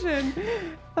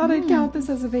 Vacation. Thought I'd count this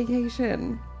as a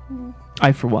vacation.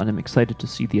 I, for one, am excited to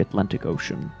see the Atlantic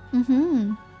Ocean.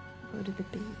 Mm-hmm. Go to the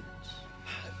beach.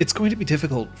 It's going to be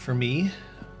difficult for me.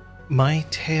 My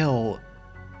tail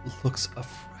looks a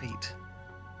fright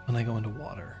when I go into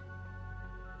water.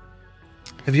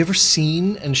 Have you ever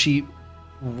seen, and she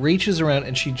reaches around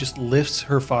and she just lifts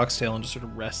her foxtail and just sort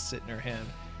of rests it in her hand.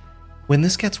 When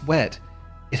this gets wet,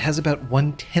 it has about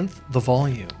 1/10 the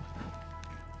volume.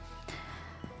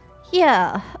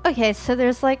 Yeah. Okay, so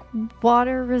there's like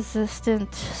water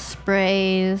resistant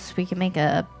sprays. We can make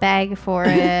a bag for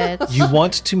it. You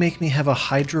want to make me have a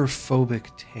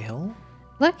hydrophobic tail?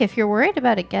 Look, if you're worried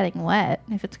about it getting wet,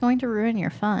 if it's going to ruin your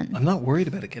fun. I'm not worried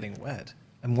about it getting wet.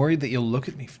 I'm worried that you'll look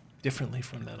at me differently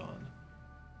from then on.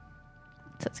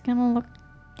 So it's going to look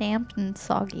damp and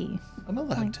soggy. I'm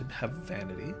allowed to have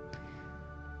vanity.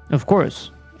 Of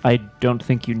course. I don't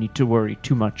think you need to worry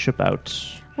too much about...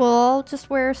 Well, I'll just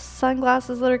wear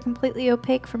sunglasses that are completely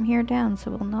opaque from here down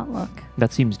so we'll not look.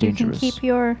 That seems dangerous. You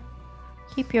can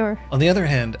keep your... On the other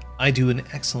hand, I do an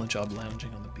excellent job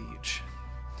lounging on the beach.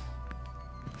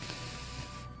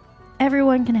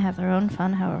 Everyone can have their own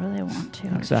fun however they want to.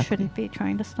 Exactly. It shouldn't be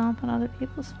trying to stomp on other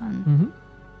people's fun. Mm-hmm.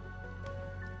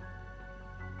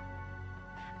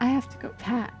 I have to go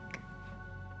pack.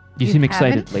 You You seem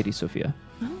excited, haven't? Lady Sophia.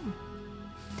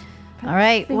 All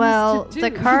right, Things well, to the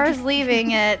do. car's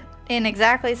leaving in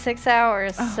exactly 6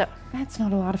 hours, Oh, so that's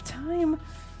not a lot of time.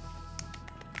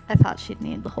 I thought she'd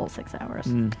need the whole 6 hours.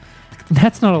 Mm.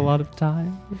 That's not a lot of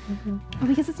time. Well,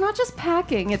 because it's not just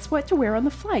packing, it's what to wear on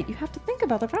the flight. You have to think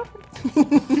about the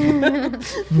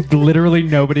Literally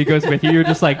nobody goes with you. You're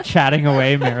just like chatting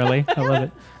away merrily. I love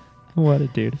it. What a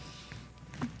dude.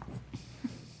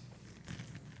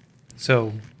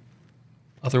 So,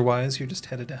 otherwise, you're just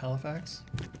headed to Halifax?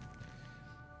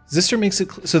 Zister makes it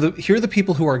here are the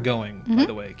people who are going, by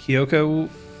the way. Kyoko,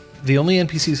 the only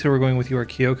NPCs who are going with you are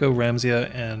Kyoko, Ramsia,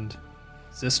 and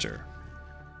Zister.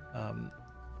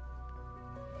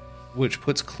 Which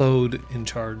puts Claude in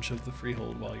charge of the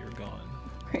Freehold while you're gone.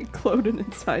 Right, Cloden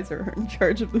and Sizer are in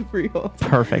charge of the freehold.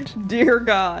 Perfect. Dear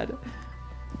God.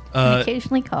 And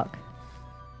occasionally cock.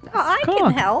 I Cock.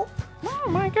 can help. Oh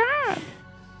my god.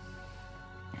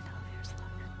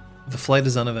 The flight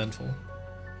is uneventful.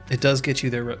 It does get you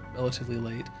there relatively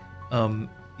late.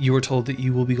 You were told that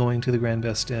you will be going to the Grand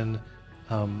Best Inn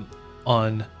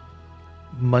on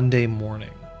Monday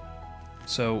morning.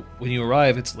 So when you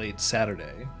arrive, it's late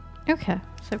Saturday, Okay,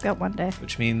 so I've got one day.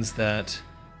 which means that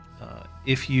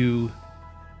if you,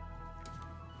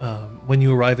 when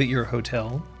you arrive at your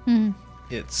hotel, Hmm.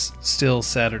 it's still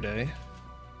Saturday,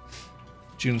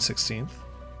 June 16th.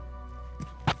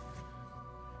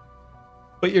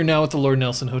 But you're now at the Lord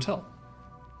Nelson Hotel.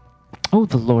 Oh,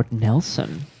 the Lord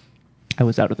Nelson. I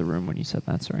was out of the room when you said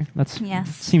that. Sorry. That's Yes.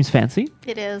 seems fancy.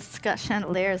 It is. It's got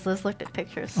chandeliers. Liz looked at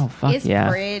pictures. Oh fuck It's yeah.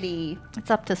 pretty.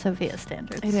 It's up to Sophia's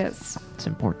standards. It is. It's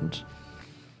important.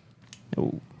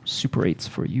 Oh, Super 8s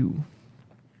for you.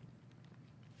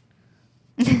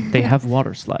 They have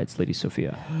water slides, Lady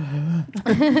Sophia.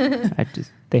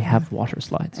 They have water I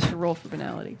slides. have to roll for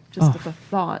banality. Just Oh. at the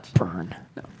thought. Burn.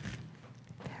 No.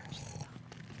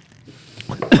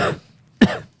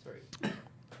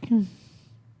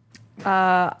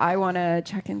 I want to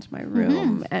check into my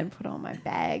room and put all my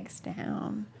bags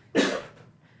down.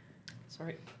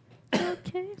 Sorry.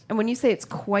 Okay. And when you say it's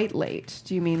quite late,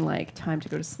 do you mean like time to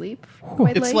go to sleep?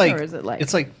 Quite It's late, like or is it like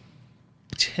it's like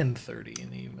 10:30 in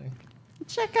the evening.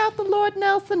 check out the Lord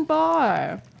Nelson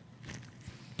bar?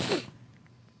 That's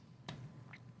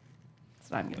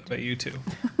what I'm gonna What do. about you two?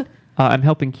 I'm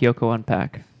helping Kyoko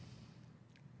unpack.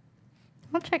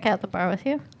 I'll check out the bar with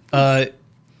you.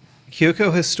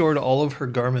 Kyoko has stored all of her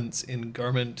garments in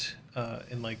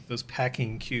like those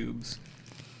packing cubes.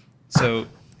 So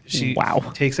she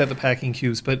Wow. takes out the packing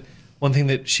cubes. But one thing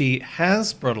that she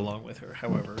has brought along with her,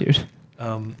 however, Dude.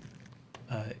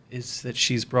 is that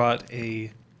she's brought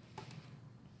a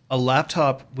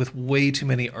laptop with way too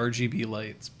many RGB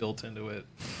lights built into it.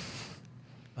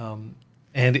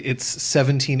 And it's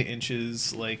 17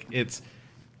 inches. Like it's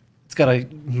got a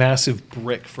massive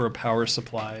brick for a power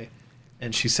supply.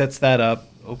 And she sets that up,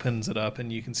 opens it up,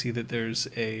 and you can see that there's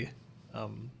a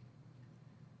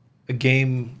a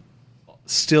game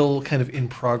still kind of in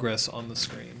progress on the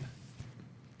screen.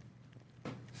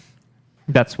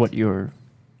 That's what you're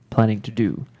planning to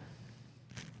do.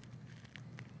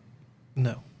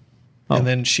 No. Oh. And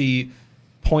then she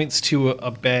points to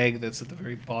a bag that's at the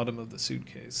very bottom of the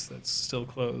suitcase that's still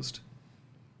closed.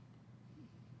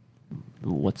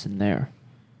 What's in there?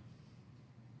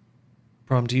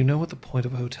 Brom, do you know what the point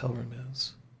of a hotel room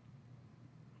is?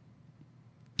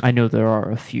 I know there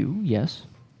are a few, yes.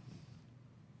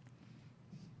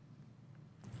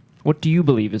 What do you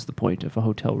believe is the point of a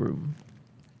hotel room?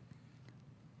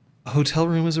 A hotel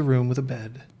room is a room with a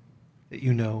bed that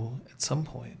you know at some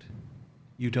point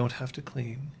you don't have to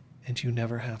clean and you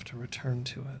never have to return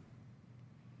to it.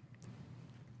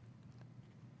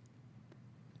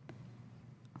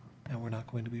 And we're not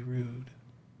going to be rude.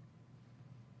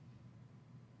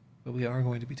 But we are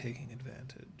going to be taking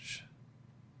advantage.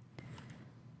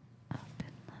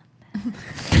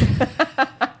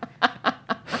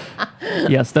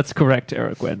 Yes, that's correct,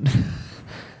 Aragwen.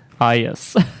 Ah,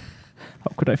 yes.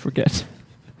 How could I forget?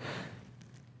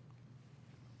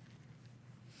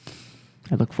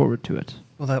 I look forward to it.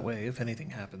 Well, that way, if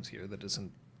anything happens here that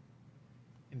isn't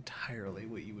entirely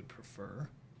what you would prefer,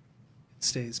 it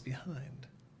stays behind.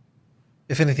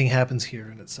 If anything happens here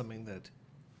and it's something that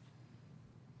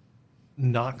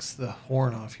knocks the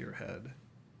horn off your head,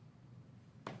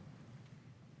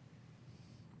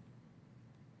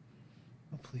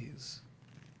 oh, please.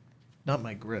 Not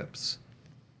my grips.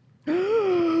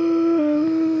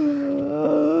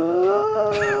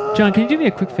 John, can you do me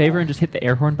a quick favor and just hit the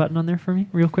air horn button on there for me,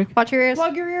 real quick? Watch your ears.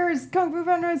 Plug your ears, Kung Fu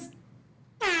Runners.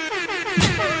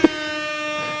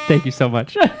 Thank you so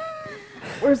much.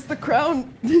 Where's the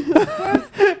crown? Where's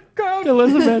the crown?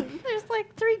 Elizabeth. There's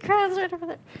like 3 crowns right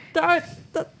over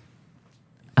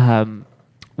there.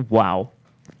 Wow.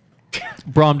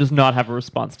 Brom does not have a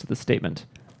response to this statement,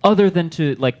 other than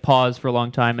to like pause for a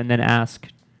long time and then ask,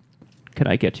 "Can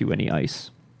I get you any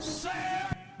ice?"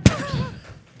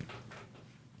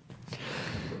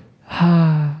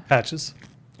 Patches.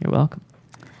 You're welcome.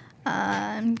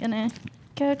 I'm gonna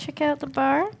go check out the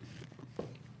bar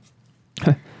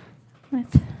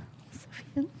with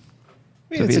Sophia.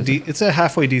 Yeah, it's a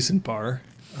halfway decent bar.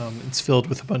 It's filled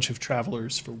with a bunch of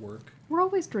travelers for work. We're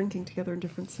always drinking together in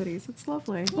different cities. It's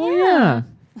lovely. Oh yeah.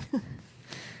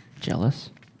 Jealous.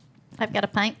 I've got a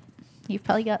pint. You've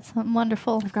probably got something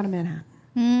wonderful. I've got a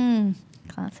Manhattan.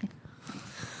 Classy.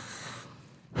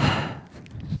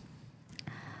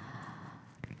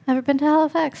 Ever been to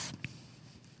Halifax?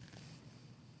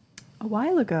 A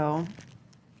while ago.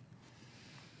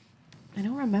 I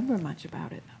don't remember much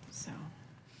about it, so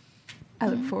I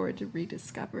look forward to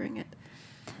rediscovering it.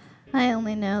 I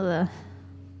only know the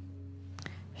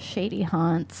shady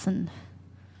haunts and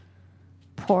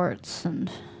ports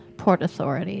and port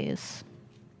authorities.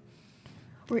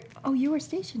 You were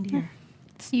stationed here.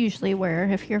 It's usually where,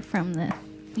 if you're from the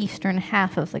eastern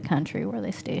half of the country, where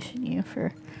they station you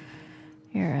for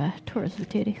your tours of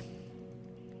duty.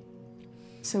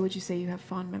 So would you say you have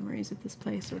fond memories of this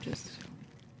place, or just...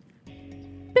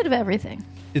 Bit of everything.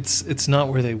 It's not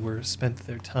where they spent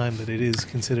their time, but it is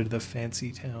considered the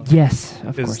fancy town. Yes,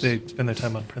 of Because course. they spend their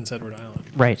time on Prince Edward Island.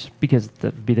 Right, because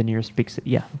that'd be the nearest big city.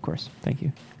 Yeah, of course. Thank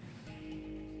you.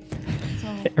 So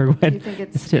Or do you when- think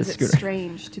it's is his it scooter.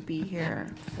 strange to be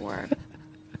here for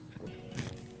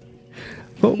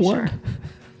But leisure what?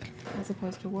 as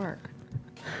opposed to work?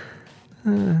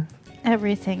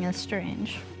 Everything is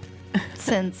strange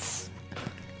since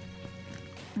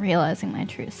realizing my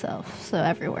true self. So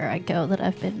everywhere I go that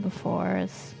I've been before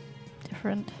is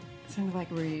different. It's kind of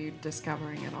like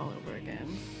rediscovering it all over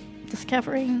again.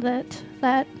 Discovering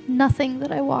that nothing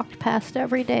that I walked past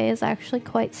every day is actually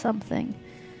quite something.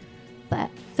 That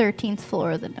 13th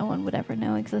floor that no one would ever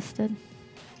know existed.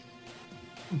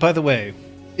 By the way,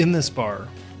 in this bar,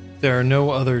 there are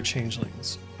no other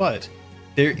changelings, but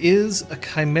there is a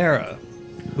chimera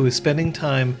who is spending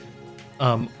time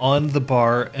on the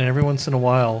bar, and every once in a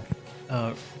while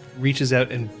reaches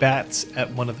out and bats at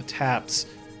one of the taps,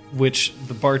 which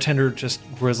the bartender just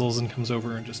grizzles and comes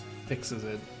over and just fixes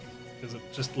it, because it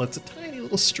just lets a tiny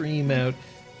little stream out,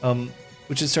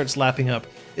 which it starts lapping up.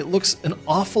 It looks an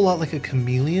awful lot like a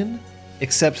chameleon,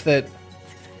 except that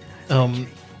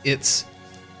its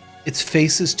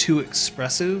face is too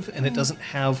expressive, and it doesn't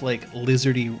have like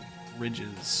lizardy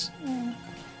ridges.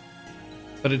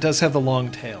 But it does have the long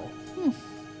tail.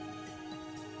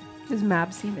 Does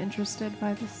Mab seem interested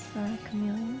by this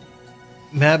chameleon?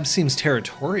 Mab seems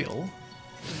territorial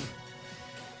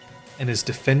and is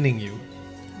defending you.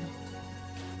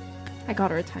 I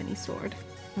got her a tiny sword.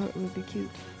 Oh, it would be cute.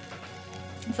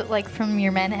 Is it like from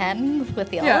your Manhattans with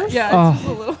the Yeah, olives? yeah, Oh.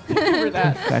 it's a little over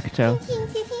that. Perfecto.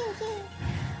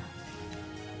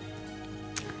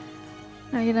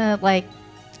 I'm gonna like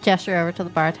gesture over to the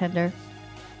bartender.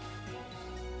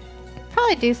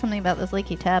 Probably do something about those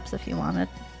leaky taps if you wanted.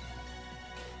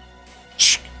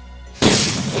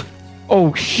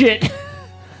 Oh shit!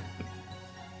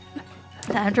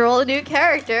 Time to roll a new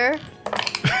character.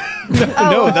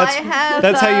 No, I that's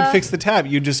have, how you'd fix the tab.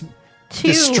 You just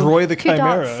destroy the two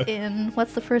chimera. dots in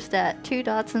what's the first stat? 2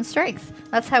 dots in strength.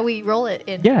 That's how we roll it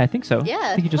in. Yeah, I think so. Yeah,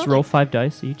 I think you just totally. roll 5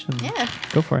 dice each and Yeah.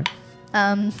 go for it.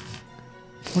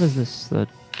 What is this? The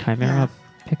Chimera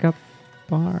pickup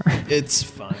bar? It's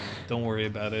fine. Don't worry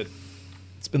about it.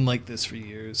 It's been like this for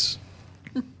years.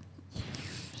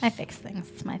 I fix things.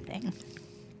 It's my thing.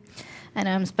 I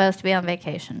know I'm supposed to be on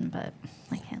vacation, but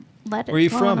I can't let it. Where are you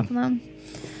dwell from? on them.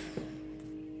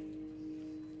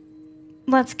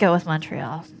 Let's go with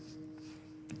Montreal.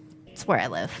 It's where I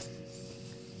live.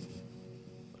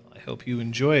 I hope you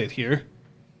enjoy it here.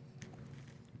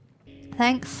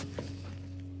 Thanks.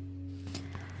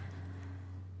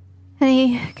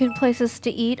 Any good places to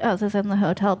eat other than the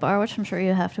hotel bar, which I'm sure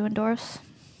you have to endorse?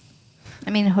 I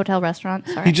mean, hotel restaurant,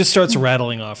 sorry. He just starts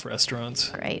rattling off restaurants.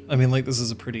 Great. I mean, like, this is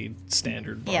a pretty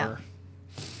standard bar. Yeah.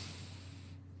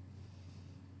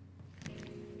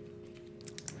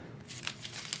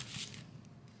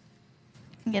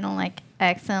 I'm gonna, like,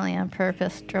 accidentally on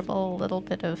purpose dribble a little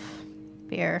bit of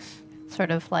beer, sort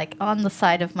of like on the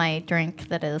side of my drink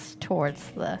that is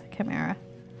towards the Chimera.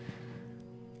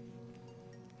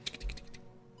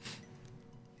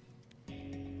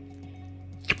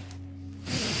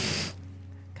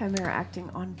 Chimera acting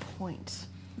on point.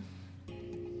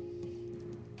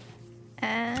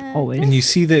 And Always. And you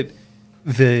see that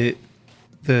the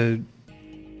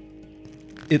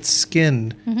its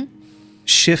skin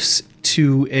shifts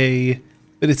to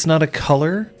but it's not a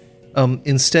color.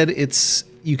 Instead,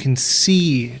 you can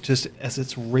see just as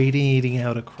it's radiating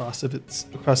out across its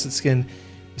skin.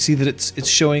 You see that it's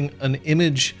showing an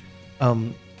image,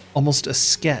 almost a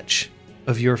sketch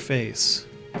of your face.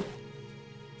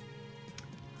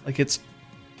 Like it's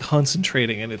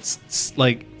concentrating, and it's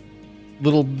like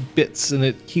little bits, and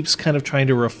it keeps kind of trying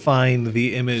to refine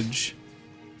the image.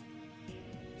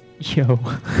 Yo.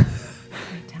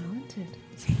 Talented.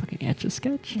 It's a fucking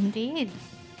Etch-a-Sketch. Indeed.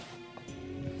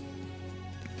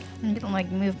 I'm gonna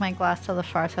like move my glass to the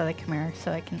far side of the Chimera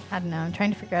so I can, I don't know, I'm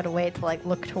trying to figure out a way to like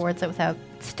look towards it without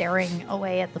staring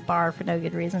away at the bar for no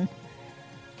good reason.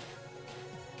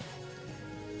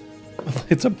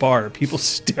 It's a bar. People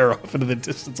stare off into the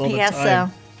distance all the Yes,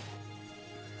 time.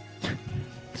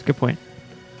 That's a good point.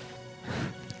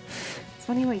 It's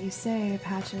funny what you say,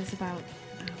 Patches, about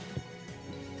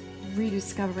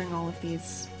rediscovering all of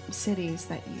these cities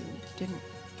that you didn't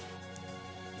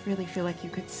really feel like you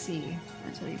could see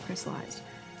until you crystallized.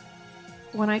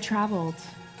 When I traveled,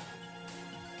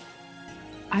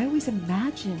 I always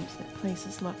imagined that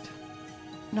places looked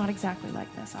not exactly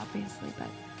like this, obviously, but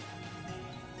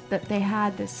that they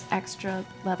had this extra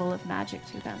level of magic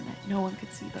to them that no one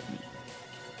could see but me.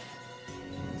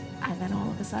 And then all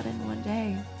of a sudden, one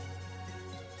day,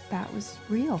 that was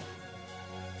real.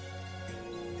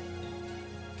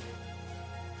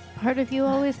 Part of you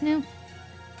always knew.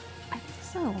 I think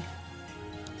so.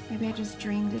 Maybe I just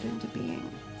dreamed it into being.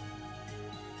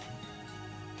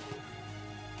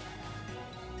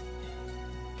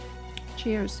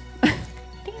 Cheers.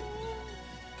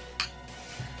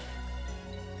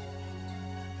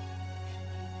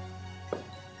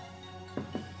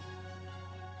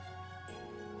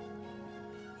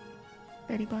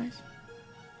 Betty Bars.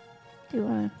 Do you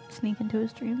want to sneak into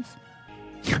his dreams?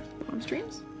 Palm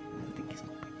streams?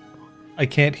 I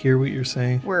can't hear what you're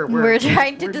saying. We're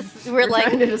trying to we're like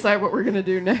trying to decide what we're gonna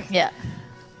do next. yeah.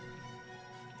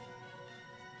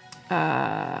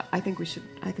 I think we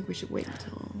should wait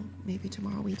until maybe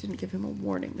tomorrow. We didn't give him a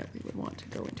warning that we would want to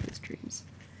go into his dreams.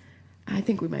 I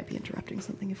think we might be interrupting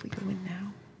something if we go in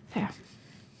now. Fair.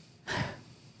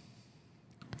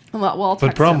 Well, I'll But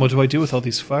text Brom, him. what do I do with all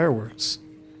these fireworks?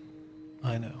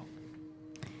 I know.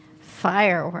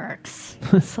 Fireworks.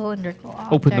 Cylindrical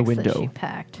objects Open the that window. she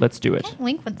packed. Let's do it. Don't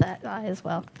wink with that eye as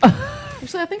well.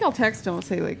 Actually, I think I'll text him and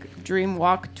say like dream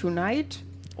walk tonight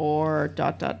or ...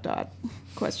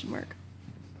 question mark.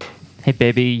 Hey,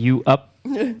 baby, you up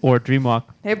or dreamwalk?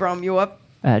 Hey, Brom, you up?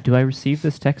 Do I receive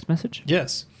this text message?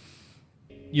 Yes.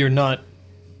 You're not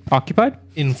Occupied?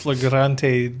 in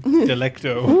flagrante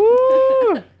delicto.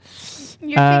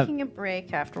 You're Uh, taking a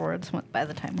break afterwards by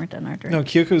the time we're done our drink. No,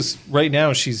 Kyoko's right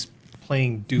now. She's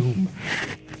playing Doom.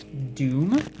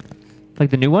 Doom? Like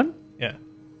the new one? Yeah.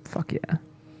 Fuck yeah.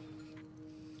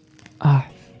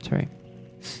 Sorry.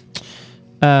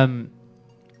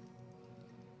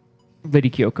 Lady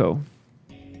Kyoko.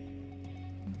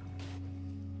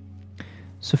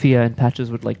 Sophia and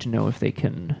Patches would like to know if they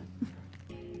can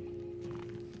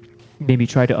maybe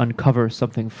try to uncover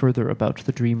something further about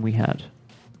the dream we had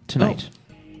tonight.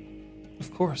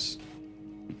 Of course.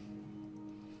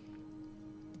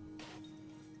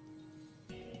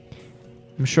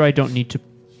 I'm sure I don't need to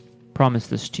promise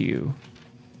this to you,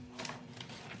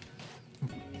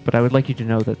 but I would like you to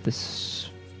know that this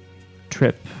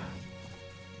trip,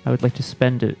 I would like to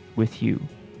spend it with you.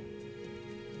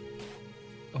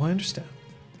 Oh, I understand.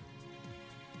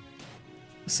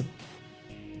 Listen,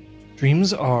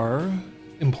 dreams are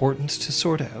important to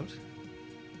sort out.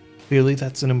 Clearly,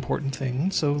 that's an important thing,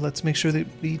 so let's make sure that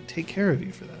we take care of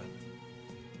you for that.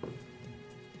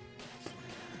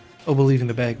 Oh, believing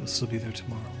the bag will still be there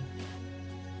tomorrow.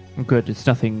 Good, it's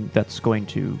nothing that's going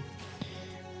to...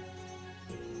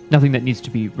 Nothing that needs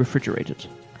to be refrigerated.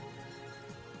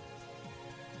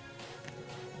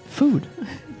 Food.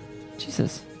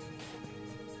 Jesus.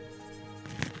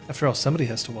 After all, somebody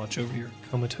has to watch over your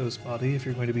comatose body if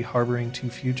you're going to be harboring two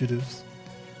fugitives.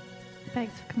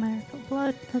 Bags of chimerical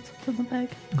blood. That's what's in the bag.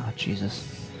 Oh,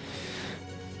 Jesus.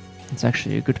 That's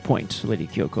actually a good point, Lady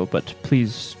Kyoko, but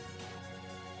please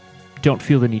don't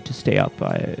feel the need to stay up.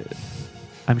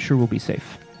 I'm sure we'll be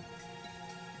safe.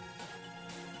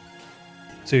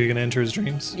 So you're going to enter his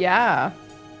dreams? Yeah.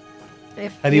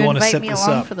 If How do you wanna invite set me this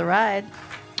along up? for the ride.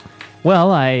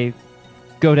 Well, I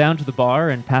go down to the bar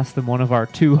and pass them one of our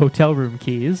 2 hotel room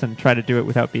keys and try to do it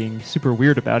without being super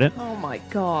weird about it. Oh my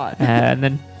god. And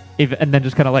then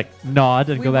just kind of like nod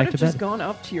and We go would back have to just bed. gone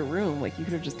up to your room. Like, you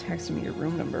could have just texted me your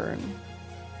room number and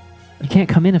You can't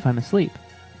come in if I'm asleep.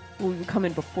 we would come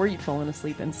in before you'd fallen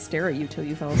asleep and stare at you till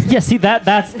you fell asleep. Yeah, see,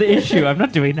 that's the issue. I'm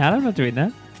not doing that. I'm not doing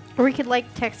that. Or we could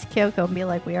like text Kyoko and be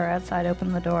like, we are outside,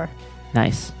 open the door.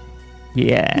 Nice.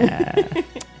 Yeah.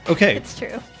 Okay, It's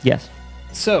true. Yes.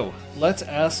 so let's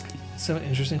ask some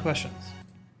interesting questions.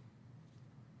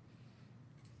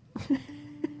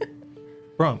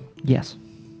 Brom, Yes.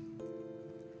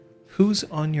 who's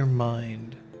on your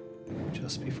mind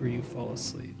just before you fall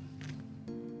asleep?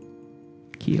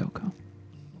 Kyoko.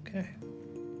 Okay.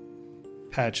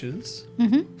 Patches,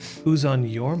 Mm-hmm. who's on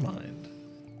your mind?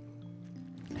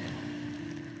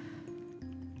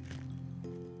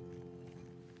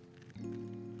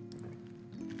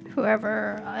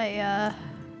 Whoever I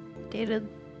dated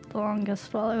the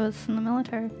longest while I was in the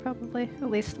military, probably. At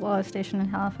least while I was stationed in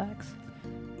Halifax.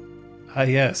 Ah,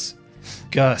 yes.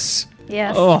 Gus.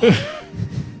 Yes. Oh.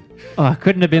 Oh, it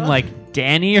couldn't have been like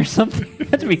Danny or something. It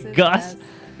had to be Gus.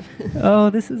 Oh,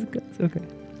 this is Gus. Okay.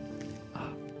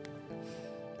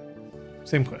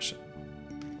 Same question.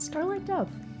 Starlight Dove.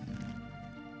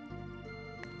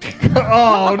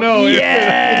 Oh, no.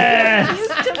 Yes!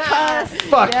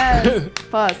 Fuck. Yes.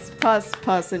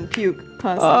 Pus, and puke.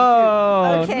 Pus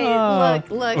Oh, Okay, no.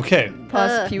 look. Okay. and puke.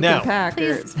 Pus, puke, Now. and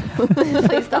Packers.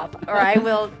 Please stop. Or I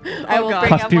will God. bring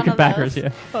Puss, up puke, one and of backers, those.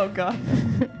 yeah. Oh, God.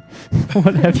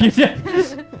 What have you done?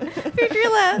 Figure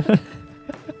that.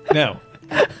 Now,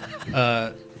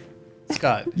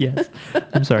 Scott, Yes.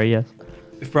 I'm sorry, yes.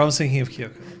 if Brom's thinking of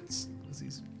Kyoko as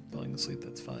he's falling asleep,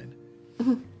 that's fine.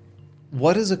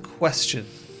 What is a question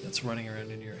that's running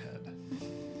around in your head?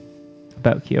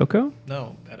 About Kyoko?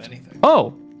 No, about anything.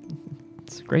 Oh!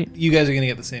 It's great. You guys are going to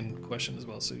get the same question as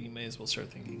well, so you may as well start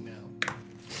thinking now.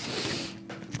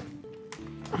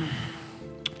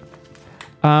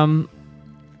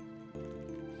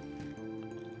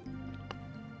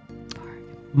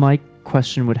 My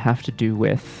question would have to do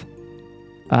with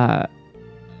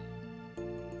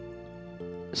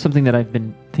something that I've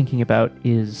been thinking about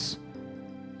is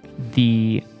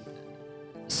the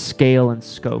scale and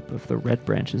scope of the Red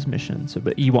Branch's mission. So,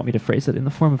 but you want me to phrase it in the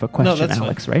form of a question, that's fine.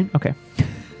 Alex, right? Okay.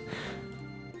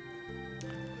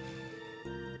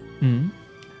 Mm.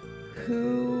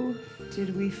 Who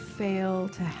did we fail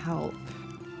to help?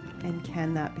 And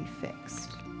can that be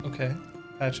fixed? Okay.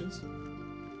 Patches?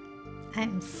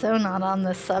 I'm so not on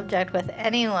this subject with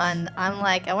anyone. I'm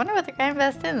like, I wonder what the Grand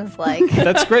Vest Inn is like.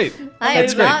 That's great. I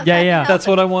That's am great. not Yeah, fucking yeah. That's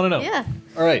what I want to know. Yeah.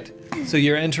 All right. So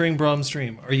you're entering Brom's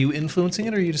dream. Are you influencing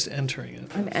it or are you just entering it?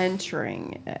 I'm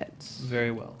entering it.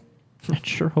 Very well. I'm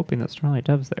sure hoping that Starlight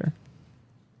Dove's there.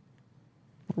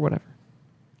 Or whatever.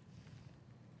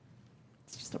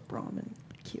 It's just a Brahm and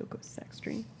Kyoko sex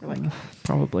dream. We're like,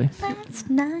 Probably. That's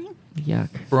 9. Yuck.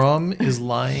 Brom is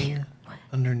lying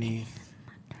underneath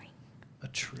a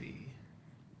tree.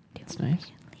 That's nice.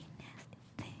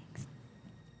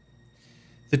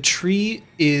 The tree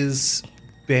is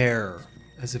bare,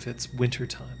 as if it's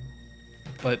wintertime.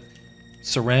 But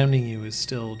surrounding you is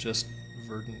still just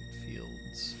verdant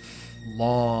fields.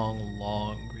 Long,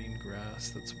 long green grass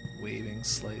that's waving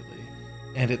slightly.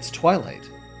 And it's twilight.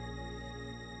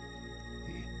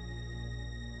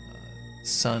 The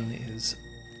sun is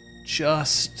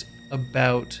just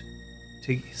about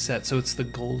to set, so it's the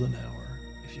golden hour,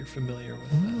 if you're familiar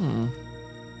with that.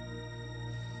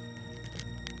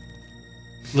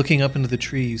 Looking up into the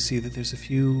tree, you see that there's a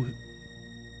few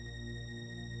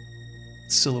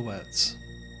silhouettes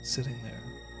sitting there.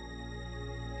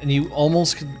 And you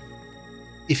almost could,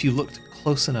 if you looked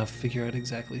close enough, figure out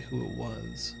exactly who it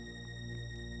was.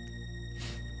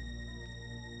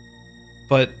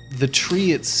 But the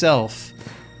tree itself,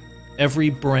 every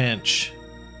branch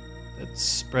that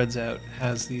spreads out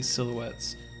has these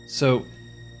silhouettes. So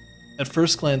at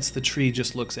first glance, the tree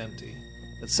just looks empty.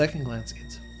 At second glance,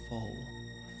 it's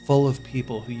full of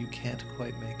people who you can't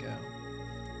quite make out.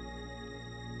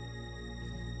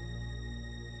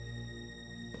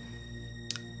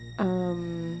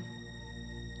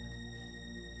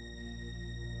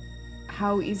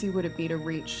 How easy would it be to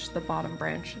reach the bottom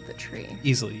branch of the tree?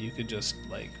 Easily, you could just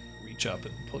reach up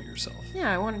and pull yourself.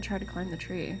 Yeah, I want to try to climb the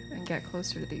tree and get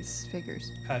closer to these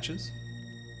figures. Patches?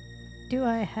 Do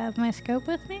I have my scope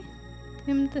with me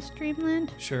in the streamland?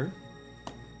 Sure.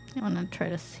 I want to try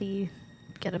to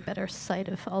get a better sight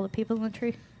of all the people in the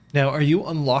tree. Now, are you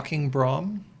unlocking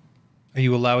Brahm? Are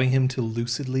you allowing him to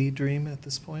lucidly dream at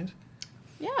this point?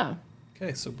 Yeah.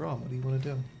 Okay, so Brahm, what do you want to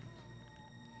do?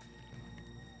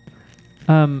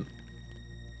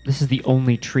 This is the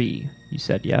only tree you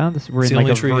said, yeah? We're It's in the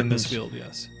only a tree in verdant this field,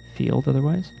 yes. field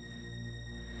otherwise.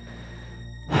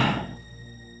 I'm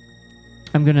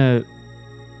gonna,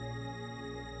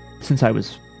 since I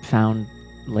was found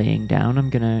laying down, I'm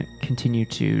gonna continue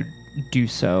to do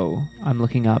so. I'm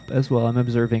looking up as well. I'm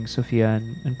observing Sophia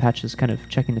and Patches kind of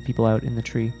checking the people out in the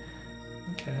tree.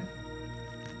 Okay.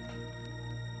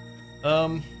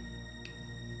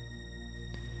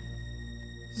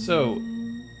 So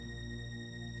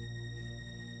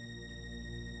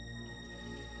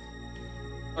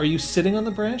are you sitting on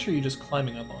the branch or are you just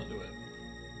climbing up onto it?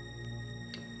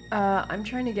 I'm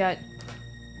trying to get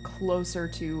closer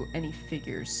to any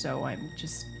figures, so I'm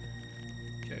just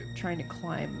Okay. trying to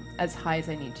climb as high as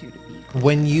I need to be.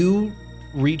 When you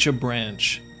reach a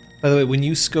branch, by the way, when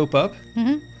you scope up,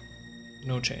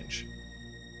 no change.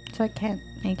 So I can't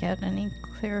make out any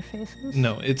clear faces?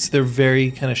 No, they're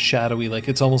very kind of shadowy,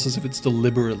 it's almost as if it's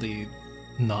deliberately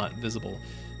not visible.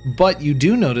 But you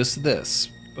do notice this.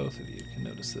 Both of you can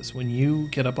notice this. When you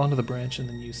get up onto the branch and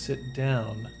then you sit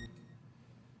down,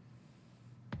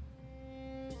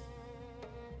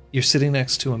 you're sitting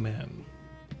next to a man.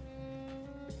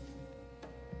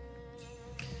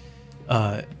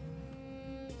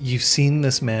 You've seen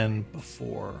this man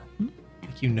before.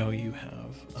 You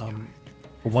have.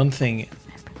 For one thing,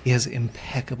 he has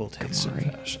impeccable taste in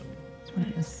fashion. That's what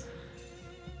it is.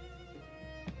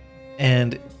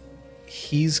 And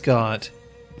he's got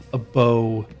a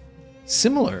bow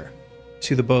similar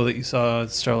to the bow that you saw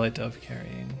Starlight Dove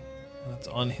carrying. That's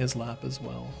on his lap as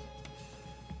well.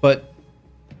 But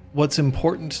what's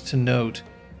important to note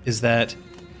is that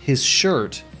his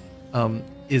shirt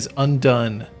is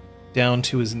undone down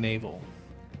to his navel.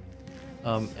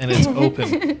 And it's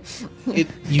open.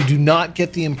 You do not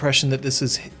get the impression that this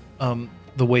is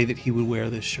the way that he would wear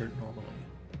this shirt normally.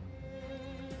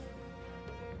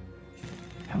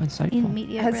 How insightful. In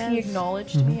media Has he res.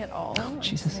 acknowledged me at all? I'm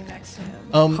Jesus. sitting next to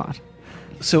him. Hot.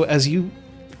 So as you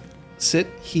sit,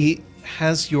 he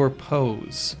has your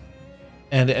pose,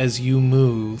 and as you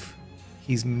move,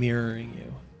 he's mirroring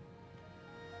you.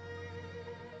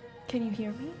 Can you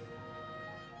hear me?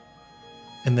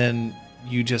 And then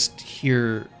you just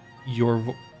hear your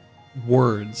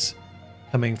words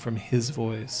coming from his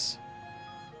voice.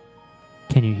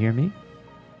 Can you hear me?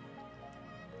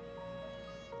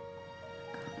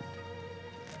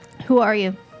 Who are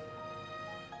you?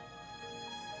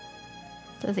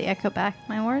 Does he echo back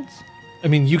my words? I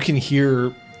mean, you can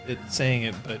hear it saying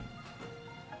it, but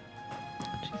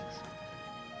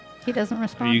He doesn't are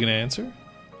respond. you going to answer?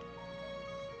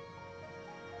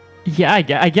 Yeah,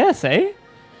 I guess, eh?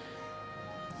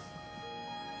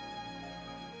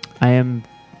 I am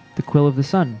the Quill of the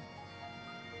Sun.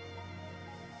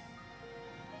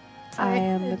 I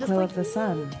am the Just quill like- of the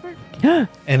sun.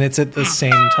 And it's at the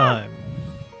same time.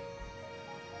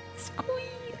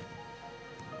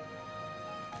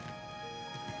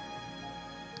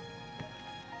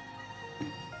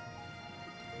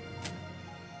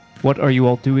 What are you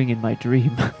all doing in my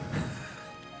dream?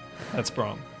 That's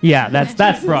Brahm. Yeah, that's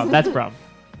Brahm. That's Brahm.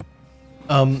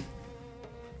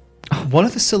 One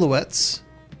of the silhouettes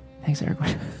Thanks,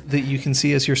 Aragorn. that you can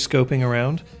see as you're scoping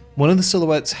around. One of the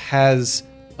silhouettes has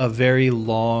a very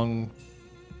long,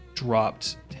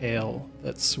 dropped tail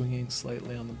that's swinging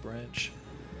slightly on the branch.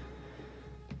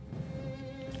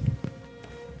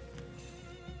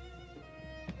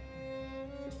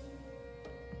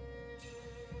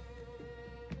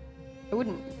 I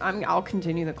wouldn't. I'll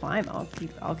continue the climb. I'll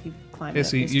keep climbing Okay, up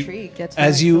so this you, tree. Get to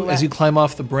as my you silhouette. climb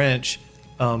off the branch,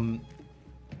 the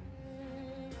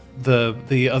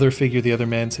other figure, the other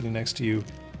man sitting next to you,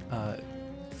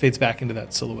 fades back into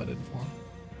that silhouetted form.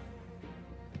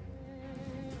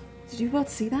 Did you both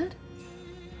see that?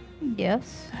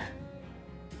 Yes.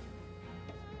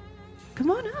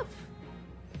 Come on up.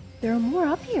 There are more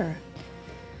up here.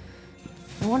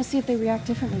 I want to see if they react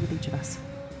differently with each of us.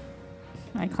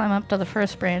 I climb up to the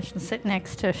first branch and sit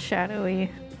next to a shadowy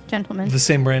gentleman. The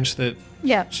same branch that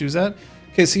Yeah. she was at.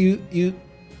 Okay, so you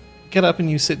get up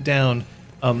and you sit down.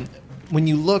 When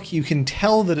you look, you can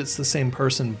tell that it's the same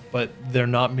person, but they're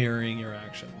not mirroring your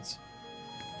actions.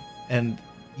 And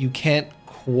you can't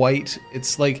quite.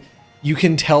 It's like you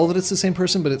can tell that it's the same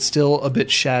person, but it's still a bit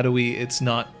shadowy. It's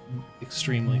not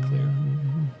extremely clear.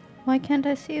 Why can't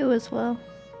I see you as well?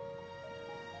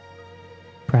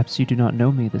 Perhaps you do not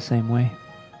know me the same way.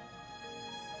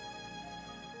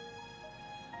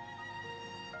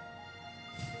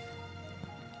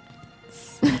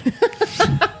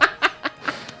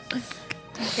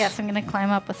 Yes, I'm gonna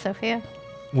climb up with Sophia.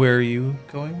 Where are you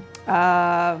going?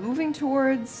 Moving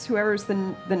towards whoever's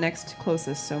the next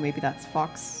closest. So maybe that's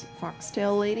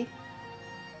Foxtail Lady.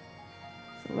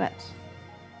 Silhouette.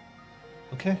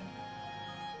 Okay.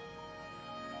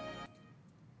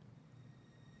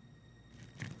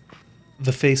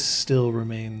 The face still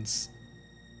remains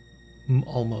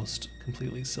almost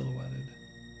completely silhouetted.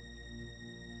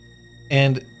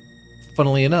 And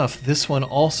funnily enough, this one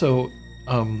also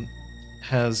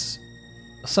has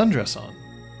a sundress on.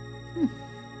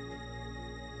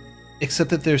 Except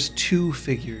that there's two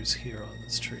figures here on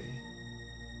this tree,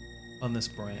 on this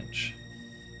branch.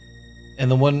 And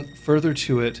the one further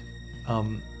to it,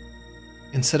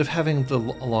 instead of having a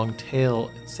long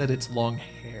tail, instead it's long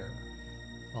hair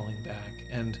falling back.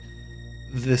 And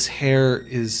this hair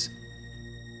is,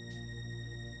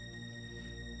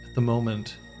 at the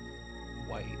moment,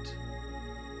 white.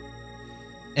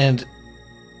 And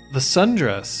the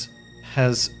sundress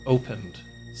has opened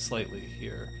slightly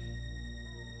here.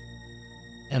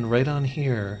 And right on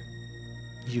here,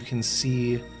 you can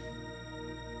see a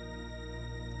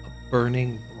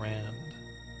burning brand.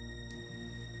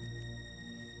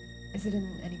 Is it in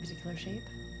any particular shape?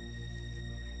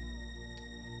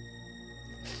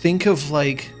 Think of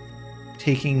like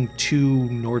taking two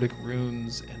Nordic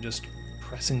runes and just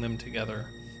pressing them together.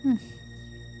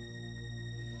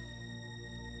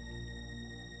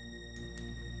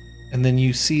 And then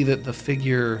you see that the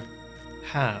figure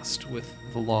past with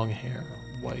the long hair,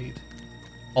 white,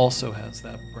 also has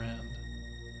that brand.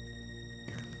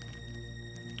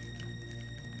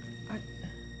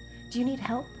 Do you need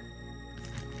help?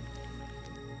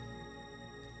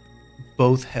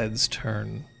 Both heads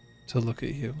turn to look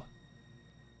at you.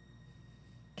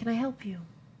 Can I help you?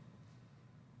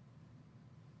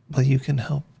 Well, you can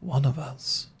help one of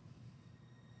us.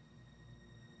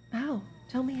 How?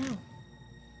 Tell me how.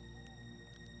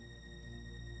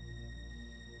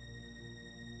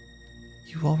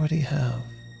 You already have.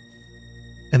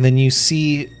 And then you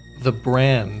see the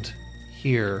brand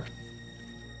here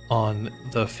on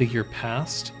the figure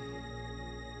past.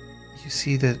 You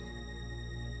see that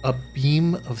a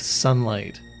beam of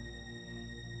sunlight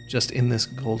just in this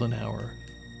golden hour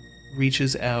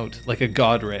reaches out like a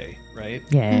god ray, right?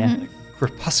 Yeah. Like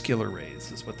crepuscular rays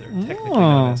is what they're technically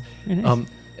known as. Very nice.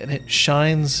 And it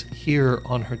shines here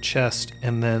on her chest,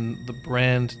 and then the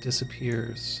brand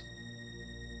disappears.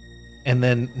 And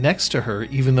then next to her,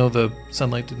 even though the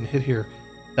sunlight didn't hit here,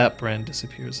 that brand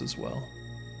disappears as well.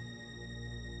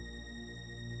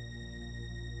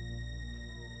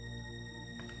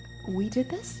 We did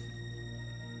this?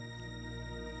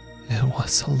 It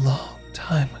was a long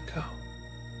time ago.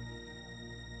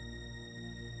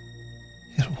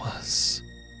 It was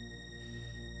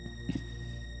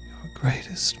your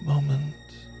greatest moment.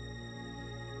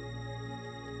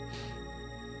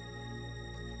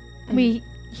 We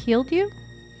healed you?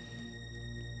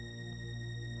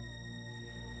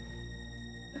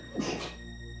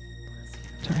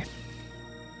 Sorry.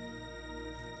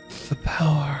 The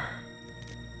power.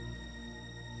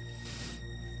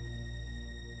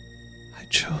 I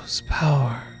chose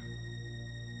power.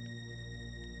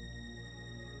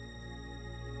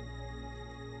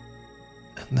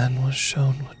 And then was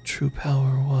shown what true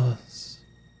power was.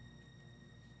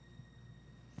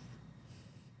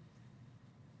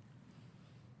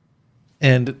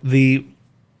 And the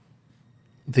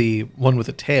one with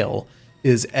a tail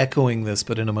is echoing this,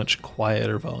 but in a much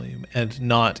quieter volume, and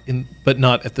not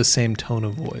at the same tone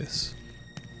of voice.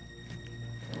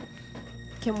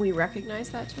 Can we recognize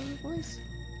that tone of voice?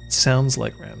 It sounds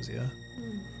like Ramsia.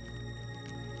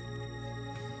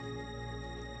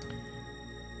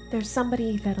 There's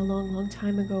somebody that a long, long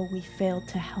time ago we failed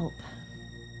to help.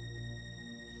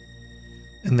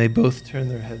 And they both turn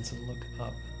their heads and look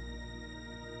up.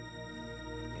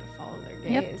 I'm gonna follow their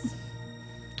Yep. gaze.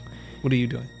 What are you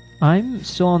doing? I'm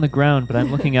still on the ground, but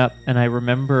I'm looking up, and I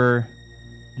remember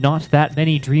not that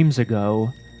many dreams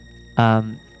ago,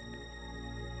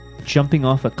 jumping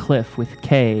off a cliff with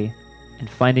Kay and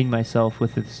finding myself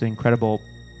with this incredible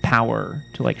power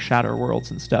to like shatter worlds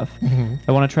and stuff. Mm-hmm.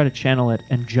 I want to try to channel it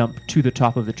and jump to the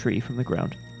top of the tree from the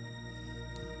ground.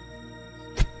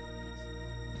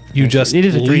 You just It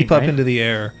is a dream, leap up right? into the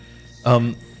air.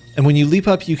 And when you leap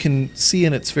up, you can see,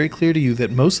 and it's very clear to you, that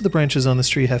most of the branches on this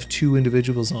tree have 2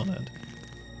 individuals on it,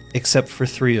 except for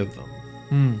 3 of them.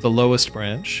 The lowest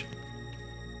branch,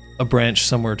 a branch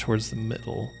somewhere towards the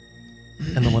middle,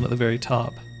 and the one at the very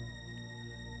top.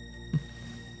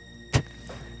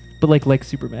 But like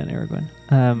Superman, Aragorn.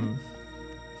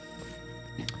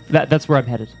 That's where I'm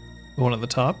headed. The one at the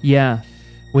top. Yeah.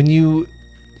 When you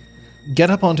get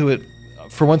up onto it,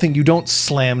 for one thing, you don't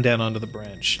slam down onto the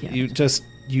branch. Yeah.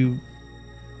 You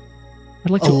I'd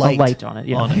like to Alight alight on it.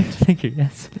 Yeah. on it. Thank you.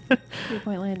 Yes.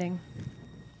 3-point landing.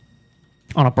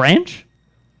 On a branch?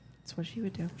 That's what she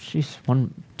would do. She's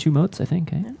 2 motes, I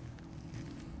think. Eh?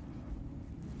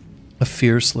 a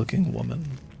fierce-looking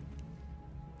woman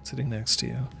sitting next to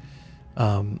you.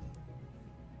 A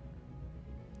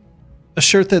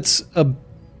shirt that's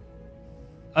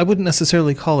I wouldn't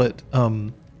necessarily call it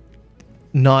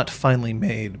not finely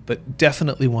made, but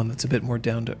definitely one that's a bit more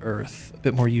down to earth, a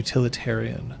bit more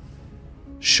utilitarian.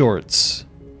 Shorts,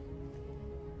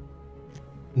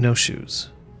 no shoes,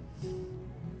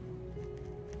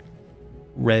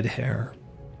 red hair.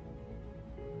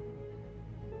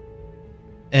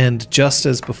 And just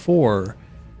as before,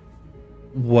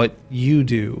 what you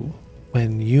do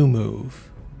when you move,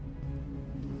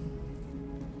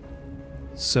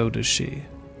 so does she.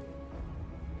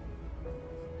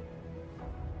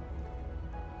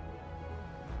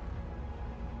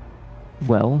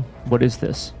 Well, what is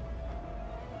this?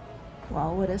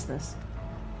 Well, what is this?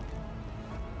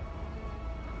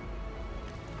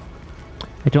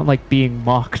 I don't like being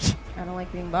mocked. I don't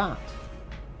like being mocked.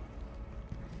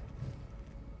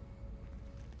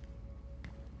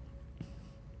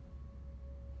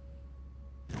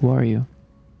 Who are you?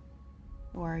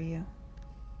 Who are you?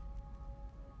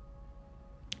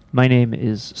 My name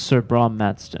is Sir Brom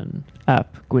Madston,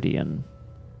 ap Gwydion.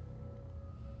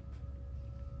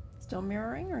 Still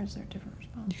mirroring, or is there a different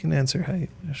response? You can answer how you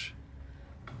wish.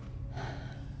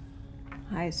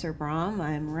 Hi, Sir Brom.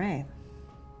 I'm Ray.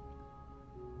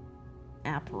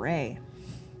 Ap Ray.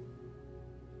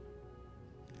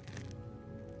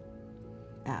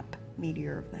 Ap,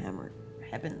 Meteor of the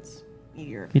Heavens.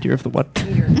 Meteor Meteor of the what?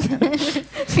 Meteor of the Heavens.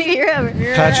 Meteor hammer.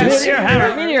 Patches,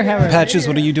 Meteor hammer. Patches,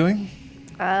 what are you doing?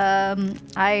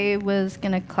 I was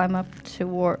gonna climb up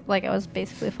toward, like, I was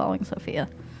basically following Sophia.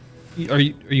 Are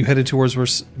you headed towards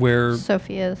where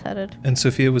Sophia is headed. and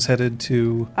Sophia was headed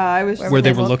to? I was Where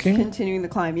they were looking? Continuing the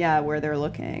climb, yeah, where they're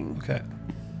looking. Okay.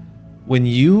 When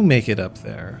you make it up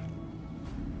there,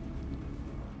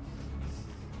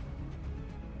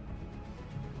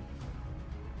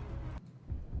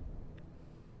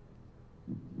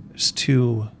 there's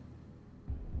two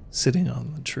sitting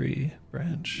on the tree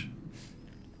branch.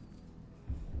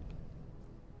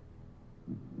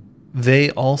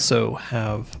 They also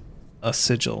have a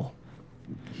sigil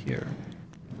here.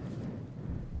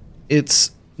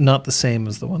 It's not the same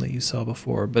as the one that you saw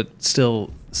before, but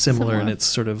still similar in Similar. its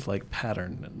sort of like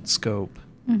pattern and scope.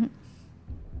 Mhm.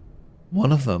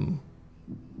 One of them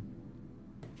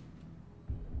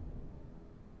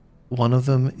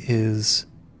is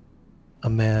a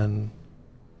man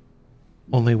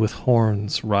only with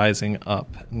horns rising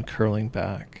up and curling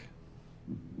back,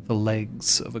 the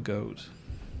legs of a goat.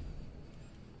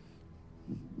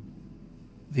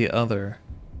 The other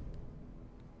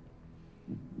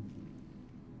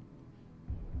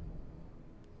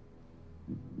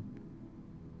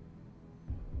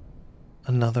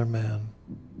another man.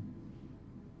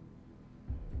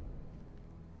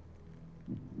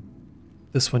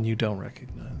 This one you don't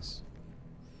recognize.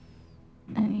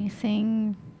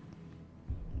 Anything,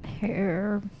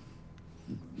 hair,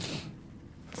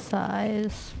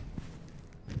 size,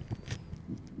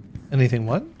 Anything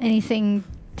what? anything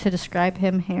to describe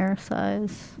him, hair,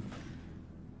 size.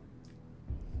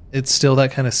 it's still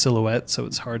that kind of silhouette, so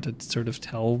it's hard to sort of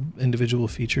tell individual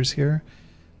features here.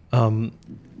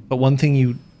 But one thing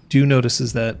you do notice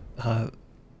is that the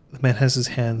man has his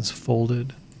hands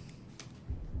folded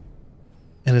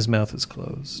and his mouth is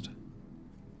closed.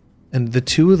 And the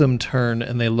two of them turn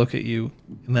and they look at you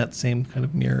in that same kind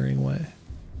of mirroring way.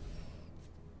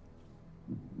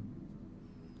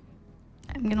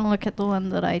 I'm gonna look at the one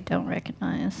that I don't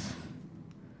recognize.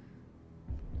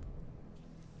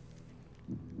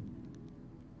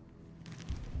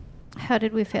 How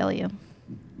did we fail you?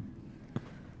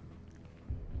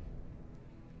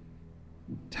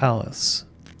 Talus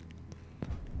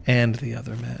and the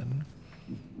other men.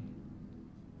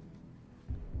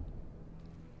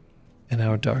 In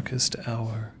our darkest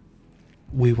hour,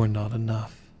 we were not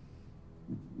enough.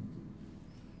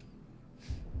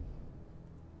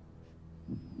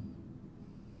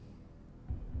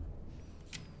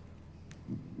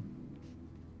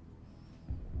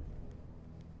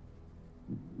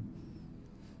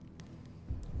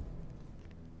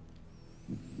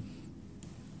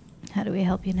 How do we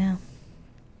help you now?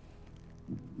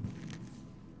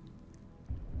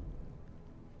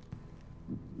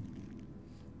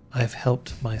 I've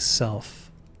helped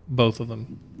myself. Both of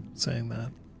them saying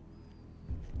that.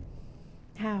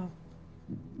 How?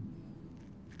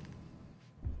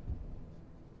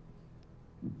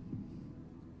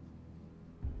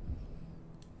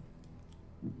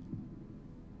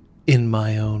 In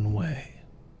my own way.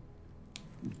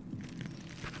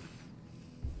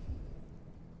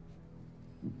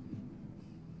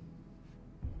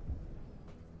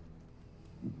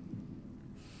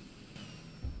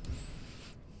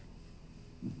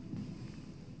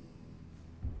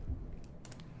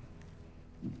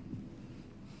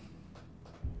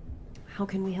 How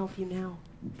can we help you now?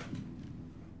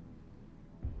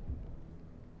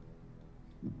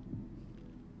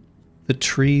 The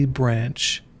tree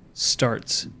branch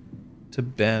starts to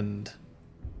bend,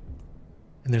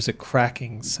 and there's a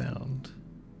cracking sound.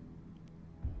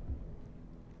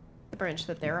 The branch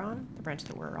that they're on? The branch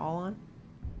that we're all on?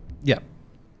 Yeah.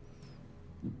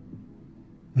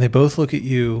 And they both look at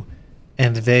you,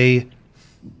 and they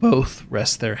both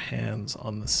rest their hands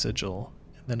on the sigil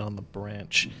and then on the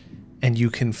branch. And you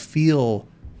can feel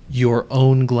your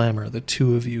own glamour, the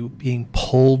two of you, being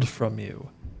pulled from you.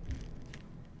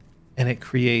 And it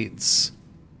creates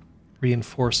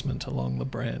reinforcement along the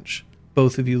branch.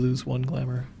 Both of you lose one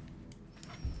glamour.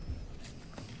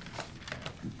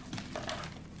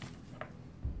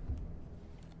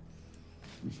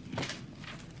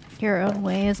 Your own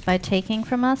way is by taking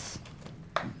from us?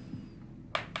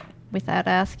 Without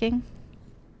asking?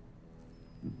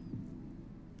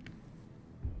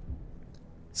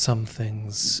 Some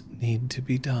things need to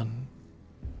be done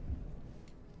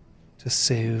to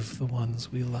save the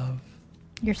ones we love.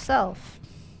 Yourself.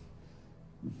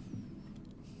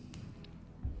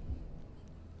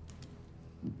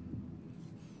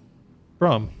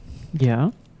 Brom,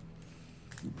 Yeah.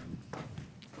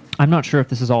 I'm not sure if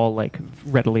this is all like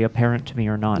readily apparent to me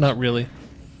or not. not really.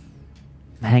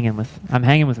 I'm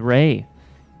hanging with Ray.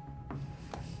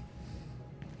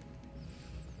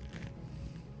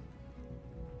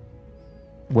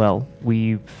 Well,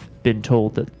 we've been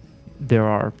told that there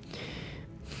are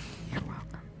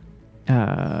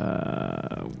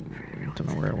I don't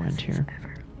know where it went here.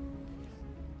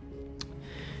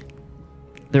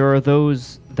 There are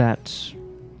those that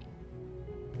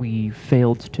we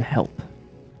failed to help.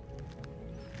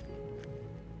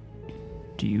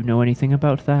 Do you know anything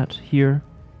about that here?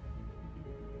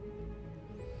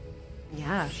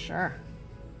 Yeah, sure.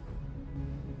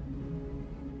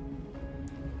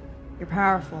 You're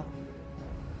powerful.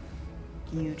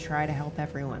 You try to help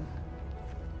everyone.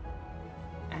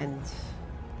 And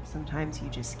sometimes you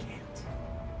just can't.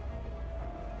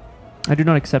 I do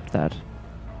not accept that.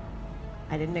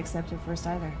 I didn't accept it first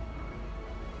either.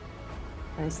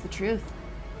 And it's the truth.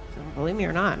 So believe me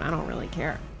or not, I don't really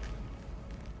care.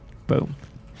 Boom.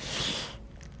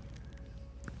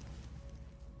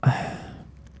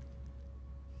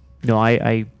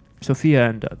 No, Sophia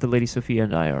and the lady Sophia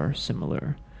and I are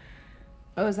similar.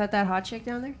 Oh, is that hot chick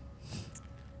down there?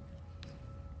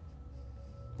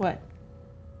 What?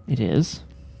 It is.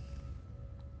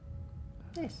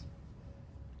 Nice.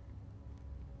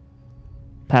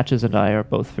 Patches and I are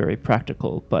both very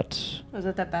practical, but Was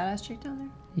that badass chick down there?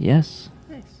 yes,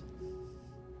 Nice.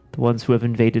 the ones who have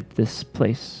invaded this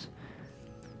place.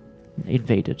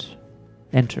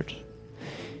 Entered.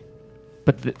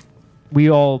 But we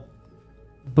all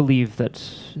believe that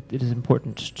it is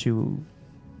important to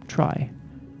try.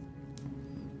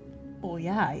 Well,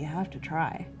 yeah, you have to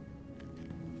try.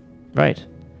 Right.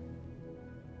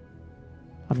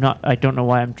 I don't know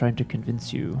why I'm trying to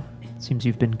convince you. It seems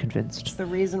you've been It's convinced. the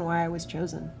reason why I was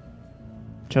chosen.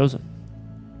 Chosen.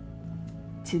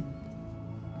 To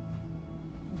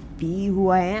be who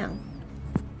I am.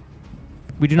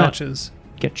 We do not Patches.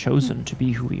 get chosen to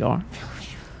be who we are.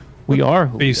 We are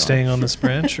who Are we you are. staying on this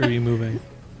branch or are you moving?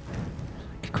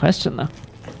 Good question, though.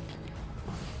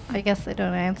 I guess they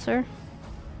don't answer.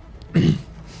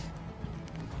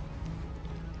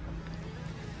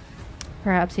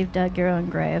 Perhaps you've dug your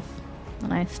own grave.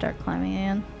 And I start climbing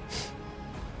in.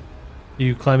 Are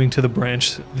you climbing to the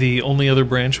branch, the only other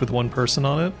branch with one person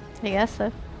on it? I guess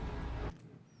so.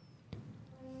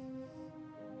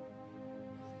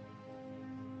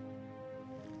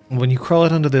 When you crawl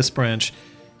out onto this branch,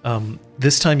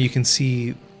 this time you can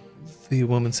see the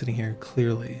woman sitting here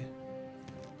clearly.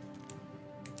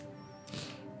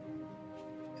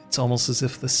 It's almost as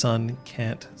if the sun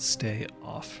can't stay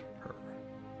off her.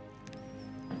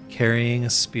 Carrying a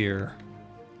spear.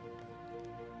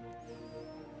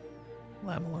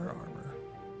 Lamellar armor.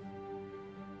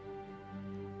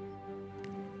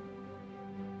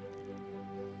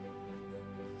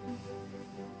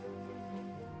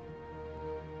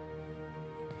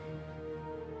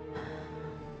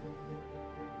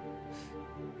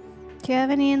 Do you have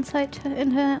any insight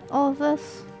into all of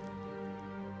this?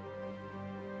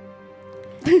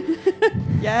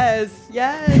 Yes,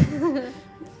 yes.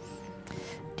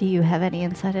 Do you have any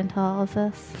insight into all of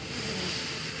this?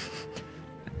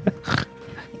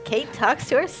 Kate talks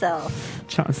to herself.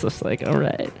 John's just like, all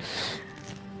right.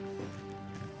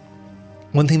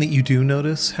 One thing that you do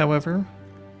notice, however,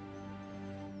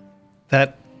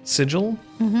 that sigil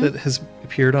that has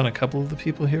appeared on a couple of the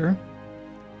people here,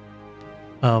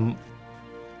 on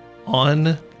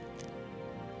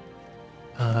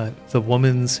the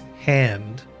woman's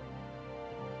hand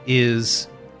is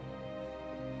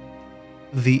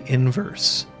the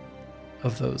inverse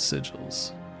of those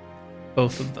sigils.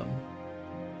 Both of them.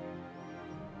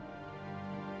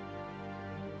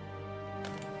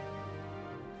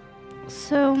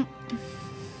 So,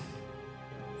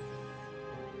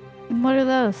 what are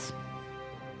those?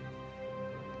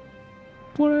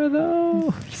 What are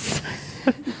those?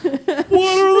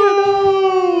 What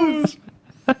are those?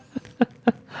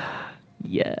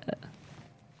 Yeah.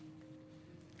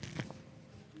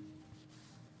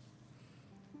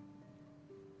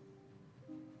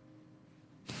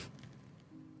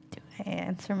 Do I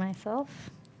answer myself?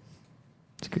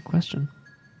 It's a good question.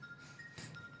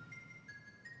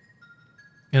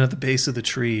 And at the base of the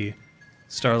tree,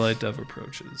 Starlight Dove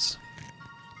approaches.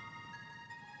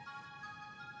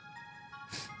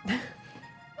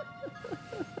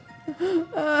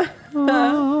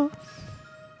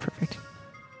 Perfect.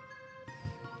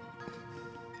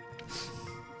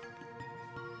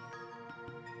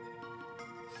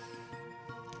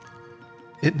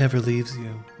 It never leaves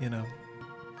you, you know.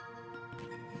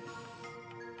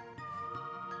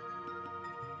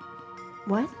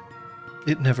 What?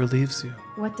 It never leaves you.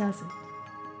 What doesn't?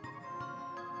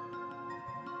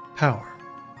 Power.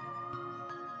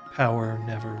 Power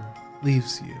never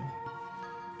leaves you.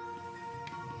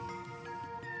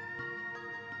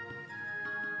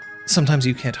 Sometimes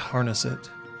you can't harness it.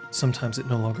 Sometimes it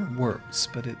no longer works,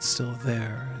 but it's still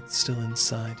there. It's still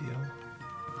inside you.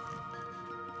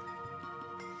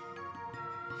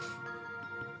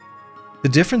 The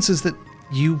difference is that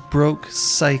you broke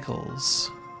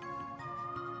cycles.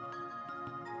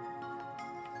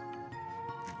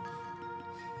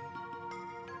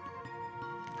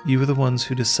 You were the ones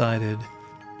who decided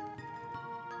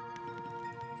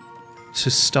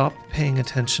to stop paying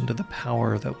attention to the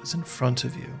power that was in front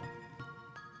of you,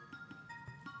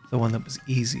 the one that was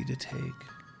easy to take,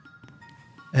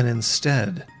 and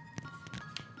instead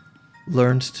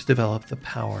learned to develop the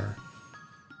power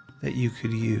that you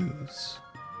could use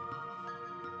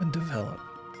and develop.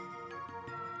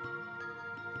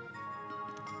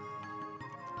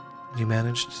 You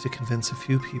managed to convince a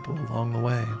few people along the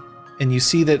way. And you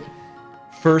see that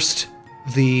first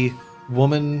the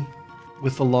woman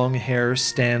with the long hair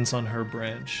stands on her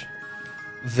branch.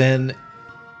 Then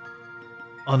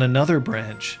on another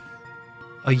branch,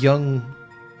 a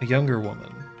younger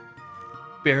woman,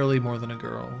 barely more than a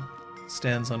girl,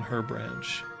 stands on her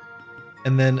branch.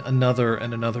 And then another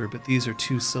and another, but these are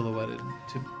too silhouetted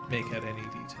to make out any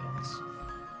details.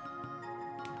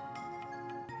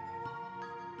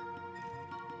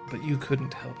 But you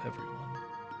couldn't help everyone.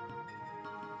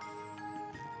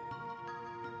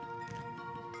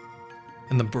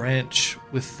 And the branch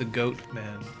with the goat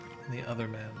man and the other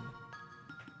man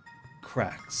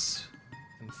cracks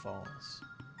and falls.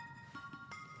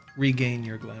 Regain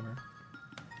your glamour.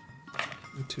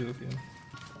 The two of you.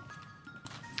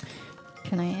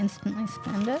 Can I instantly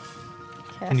spend it?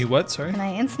 And you what? Sorry. Can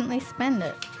I instantly spend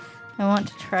it? I want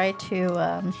to try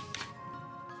to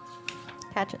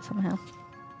catch it somehow.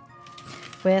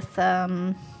 With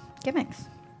gimmicks.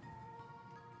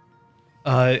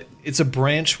 It's a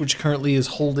branch which currently is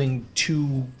holding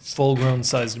 2 full-grown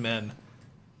sized men.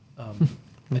 I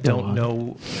don't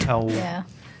know how. Yeah.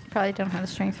 Probably don't have the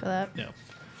strength for that. Yeah.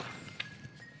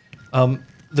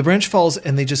 The branch falls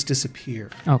and they just disappear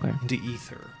Okay. into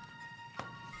ether.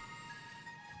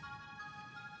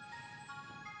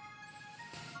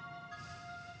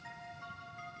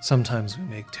 Sometimes we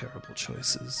make terrible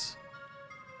choices.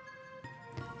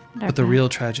 But the real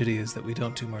tragedy is that we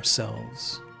don't doom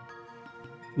ourselves.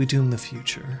 We doom the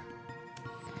future.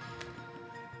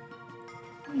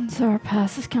 So our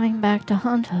past is coming back to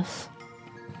haunt us.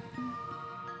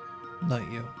 Not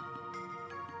you.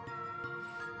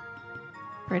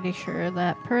 Pretty sure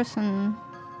that person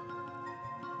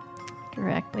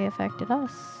directly affected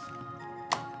us.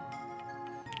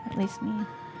 At least me.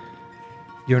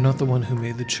 You're not the one who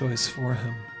made the choice for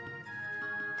him.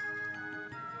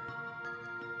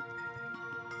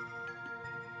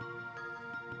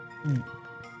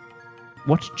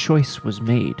 What choice was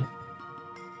made?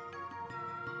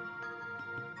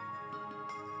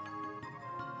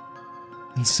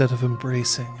 Instead of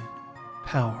embracing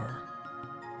power,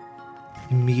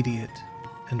 immediate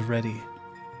and ready,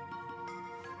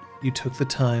 you took the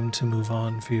time to move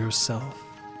on for yourself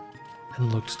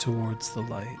and looked towards the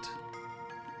light.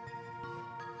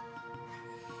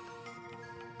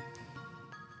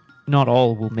 Not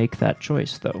all will make that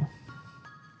choice, though.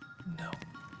 No.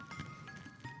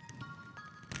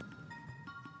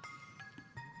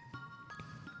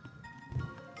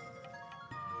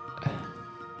 I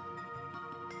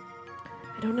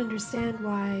don't understand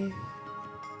why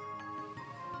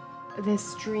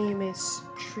this dream is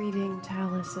treating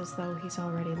Talus as though he's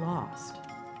already lost,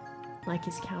 like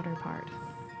his counterpart.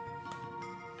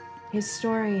 His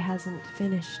story hasn't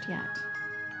finished yet.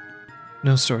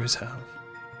 No stories have.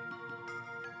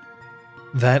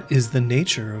 That is the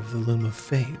nature of the Loom of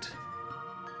Fate.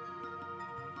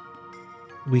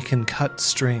 We can cut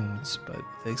strings, but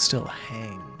they still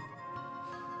hang.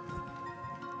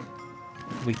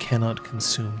 We cannot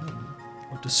consume them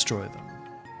or destroy them.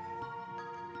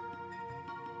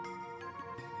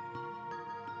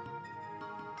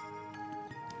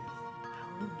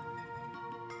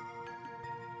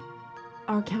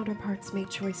 Our counterparts made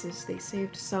choices. They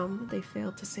saved some, they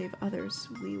failed to save others.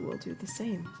 We will do the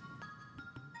same.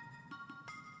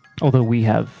 Although we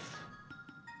have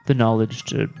the knowledge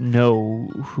to know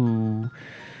who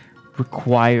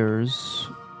requires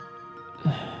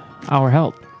our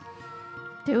help.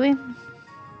 Do we?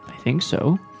 I think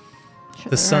so. Sure The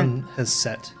there sun has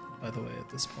set, by the way, at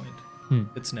this point.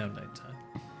 It's now nighttime.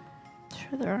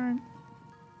 Sure there aren't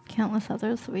countless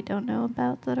others that we don't know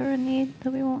about that are in need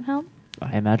that we won't help.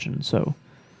 I imagine so.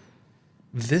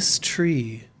 This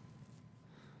tree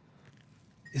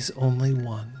is only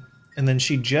one. And then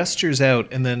she gestures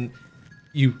out, and then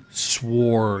you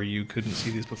swore you couldn't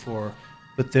see these before,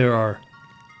 but there are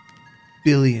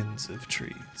billions of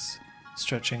trees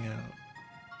stretching out.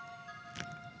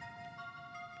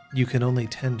 You can only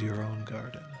tend your own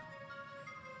garden.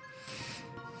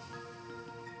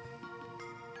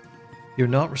 You're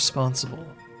not responsible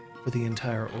for the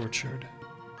entire orchard.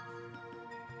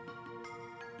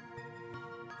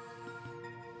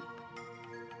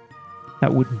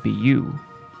 That wouldn't be you,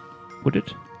 would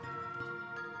it?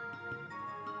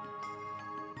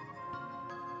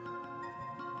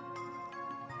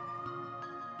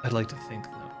 I'd like to think,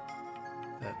 though,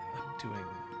 that I'm doing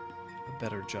a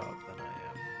better job than I am.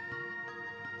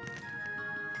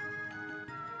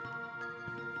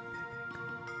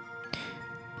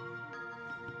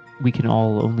 We can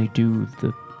all only do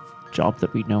the job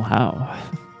that we know how.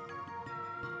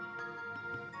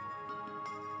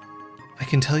 I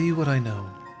can tell you what I know.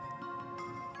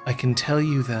 I can tell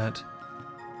you that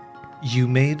you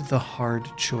made the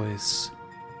hard choice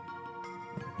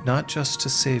not just to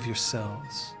save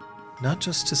yourselves, not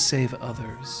just to save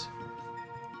others,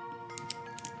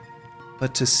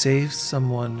 but to save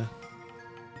someone,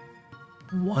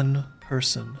 one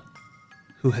person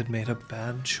who had made a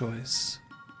bad choice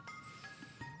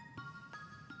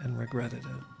and regretted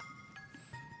it.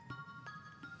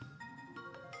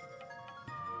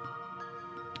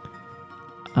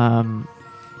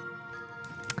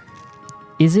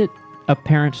 Is it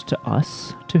apparent to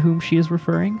us to whom she is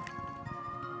referring?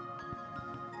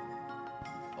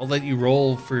 I'll let you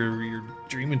roll for your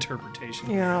dream interpretation.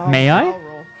 Yeah. May I? I'll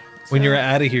roll. When you're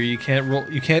out of here, you can't roll.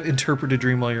 You can't interpret a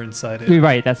dream while you're inside it.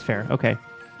 Right, that's fair. Okay.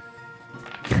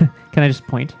 Can I just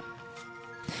point?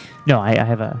 No, I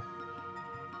have a...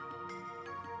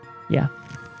 Yeah.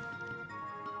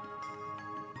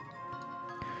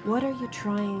 What are you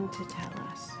trying to tell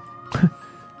us?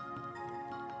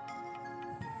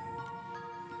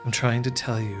 I'm trying to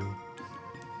tell you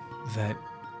that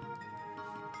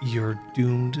you're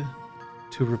doomed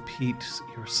to repeat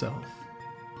yourself.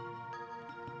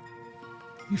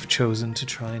 You've chosen to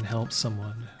try and help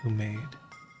someone who made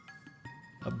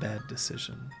a bad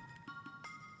decision.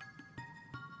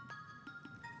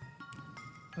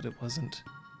 But it wasn't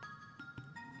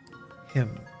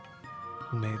him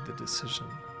who made the decision.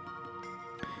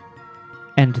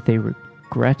 And they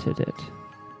regretted it.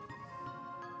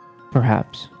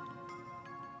 Perhaps.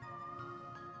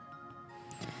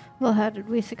 Well, how did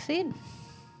we succeed?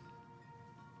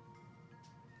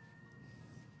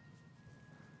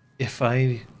 If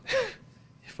I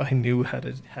knew how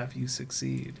to have you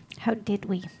succeed. How did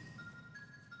we?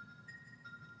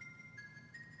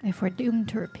 If we're doomed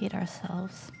to repeat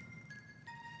ourselves.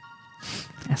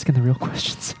 Asking the real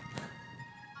questions.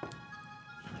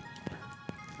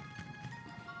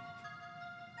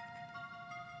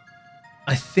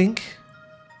 I think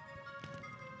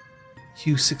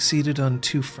you succeeded on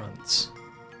two fronts.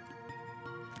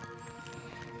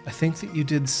 I think that you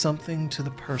did something to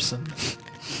the person,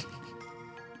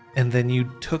 and then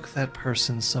you took that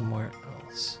person somewhere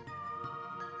else.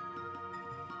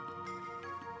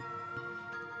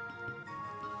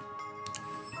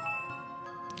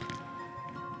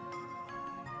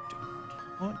 I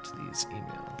don't want these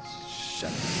emails.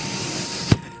 Shut up.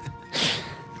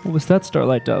 What was that,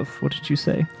 Starlight Dove? What did you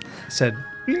say? I said,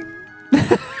 bling.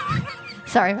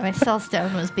 Sorry, my cell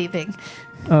stone was beeping.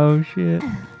 Oh, shit.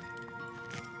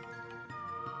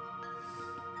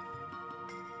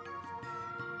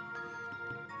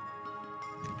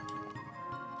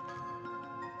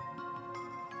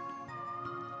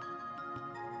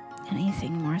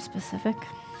 Anything more specific?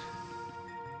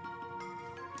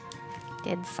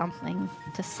 Did something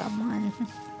to someone.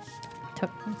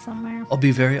 Took them somewhere. I'll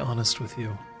be very honest with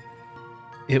you.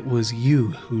 It was you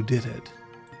who did it,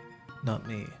 not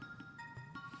me.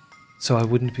 So I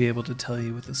wouldn't be able to tell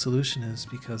you what the solution is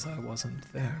because I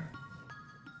wasn't there.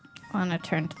 I want to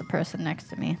turn to the person next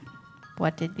to me.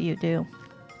 What did you do?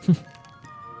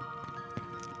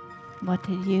 What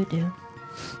did you do?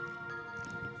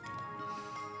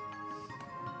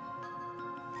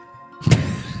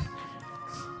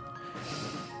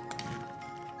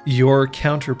 Your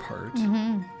counterpart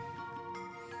Mm-hmm.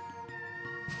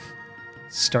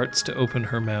 starts to open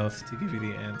her mouth to give you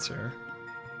the answer.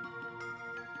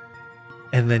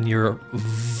 And then you're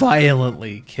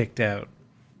violently kicked out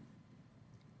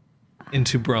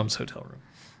into Brom's hotel room.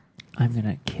 I'm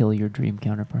gonna kill your dream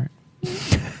counterpart.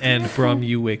 And Brom,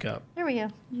 you wake up. There we go.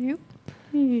 You.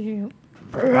 Do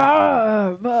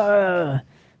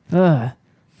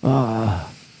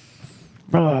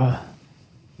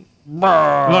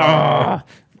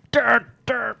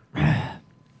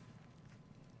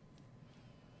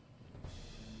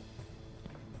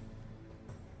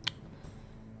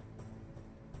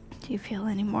you feel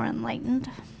any more enlightened?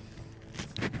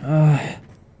 I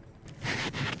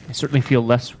certainly feel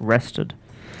less rested.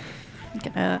 I'm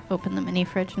gonna open the mini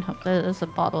fridge and hope there's a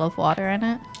bottle of water in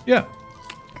it. Yeah.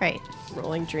 Great.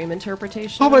 Rolling dream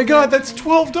interpretation. Oh my god, that's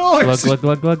 $12! Glug, glug,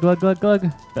 glug, glug, glug, glug,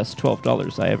 glug. Best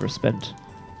 $12 I ever spent.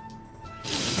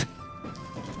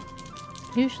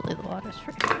 Usually the water's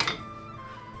free.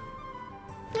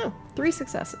 Oh, 3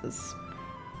 successes.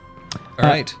 All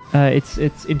right. It's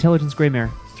intelligence Greymare.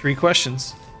 3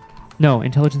 questions. No,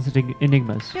 intelligence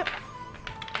enigmas. Yep.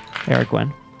 Eric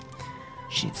Gwen.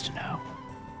 She needs to know.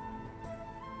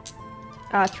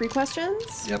 3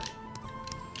 questions. Yep.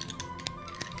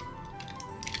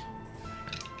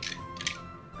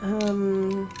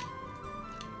 Oh.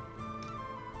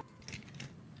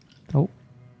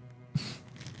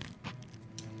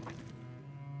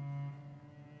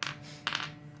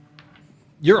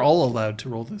 You're all allowed to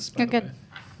roll this, by You're the good. way.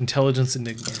 Intelligence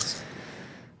enigmas.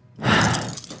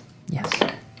 Yes.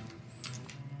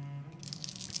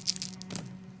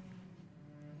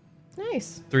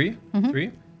 Nice. 3?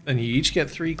 3? And you each get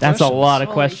 3 That's questions. a lot of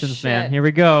Holy questions, man. shit. Here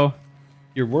we go.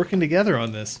 You're working together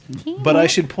on this. But I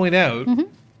should point out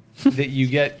that you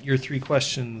get your 3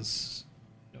 questions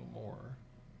no more.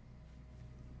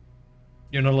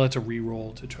 You're not allowed to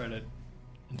re-roll to try to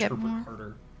Get interpret more?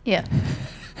 harder. Yeah.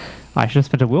 I should have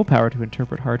spent a willpower to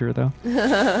interpret harder, though.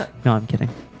 No, I'm kidding.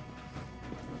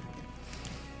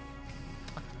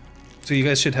 So you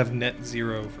guys should have net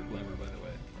 0 for glamour, by the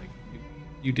way. Like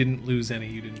you didn't lose any.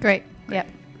 You didn't. Great. Yep.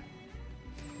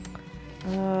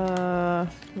 Oh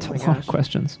It's my a lot gosh. of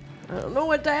questions. I don't know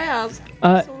what to ask.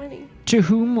 Uh, So many. To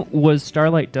whom was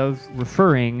Starlight Dove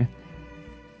referring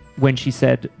when she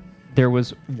said there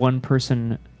was one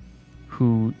person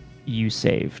who you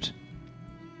saved?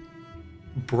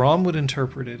 Brahm would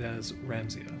interpret it as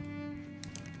Ramsia.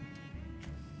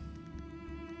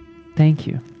 Thank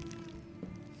you.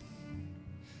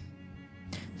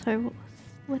 Sorry,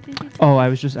 what did you say? Oh, I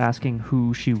was just asking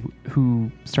who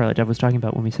Starlight Dove was talking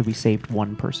about when we said we saved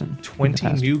one person. in the 20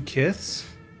 past. new kiths?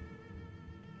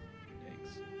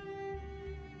 Yikes.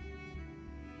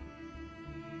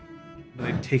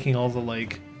 Are they taking all the,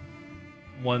 like,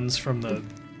 ones from the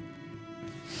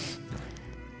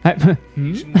Hmm?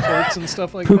 Asian courts and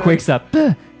stuff like Pook that? wakes up.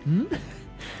 Hmm?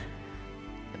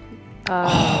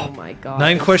 Oh my god.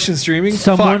 9 questions dreaming?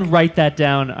 Someone Fuck. write that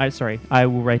down. I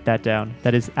will write that down.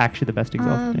 That is actually the best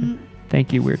exalted name.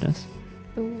 Thank you, weirdness.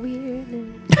 The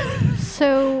weirdness.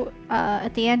 So,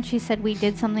 at the end, she said we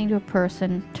did something to a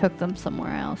person, took them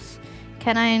somewhere else.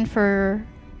 Can I infer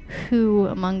who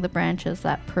among the branches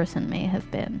that person may have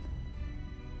been?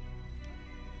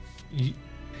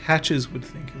 Hatches would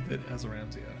think of it as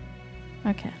Ramsia.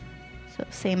 Okay. So,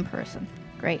 same person.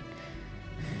 Great.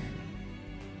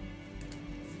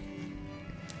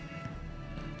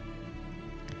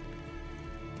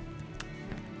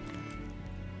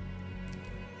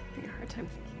 Having a hard time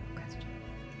thinking of a question.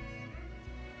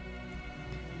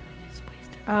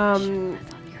 I thought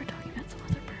you were talking about some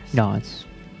other person. No, it's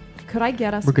Could I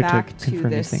get us We're good to back to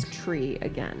confirm these this things. tree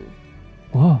again?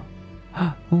 whoa,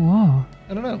 whoa.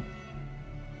 I don't know.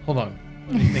 Hold on.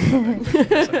 Let me think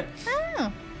about that. Sorry.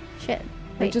 Oh, shit.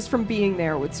 Like Wait. just from being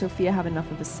there, would Sophia have enough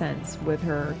of a sense with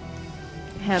her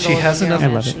handle? She of has enough. I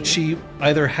love it. neuromancy? She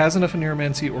either has enough in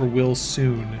neuromancy or will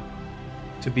soon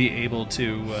to be able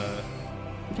to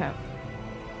Okay.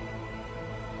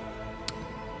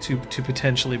 to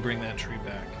potentially bring that tree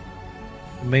back.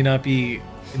 It may not be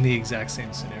in the exact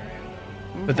same scenario,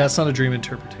 but that's not a dream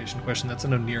interpretation question. That's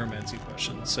an neuromancy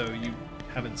question. So you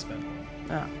haven't spent one.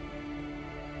 Ah.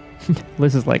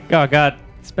 Liz is like, oh god,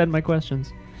 spend my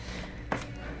questions.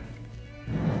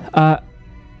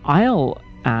 I'll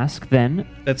ask then.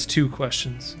 That's 2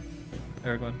 questions,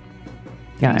 Aragorn.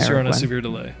 Yeah, Unless you're on a Aragorn. severe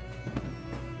delay.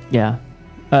 Yeah.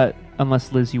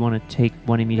 Unless Liz, you want to take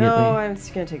one immediately. No, it's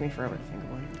gonna take me forever to think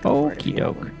of one. Go for it if Okie you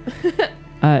have doke.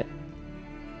 one.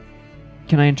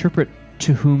 Can I interpret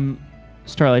to whom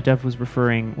Starlight Dove was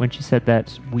referring when she said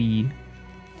that we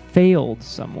failed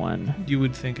someone? You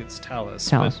would think it's Talus.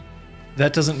 Talus. But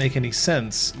that doesn't make any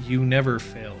sense. You never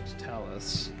failed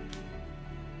Talus.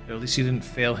 Or at least you didn't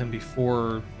fail him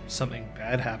before something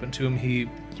bad happened to him. He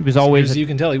He was as always you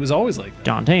can tell, he was always like that.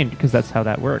 Dauntain because that's how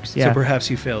that works. Yeah. So perhaps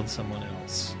you failed someone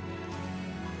else.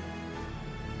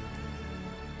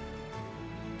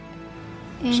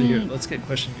 So here, Mm, let's get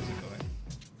question music going.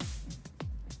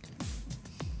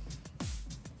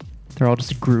 They're all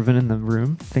just grooving in the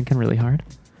room, thinking really hard.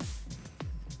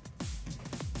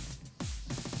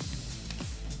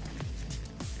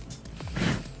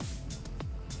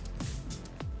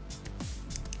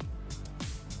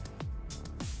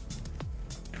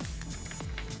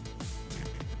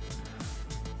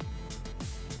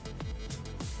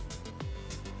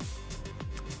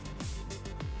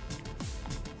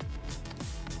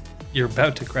 You're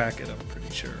about to crack it, I'm pretty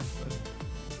sure.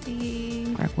 But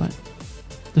the- Crack what?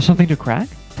 There's something to crack?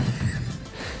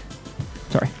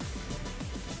 Sorry.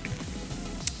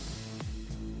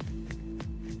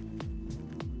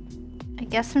 I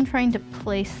guess I'm trying to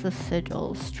place the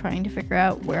sigils, trying to figure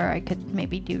out where I could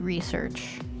maybe do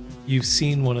research. you've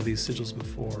seen one of these sigils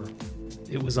before.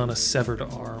 It was on a severed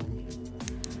arm.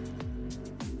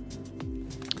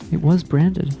 It was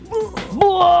branded.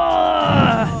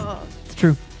 It's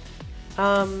true.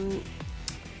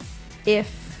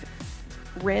 If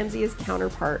Ramsia's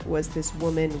counterpart was this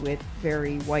woman with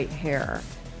very white hair,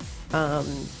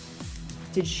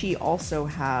 did she also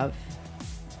have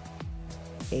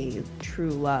a true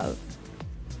love?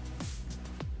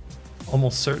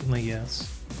 Almost certainly, yes.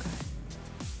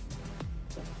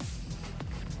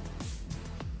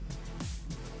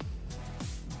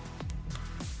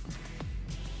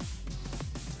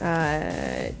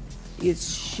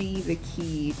 Is she the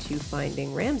key to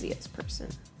finding Ramsia's person?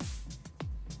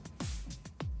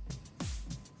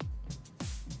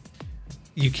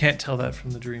 You can't tell that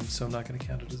from the dream, so I'm not going to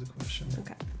count it as a question.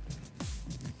 Okay.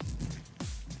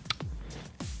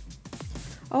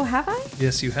 Oh, have I?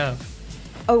 Yes, you have.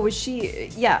 Oh, was she?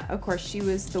 Yeah, of course. She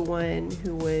was the one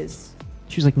who was.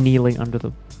 She was like kneeling under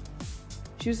the.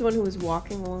 She was the one who was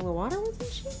walking along the water,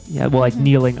 wasn't she? Yeah, well, like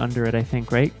kneeling under it, I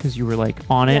think, right? Because you were like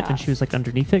on it Yeah. and she was like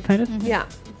underneath it, kind of. Yeah.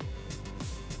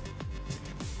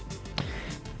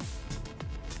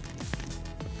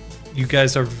 You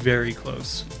guys are very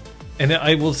close. And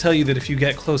I will tell you that if you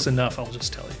get close enough, I'll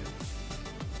just tell you.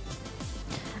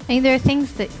 I mean, there are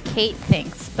things that Kate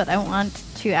thinks, but I want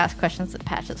to ask questions that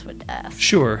Patches would ask.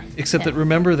 Sure, except Yeah. that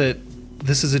remember that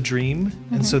this is a dream,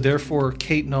 and so therefore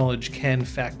Kate knowledge can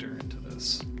factor into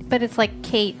this. But it's like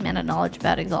Kate meta knowledge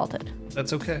about Exalted.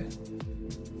 That's okay.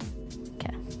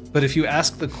 Okay. But if you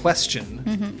ask the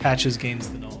question, Patches gains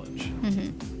the knowledge.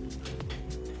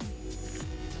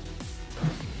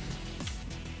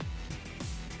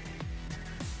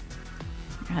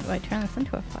 How do I turn this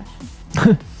into a question?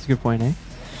 That's a good point, eh?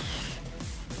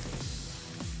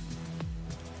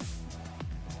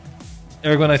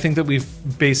 Ergon, I think that we've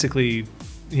basically,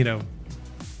 I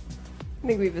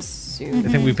think we've assumed. I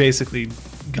think we basically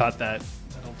got that.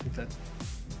 I don't think that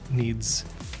needs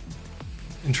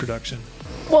introduction.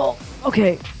 Well,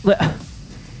 okay.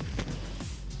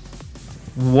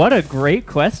 What a great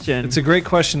question. It's a great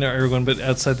question, Ergon, but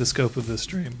outside the scope of this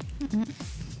dream.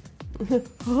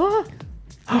 oh.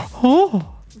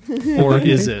 Or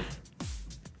is it?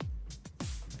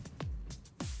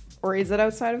 Or is it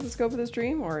outside of the scope of this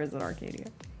dream, or is it Arcadia?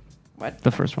 What?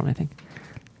 The first one, I think.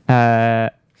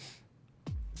 I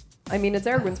mean, it's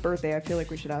Erwin's birthday. I feel like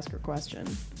we should ask her question.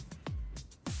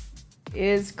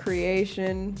 Is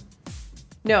creation...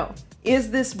 No. Is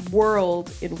this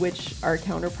world in which our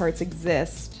counterparts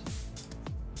exist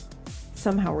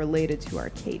somehow related to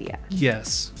Arcadia?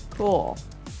 Yes. Cool.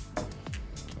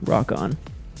 Rock on.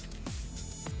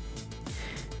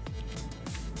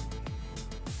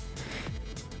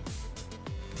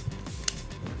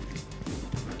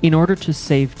 In order to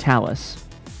save Talus,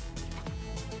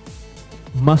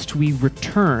 must we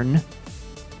return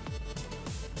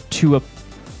to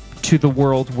the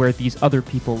world where these other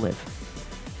people live?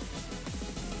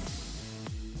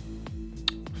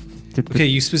 Okay,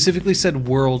 you specifically said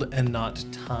world and not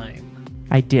time.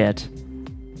 I did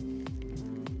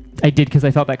because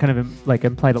I thought that kind of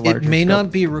implied a larger. It may scope.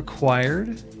 not be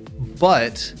required,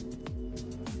 but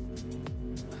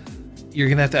you're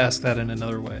gonna have to ask that in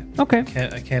another way. Okay. I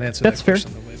can't answer That's that fair.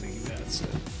 question the way that you asked it.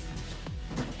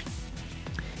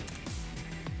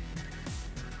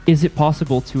 Is it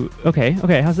possible to... Okay,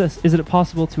 how's this? Is it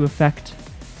possible to affect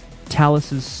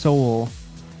Talus's soul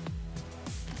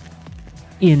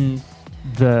in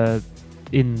the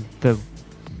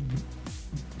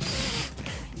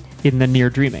near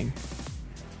dreaming?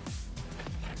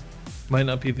 Might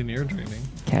not be the near dreaming.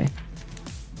 Okay.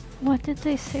 What did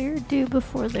they say or do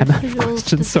before their I'm out of sigils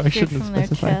questions, so I disappeared shouldn't from have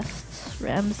their specified. chests?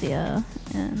 Ramsia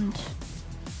and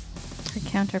her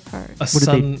counterpart.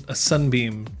 A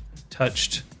sunbeam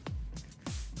touched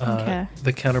Okay.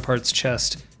 the counterpart's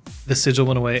chest. The sigil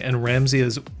went away, and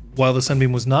Ramsia's, while the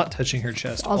sunbeam was not touching her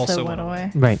chest, Also went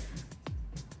away. Right.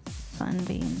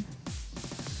 Sunbeam.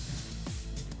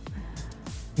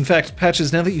 In fact,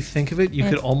 Patches, now that you think of it, you Yeah.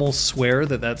 could almost swear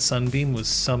that sunbeam was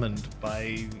summoned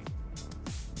by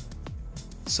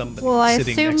somebody Well, I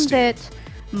sitting assume next to you. that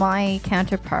my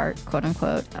counterpart, quote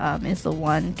unquote, is the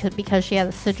one because she had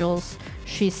the sigils.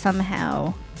 She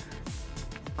somehow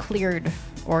cleared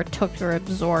or took or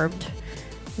absorbed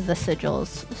the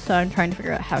sigils. So I'm trying to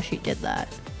figure out how she did that.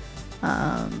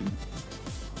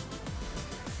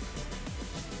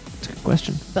 That's a good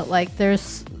question. But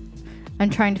I'm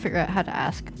trying to figure out how to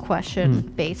ask a question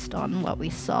based on what we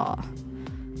saw.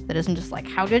 That isn't just like,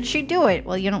 how did she do it?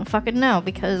 Well, you don't fucking know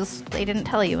because they didn't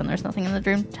tell you and there's nothing in the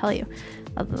dream to tell you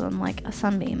other than like a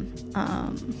sunbeam.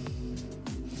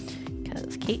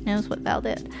 Because Kate knows what Val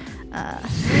did.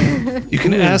 You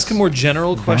can ask a more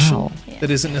general question Wow. that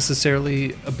isn't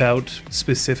necessarily about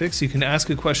specifics. You can ask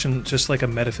a question just like a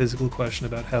metaphysical question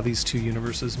about how these two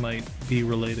universes might be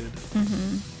related.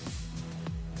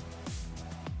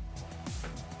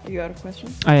 Are you out of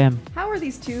questions? I am. How are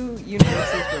these two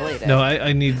universes related? No,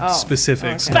 I need Oh,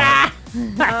 specifics. okay.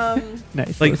 not-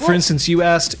 Nice. Like, for instance, you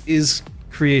asked, is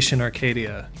creation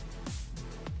Arcadia?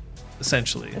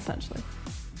 Essentially. Essentially.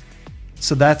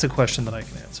 So that's a question that I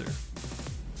can answer.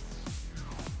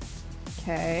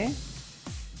 Okay.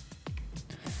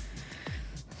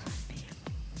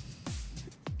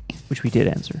 Which we did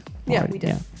answer. Yeah, already. we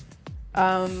did.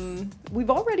 We've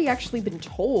already actually been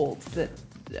told that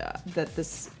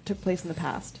this took place in the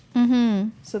past, Mm-hmm.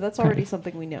 so that's already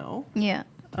something we know. Yeah.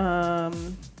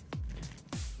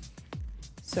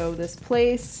 So this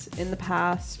place in the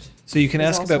past. So you can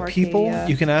There's ask also about people, Arcadia.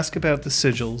 you can ask about the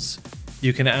sigils,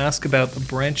 you can ask about the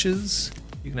branches,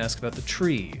 you can ask about the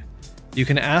tree, you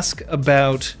can ask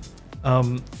about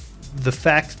the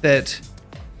fact that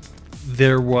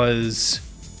there was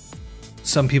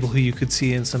some people who you could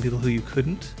see and some people who you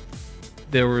couldn't.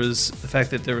 there was the fact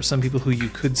that there were some people who you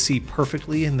could see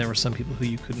perfectly, and there were some people who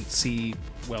you couldn't see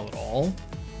well at all.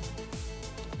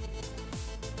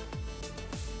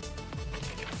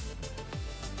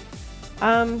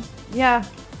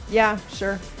 Yeah,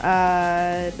 sure.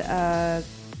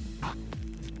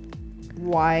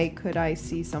 Why could I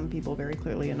see some people very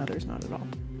clearly and others not at all?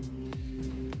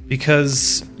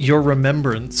 Because your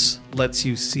remembrance lets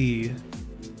you see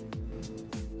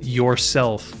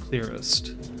yourself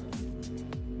clearest.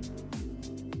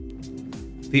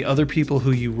 The other people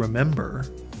who you remember,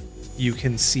 you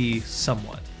can see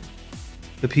somewhat.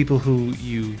 The people who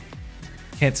you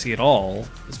can't see at all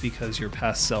is because your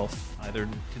past self either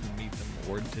didn't meet them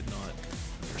or did not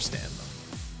understand them.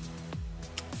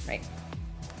 Right.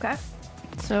 Okay.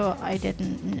 So I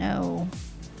didn't know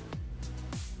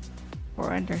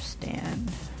or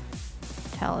understand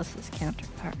Talus's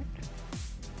counterpart.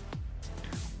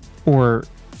 Or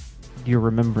your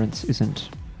remembrance isn't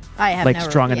I have like no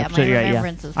strong yeah, enough my to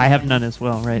remembrance is I have fine. none as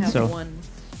well, right? Have So one.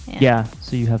 yeah,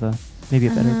 so you have maybe a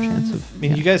better chance of I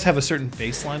mean, you guys have a certain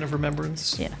baseline of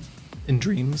remembrance Yeah. in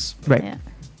dreams. right. Yeah.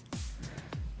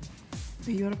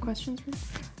 Are you out of questions?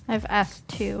 Ruth? I've asked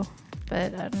 2,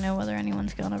 but I don't know whether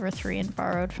anyone's gone over 3 and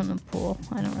borrowed from the pool.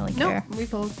 I don't really care. We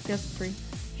both guessed 3.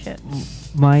 Shit.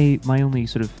 My only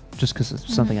sort of, just because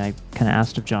it's something I kind of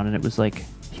asked of John, and it was like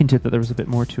hinted that there was a bit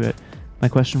more to it. My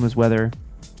question was whether,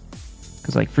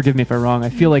 because like, forgive me if I'm wrong, I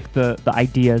feel like the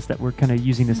idea is that we're kind of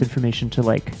using this information to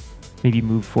like maybe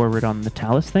move forward on the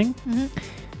Talus thing. Mm-hmm.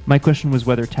 My question was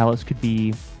whether Talus could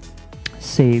be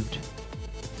saved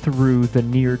through the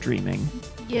near dreaming.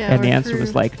 Yeah. And the or answer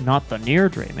was through- like, not the near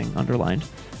dreaming, underlined.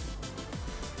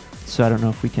 So I don't know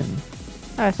if we can.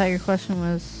 Oh, I thought your question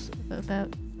was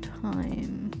about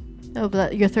time. Oh,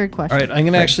 but your third question. All right, I'm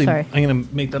gonna Right, actually, sorry. I'm gonna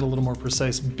make that a little more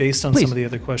precise based on Please. some of the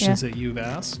other questions Yeah. that you've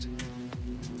asked.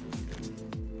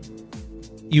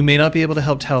 You may not be able to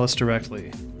help Talus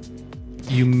directly.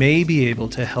 You may be able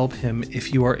to help him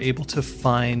if you are able to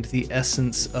find the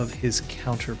essence of his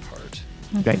counterpart.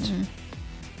 Right. Mm-hmm.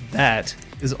 That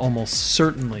is almost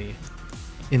certainly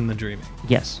in the dreaming,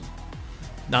 Yes,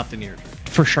 not the near dream.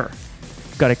 for sure.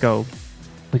 Gotta go.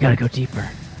 We gotta go deeper.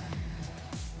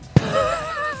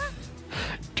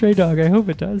 Trey Dog, I hope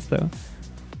it does, though.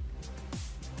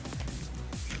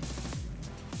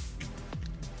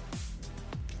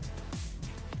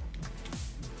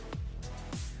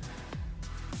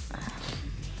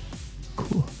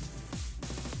 Cool.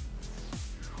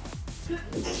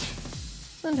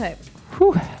 Okay.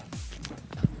 Whew.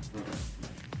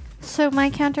 So my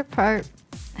counterpart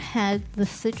had the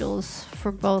sigils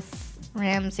for both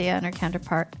Ramsey and her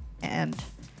counterpart and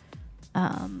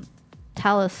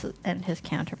Talus and his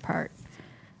counterpart.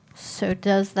 So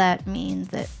does that mean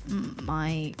that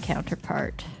my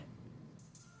counterpart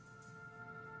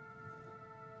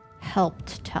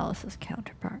helped Talus's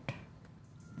counterpart?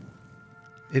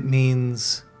 It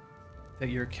means that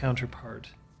your counterpart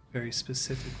very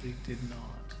specifically did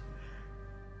not,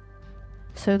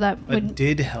 So that but would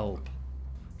did help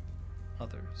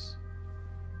others.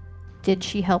 did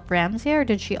she help Ramsey or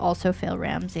did she also fail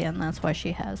Ramsey and that's why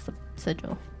she has the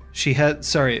sigil? She had,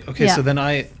 sorry, okay, Yeah. so then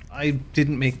I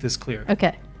didn't make this clear.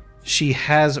 Okay. She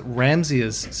has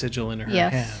Ramsia's sigil in her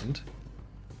Yes. hand.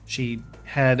 She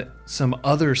had some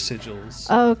other sigils.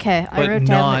 Okay, I But wrote down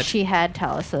not- that she had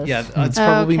Talus's. Yeah, it's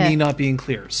probably Okay. me not being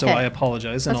clear, so Okay. I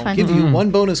apologize, and That's I'll fine. give you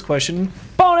one bonus question,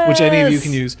 Bonus! which any of you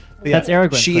can use. But That's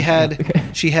Aragorn's She question, had yeah. Okay.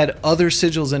 she had other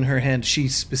sigils in her hand. She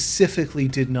specifically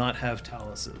did not have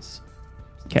Talus's.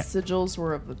 Okay. Sigils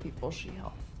were of the people she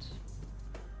helped.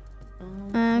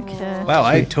 Okay. Wow,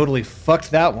 I totally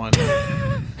fucked that one.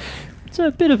 It's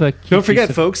a bit of a. Don't forget,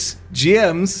 cutesy- folks,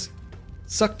 GMs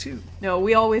suck too. No,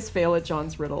 we always fail at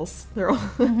John's riddles. They're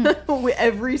all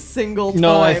every single time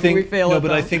No, I we think fail no, at but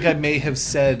them. I think I may have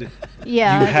said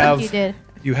Yeah, you I have think you did.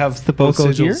 you have the both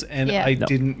Bogo here? sigils, and Yeah. I No.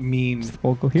 didn't mean.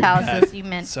 We'll go here. Talus's, you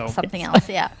meant So- something else.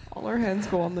 Yeah. all our hands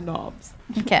go on the knobs.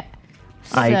 Okay.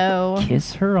 I So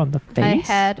kiss her on the face.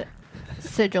 I had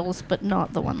sigils, but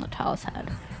not the one that Talus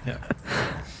had. Yeah.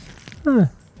 Huh.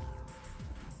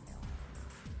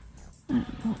 I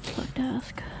don't know what the fuck to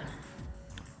ask.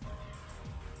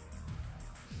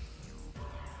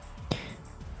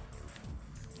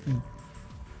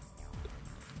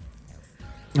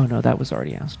 Oh no, that was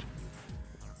already asked.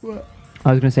 What?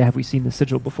 I was going to say, have we seen the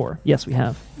sigil before? Yes, we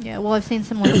have. Yeah, well, I've seen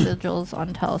similar sigils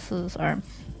on Talus's arm,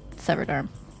 severed arm.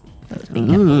 That was being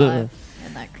kept Ugh. alive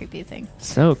and that creepy thing.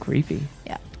 So creepy.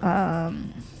 Yeah.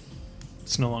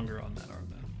 It's no longer on that arm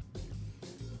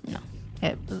then. No,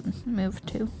 it was moved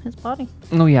to his body.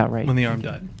 Oh yeah, right. When the arm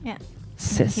died. Yeah.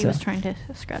 Sissa. He was trying to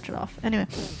scratch it off. Anyway,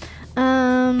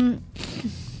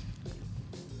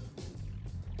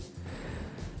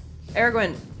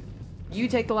 Aragorn, you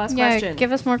take the last Yeah, question.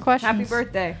 give us more questions. Happy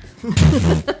birthday.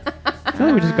 I feel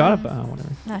like we just got up. Whatever.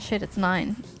 Ah, shit, it's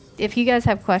 9. If you guys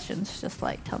have questions, just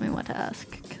like tell me what to ask.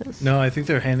 Cause No, I think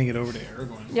they're handing it over to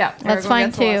Aragorn. Yeah, That's Aragorn fine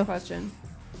gets the last too. question.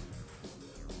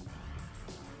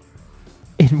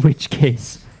 In which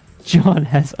case, John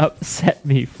has upset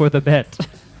me for the bet.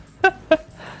 That's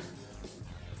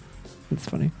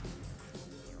funny.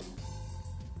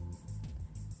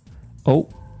 Oh.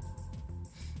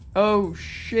 Oh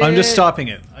shit! I'm just stopping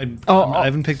it. Oh, I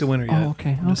haven't picked a winner yet.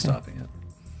 okay, I'm just okay. stopping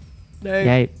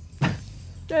it.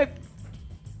 Yay.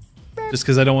 Just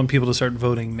because I don't want people to start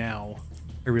voting now.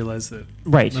 I realize that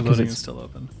Right, the 'cause voting it's- is still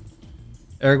open.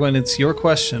 Aragorn, it's your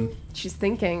question. She's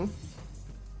thinking.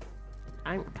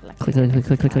 I'm collecting. Click, click, click,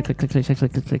 click, click, click, click, click, click,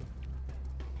 click, click, click.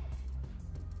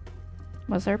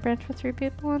 Was there a branch with 3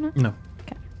 people on it? No.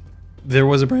 Okay. There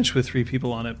was a branch with 3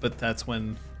 people on it, but that's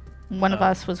when, One of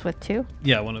us was with 2.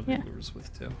 yeah, one of Yeah. you was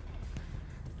with 2.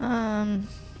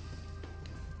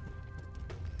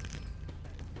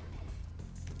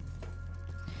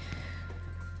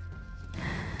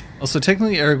 Also,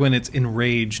 technically, Aragorn, it's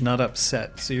enraged, not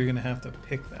upset, so you're going to have to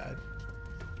pick that.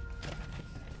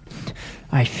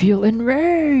 I feel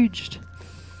enraged.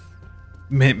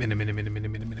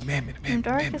 In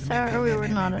darkest hour, we were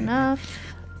not enough.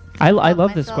 I Put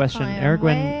love this myself question. my own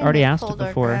way, Aragorn already they asked it told our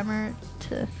before. grammar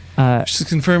to- Just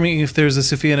confirming if there's a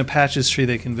Sophia and a Patches tree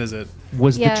they can visit.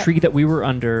 Was Yeah. the tree that we were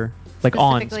under, like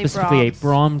on, Specifically specifically a Brahms.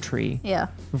 Brahm tree Yeah.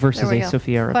 versus There we a go.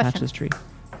 Sophia or a Question. Patches tree?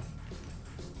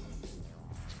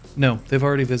 No, they've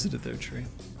already visited their tree.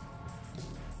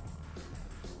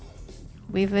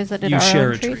 We visited You our share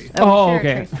own a trees. tree. Oh, we share a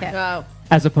okay. tree. Okay. Oh,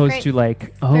 As opposed Great. to like,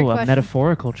 Great oh, a question.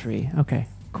 metaphorical tree. Okay,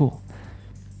 cool.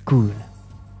 Good.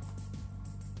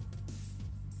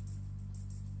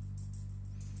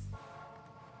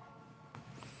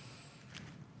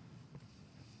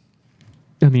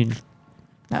 I mean,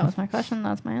 That was my question.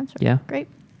 That's my answer. Yeah. Great.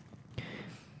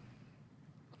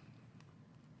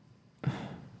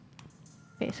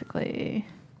 Basically,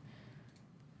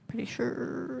 pretty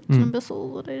sure it's an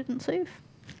abyssal that I didn't save.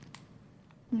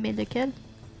 Made the kid.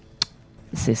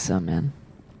 say so, man.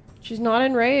 she's not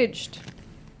enraged.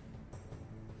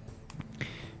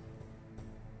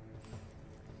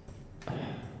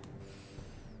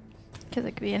 Because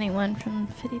it could be anyone from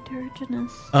Fitty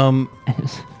Durginus.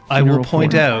 I will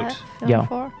point Funeral out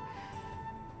Yeah.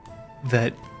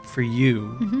 that for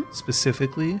you Mhm.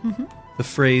 specifically, Mhm. the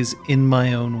phrase "in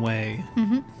my own way"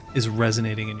 Mm-hmm. is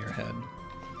resonating in your head.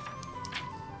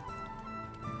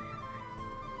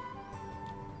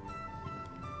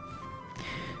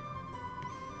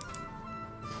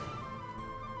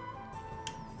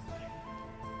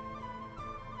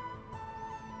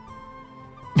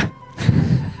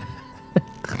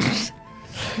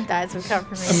 Dies of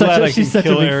confirmation. I'm glad I she's can such a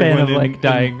kill big fan Aragorn of like in-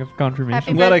 dying of confirmation.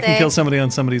 Happy I'm glad I can birthday. kill somebody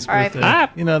on somebody's R.I.P. birthday. Ah,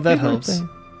 You know, that Happy helps.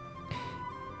 birthday.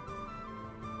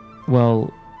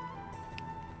 Well,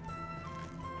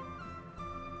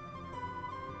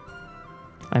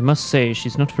 I must say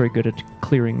she's not very good at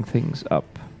clearing things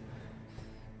up.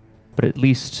 But at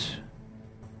least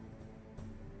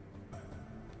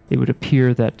it would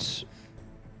appear that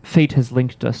fate has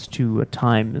linked us to a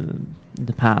time in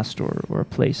the past or a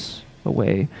place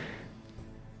away.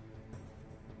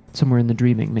 Somewhere in the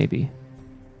dreaming, maybe.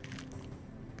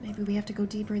 Maybe we have to go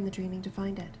deeper in the dreaming to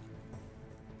find it.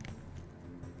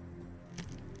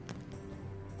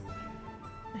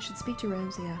 I should speak to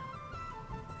Rosia.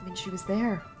 I mean, she was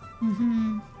there.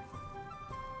 Mm-hmm.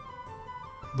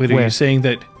 Wait, are Where? you saying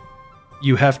that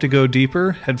you have to go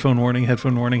deeper? Headphone warning,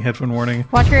 headphone warning, headphone warning.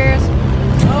 Watch your ears.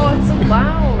 Oh, it's so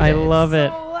loud. I It's love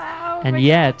it. so loud. And My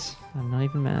yet, I'm not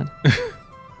even mad.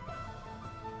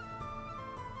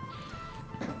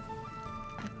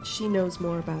 She knows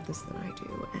more about this than I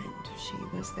do, and she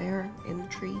was there in the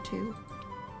tree too.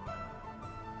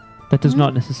 That does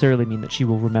not necessarily mean that she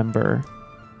will remember.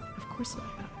 Of course not.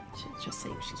 She's just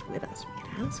saying she's with us. We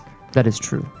can ask her. That is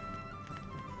true.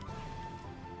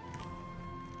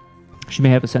 She may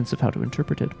have a sense of how to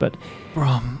interpret it, but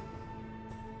Brom,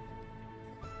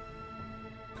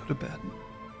 go to bed.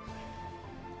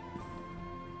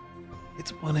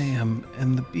 It's 1 a.m.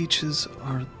 and the beaches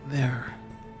are there.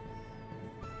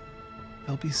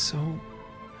 They'll be so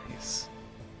nice.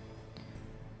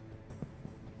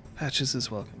 Patches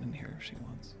is welcome in here if she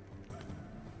wants.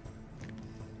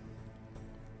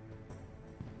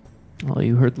 well,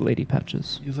 you heard the Lady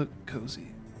Patches. You look cozy.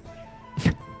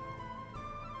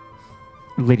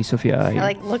 Lady Sophia, I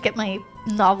like look at my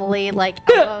novelty like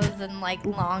elbows and like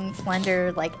long,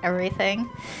 slender, like everything.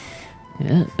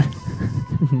 Yeah.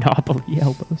 Knobbly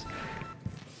elbows.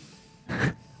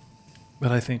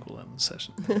 But I think we'll end the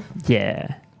session.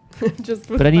 Yeah. Just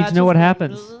But I need to know what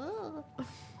happens.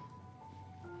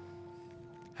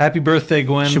 Happy birthday,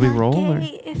 Gwen. Should we roll or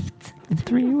Okay, if it's in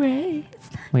three-way?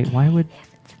 Wait, why would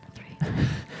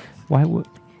why would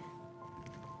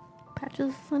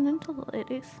Patches isn't into the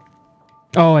ladies.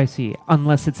 Oh, I see.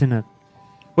 Unless it's in a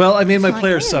Well, I made my It's not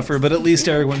players good. suffer, but at least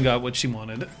everyone got what she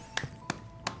wanted.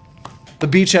 The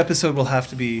beach episode will have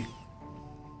to be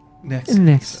next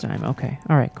episode. time. Okay.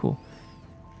 All right, cool.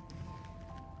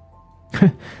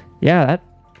 Yeah, that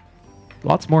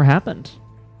lots more happened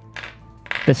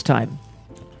this time.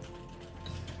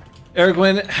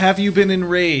 Ergwin, have you been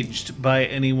enraged by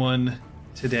anyone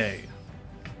today?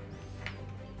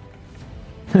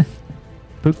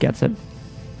 Pook gets it.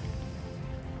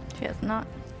 She has not.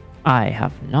 I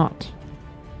have not.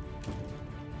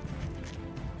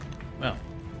 Well,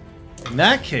 in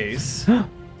that case, Oh,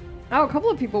 a couple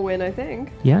of people win, I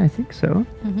think. Yeah, I think so.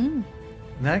 Mm-hmm.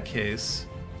 in that case,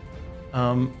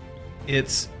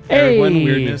 it's Hey! Ergwin,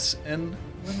 Weirdness, and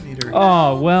Lemon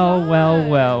Oh,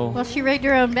 well. Well, she rigged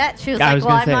her own bet. She was I like, was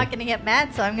well, gonna I'm say. not going to get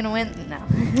mad, so I'm going to win now.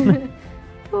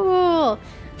 Cool.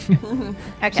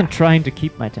 Okay. I'm trying to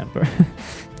keep my temper.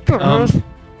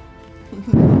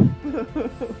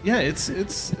 Yeah, it's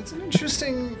an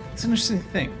interesting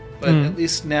thing, but at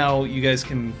least now you guys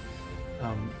can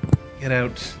get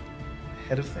out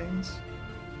ahead of things.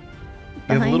 You have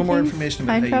a Behind little more things? information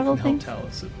about how Time you can travel help things?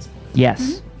 Talus at this point.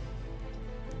 Yes.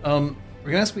 We're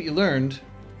gonna ask what you learned,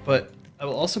 but I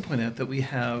will also point out that we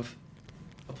have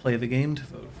a play the game to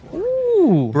vote for.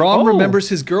 Ooh. Braum oh. remembers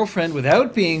his girlfriend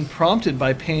without being prompted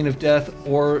by pain of death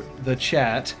or the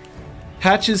chat.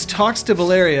 Patches talks to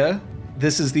Valeria.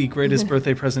 This is the greatest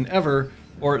birthday present ever.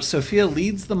 Or Sophia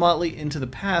leads the Motley into the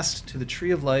past to the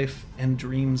Tree of Life and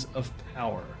Dreams of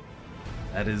Power.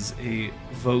 That is a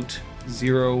vote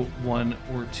 0, 1,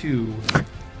 or 2.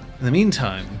 In the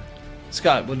meantime,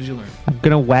 Scott, what did you learn? I'm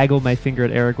gonna waggle my finger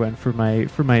at Aragorn for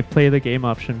my play the game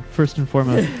option first and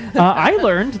foremost. I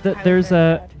learned that there's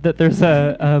a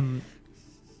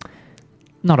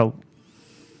not a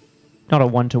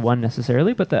 1-to-1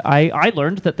 necessarily, but that I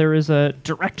learned that there is a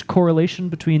direct correlation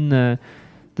between the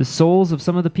souls of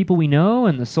some of the people we know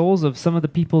and the souls of some of the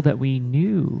people that we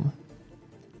knew.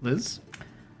 Liz?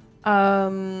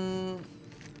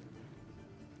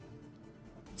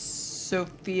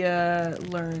 Sophia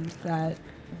learned that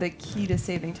the key to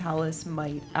saving Talus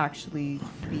might actually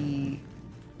be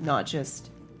not just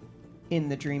in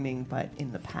the dreaming, but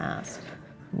in the past.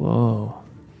 Whoa,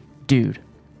 dude.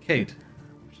 Kate?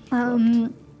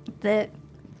 That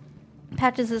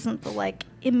Patches isn't the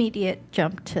immediate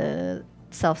jump to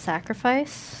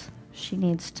self-sacrifice. She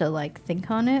needs to think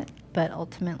on it, but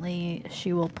ultimately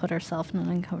she will put herself in an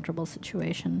uncomfortable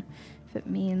situation if it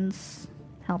means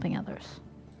helping others.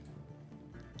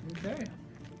 Okay.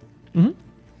 Mm-hmm.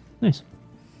 Nice.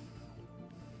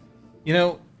 You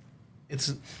know,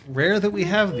 it's rare that we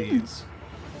have these,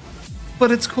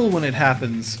 but it's cool when it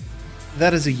happens.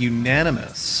 That is a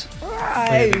unanimous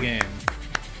play of the game.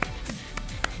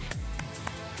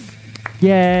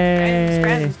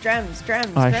 Yay! Drums.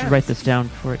 Oh, I should write this down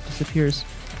before it disappears.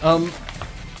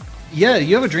 Yeah,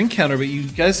 you have a drink counter, but you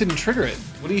guys didn't trigger it.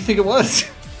 What do you think it was?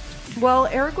 Well,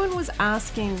 Aragorn was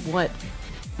asking what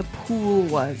the pool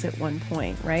was at one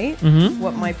point, right? Mm-hmm.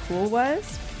 What my pool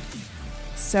was.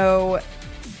 So,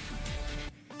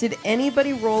 did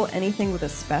anybody roll anything with a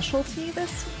specialty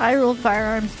this? I rolled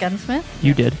firearms gunsmith.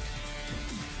 You did.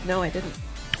 No, I didn't.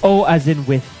 Oh, as in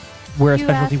with where a You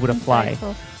specialty asked would apply.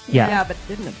 insightful. Yeah. but it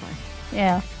didn't apply.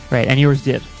 Yeah. Right, and yours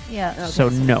did. Yeah. Okay, So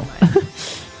no.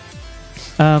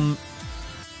 never mind.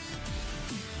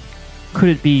 Could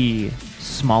it be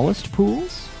smallest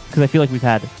pools? Because I feel like we've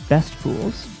had best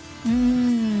pools.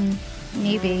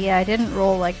 Maybe. Yeah, I didn't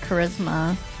roll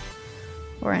charisma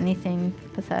or anything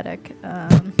pathetic.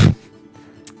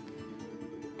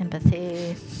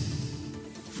 Empathy,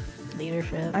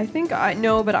 leadership. I think I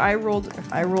rolled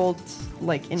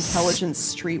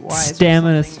intelligence streetwise. or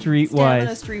Stamina something.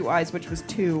 streetwise. Stamina streetwise, which was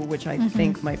 2, which I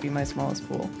think might be my smallest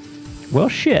pool. Well,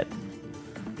 shit.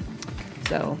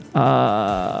 So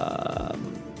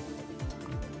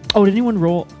Oh, did anyone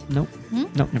roll? Nope.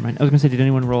 Nope, never mind. I was going to say, did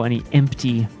anyone roll any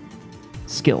empty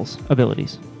skills,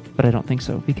 abilities? But I don't think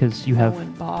so, because you no have...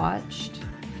 one botched.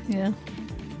 Yeah.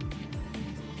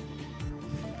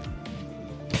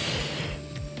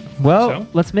 Well, So?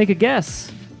 let's make a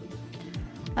guess.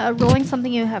 Rolling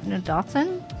something you have no dots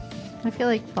in. I feel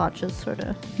like botch is sort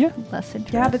of Yeah. less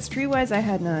interesting. Yeah, but streetwise I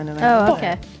had none. And I Oh, rolled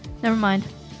okay. that. Never mind.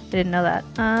 I didn't know that.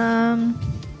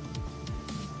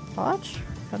 Botch?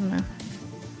 I don't know.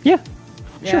 Yeah,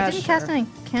 Yeah, Didn't cast any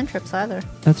cantrips either.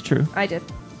 that's true. I did.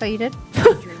 Oh, you did?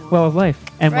 Well of life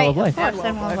and right, well of life. Of course,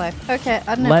 and well of life. Okay,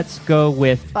 I don't know. Let's go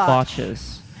with Botch.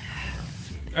 botches.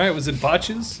 All right, was it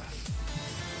botches?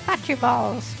 Patch your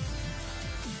balls.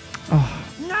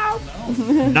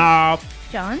 No.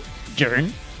 John?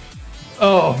 Jern.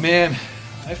 Oh man,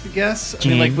 I have to guess. I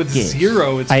mean, like with Yes.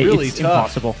 0, it's really it's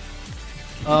tough. impossible.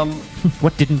 Um,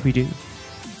 What didn't we do?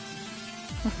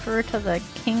 Refer to the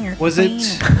king or was queen.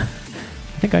 it? I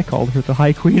think I called her the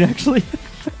High Queen, actually.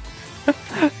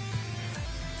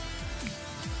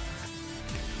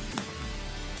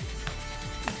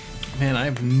 Man, I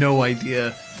have no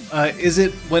idea. Is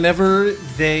it whenever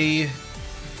they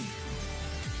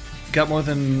got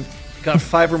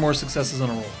 5 or more successes on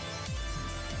a roll?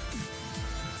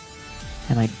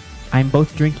 And I'm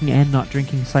both drinking and not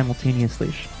drinking simultaneously.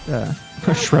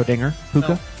 Schrodinger.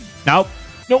 Hookah. Nope.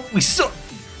 Nope, we suck.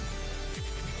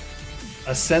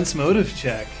 A sense motive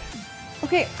check.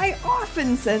 Okay, I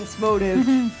often sense motive.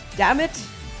 Damn it.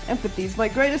 Empathy's my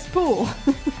greatest pool.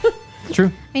 True.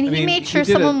 I mean, I he mean, made he sure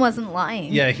did someone it- wasn't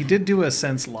lying. Yeah, he did do a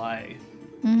sense lie.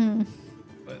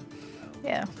 But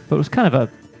Yeah. But it was kind of a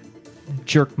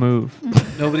jerk move.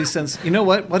 nobody sense. You know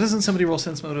what? Why doesn't somebody roll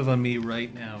sense motive on me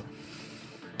right now?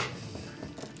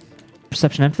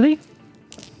 Perception empathy?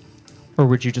 Or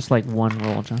would you just like one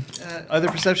roll, John? Either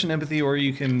perception, empathy, or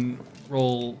you can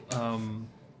roll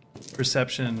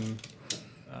perception.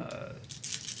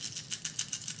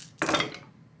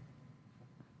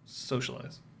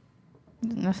 Socialize.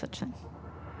 No such thing.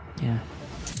 Yeah.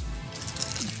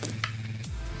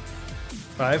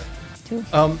 5. 2.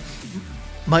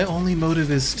 My only motive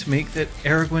is to make that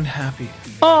Aragorn happy,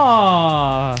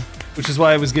 Oh. which is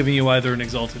why I was giving you either an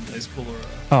exalted dice pool or a.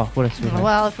 Oh, what a sweetheart.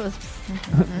 Well, if it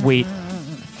was, Wait.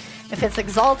 if it's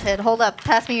exalted, hold up,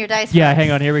 pass me your dice. Yeah, first.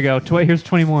 hang on. Here we go. Here's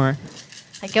 20 more.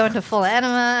 I go into full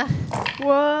anima,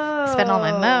 Whoa. spend all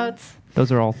my motes.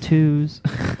 Those are all twos.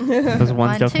 Those ones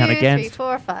 1, don't 2, count 3, against.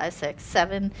 4, 5, 6,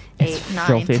 7, It's 8, 9,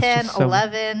 filthy. It's 10, just so-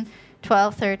 11,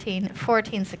 12, 13,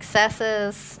 14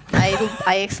 successes.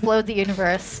 I explode the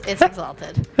universe. It's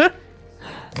exalted.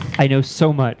 I know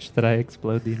so much that I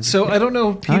explode the universe. So I don't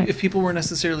know Alright. if people were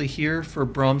necessarily here for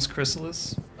Brahms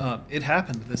Chrysalis. It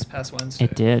happened this past Wednesday.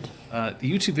 It did. The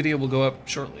YouTube video will go up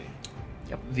shortly.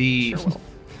 Yep. The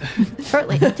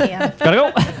Shortly, TM.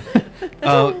 Gotta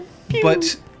go.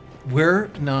 but we're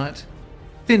not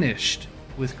finished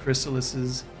with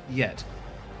Chrysalises yet.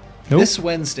 Nope. This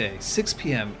Wednesday, 6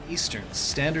 p.m. Eastern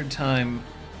Standard Time,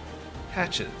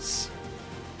 Patches.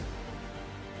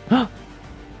 Oh,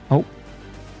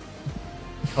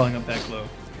 Calling up that glow.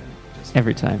 Just-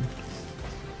 every time.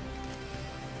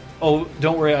 Oh,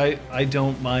 don't worry, I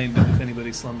don't mind if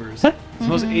anybody slumbers. It's the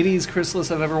most 80s Chrysalis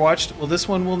I've ever watched. Well, this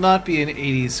one will not be an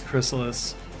 80s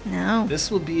Chrysalis. No. This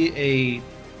will be a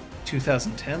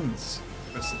 2010s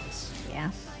Chrysalis.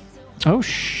 Yeah. Oh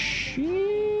shit!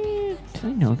 Did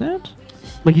I know that?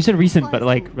 Like you said, recent, but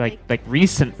like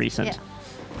recent. Yeah.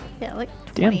 Yeah, like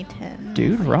Damn. 2010.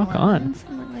 Dude, rock 2011, on.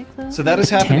 Something like that. So that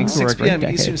is happening 10s were a 6 great p.m.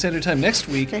 decade. Eastern Standard Time. Next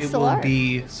week They it still will are.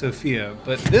 be Sophia,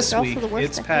 but this They're also week the worst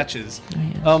it's decade. Patches. Oh,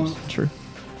 yeah, Um, it's true.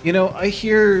 You know, I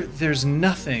hear there's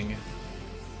nothing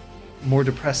more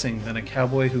depressing than a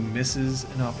cowboy who misses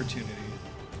an opportunity.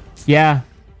 Yeah,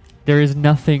 there is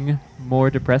nothing more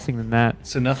depressing than that.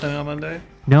 So nothing on Monday?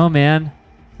 No, man,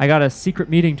 I got a secret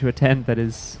meeting to attend that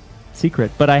is secret.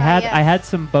 But I had yes. I had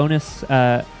some bonus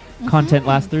content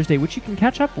last Thursday, which you can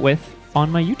catch up with on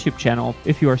my YouTube channel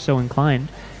if you are so inclined.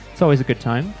 It's always a good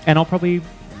time, and I'll probably,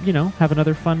 have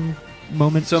another fun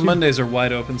moment. So soon. Mondays are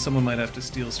wide open. Someone might have to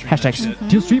steal stream that Hashtag shit.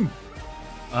 steal stream.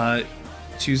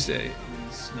 Tuesday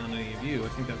is not any of you. I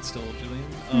think that's still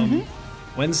Jillian.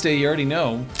 Wednesday, you already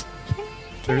know.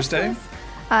 Thursday?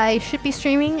 I should be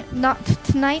streaming, not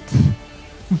tonight.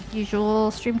 Usual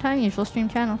stream time, usual stream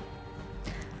channel.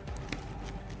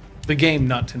 The game,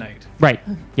 not tonight. Right.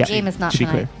 Yeah. Game is not to be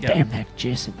tonight. clear. Yeah. Damn that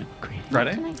Jason McCready.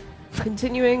 Friday? Tonight.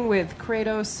 Continuing with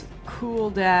Kratos Cool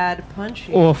Dad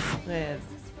punching Oof.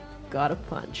 with Gotta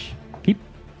Punch.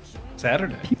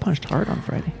 Saturday. He punched hard on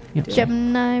Friday. Yeah.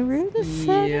 Gemini Root is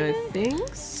Yeah, Saturday? I think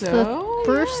The so.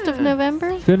 1st of yeah.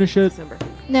 November? Finish it. December.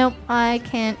 No, I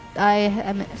can't. I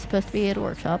am supposed to be at a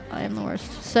workshop. I am the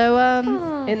worst. So,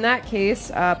 In that case,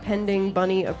 pending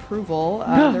Bunny approval,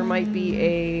 there might be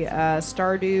a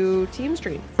Stardew team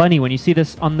stream. Bunny, when you see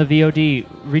this on the VOD,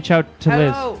 reach out to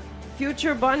Liz. Hello,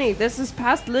 future Bunny. This is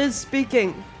past Liz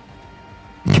speaking.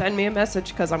 Send me a message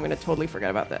because I'm going to totally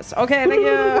forget about this. Okay,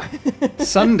 thank you.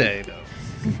 Sunday, though.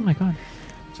 Oh my god.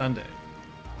 Sunday.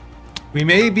 We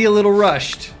may be a little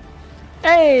rushed.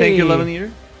 Hey! Thank you, Love in the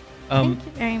Year. Thank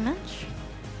you very much.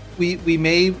 We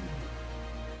may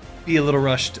be a little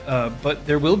rushed, but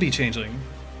there will be changeling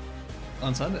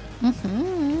on Sunday.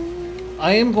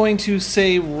 I am going to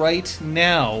say right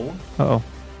now Oh,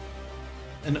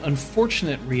 an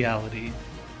unfortunate reality.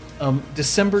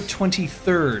 December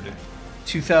 23rd,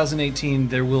 2018,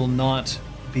 there will not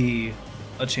be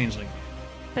a changeling.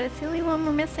 But it's the only one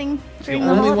we're missing The during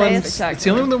the only one, holidays. it's the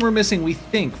only one that we're missing, we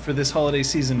think, for this holiday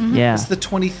season. Yeah. It's the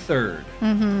 23rd.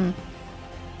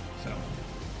 So,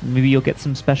 maybe you'll get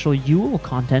some special Yule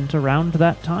content around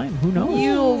that time. Who knows?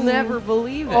 You'll never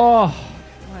believe it. Oh,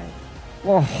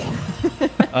 so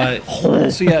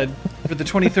yeah, for the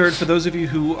 23rd, for those of you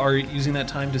who are using that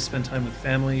time to spend time with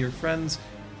family or friends,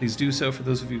 please do so. For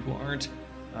those of you who aren't,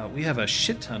 we have a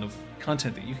shit ton of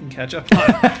content that you can catch up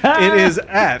on. It is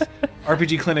at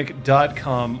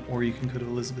rpgclinic.com, or you can go to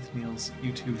Elizabeth Neal's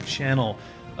YouTube channel.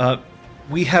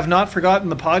 We have not forgotten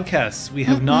the podcasts. We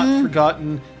have not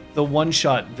forgotten the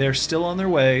one-shot. They're still on their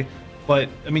way. But,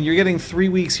 I mean, you're getting 3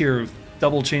 weeks here of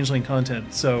double Changeling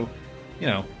content. So, you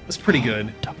know, that's pretty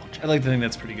good. I like to think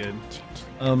that's pretty good.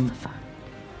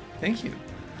 Thank you.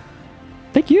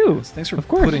 thank you. Thanks for Of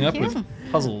course. putting up with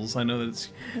puzzles. I know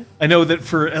that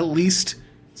for at least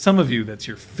some of you, that's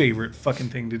your favorite fucking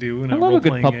thing to do in I a love a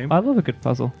good role-playing game. I love a good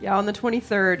puzzle. Yeah, on the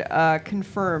 23rd,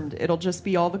 confirmed. It'll just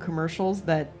be all the commercials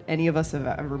that any of us have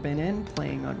ever been in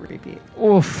playing on repeat.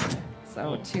 Oof.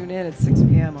 So tune in at 6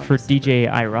 p.m. on For December. DJ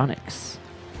Ironics.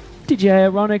 DJ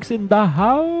Ironics in the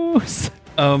house.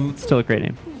 Still a great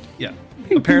name. Yeah.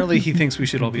 Apparently, he thinks we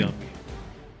should all be on.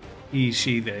 He,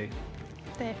 she, they.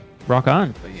 There. Rock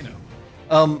on. But you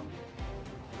know.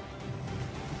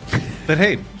 But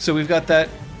hey, so we've got that.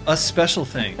 Special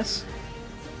thanks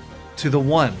to the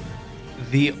one,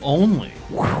 the only,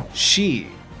 she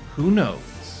who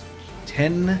knows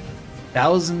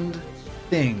 10,000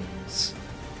 things.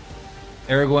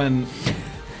 Aragorn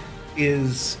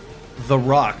is the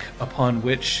rock upon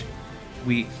which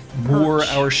we moor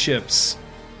our ships.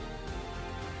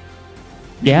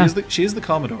 Yeah. She is the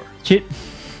Commodore. Shit.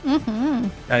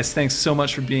 Guys, thanks so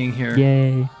much for being here.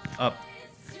 Yay. Up.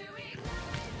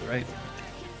 Right.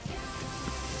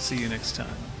 See you next time.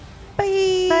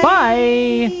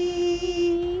 Bye.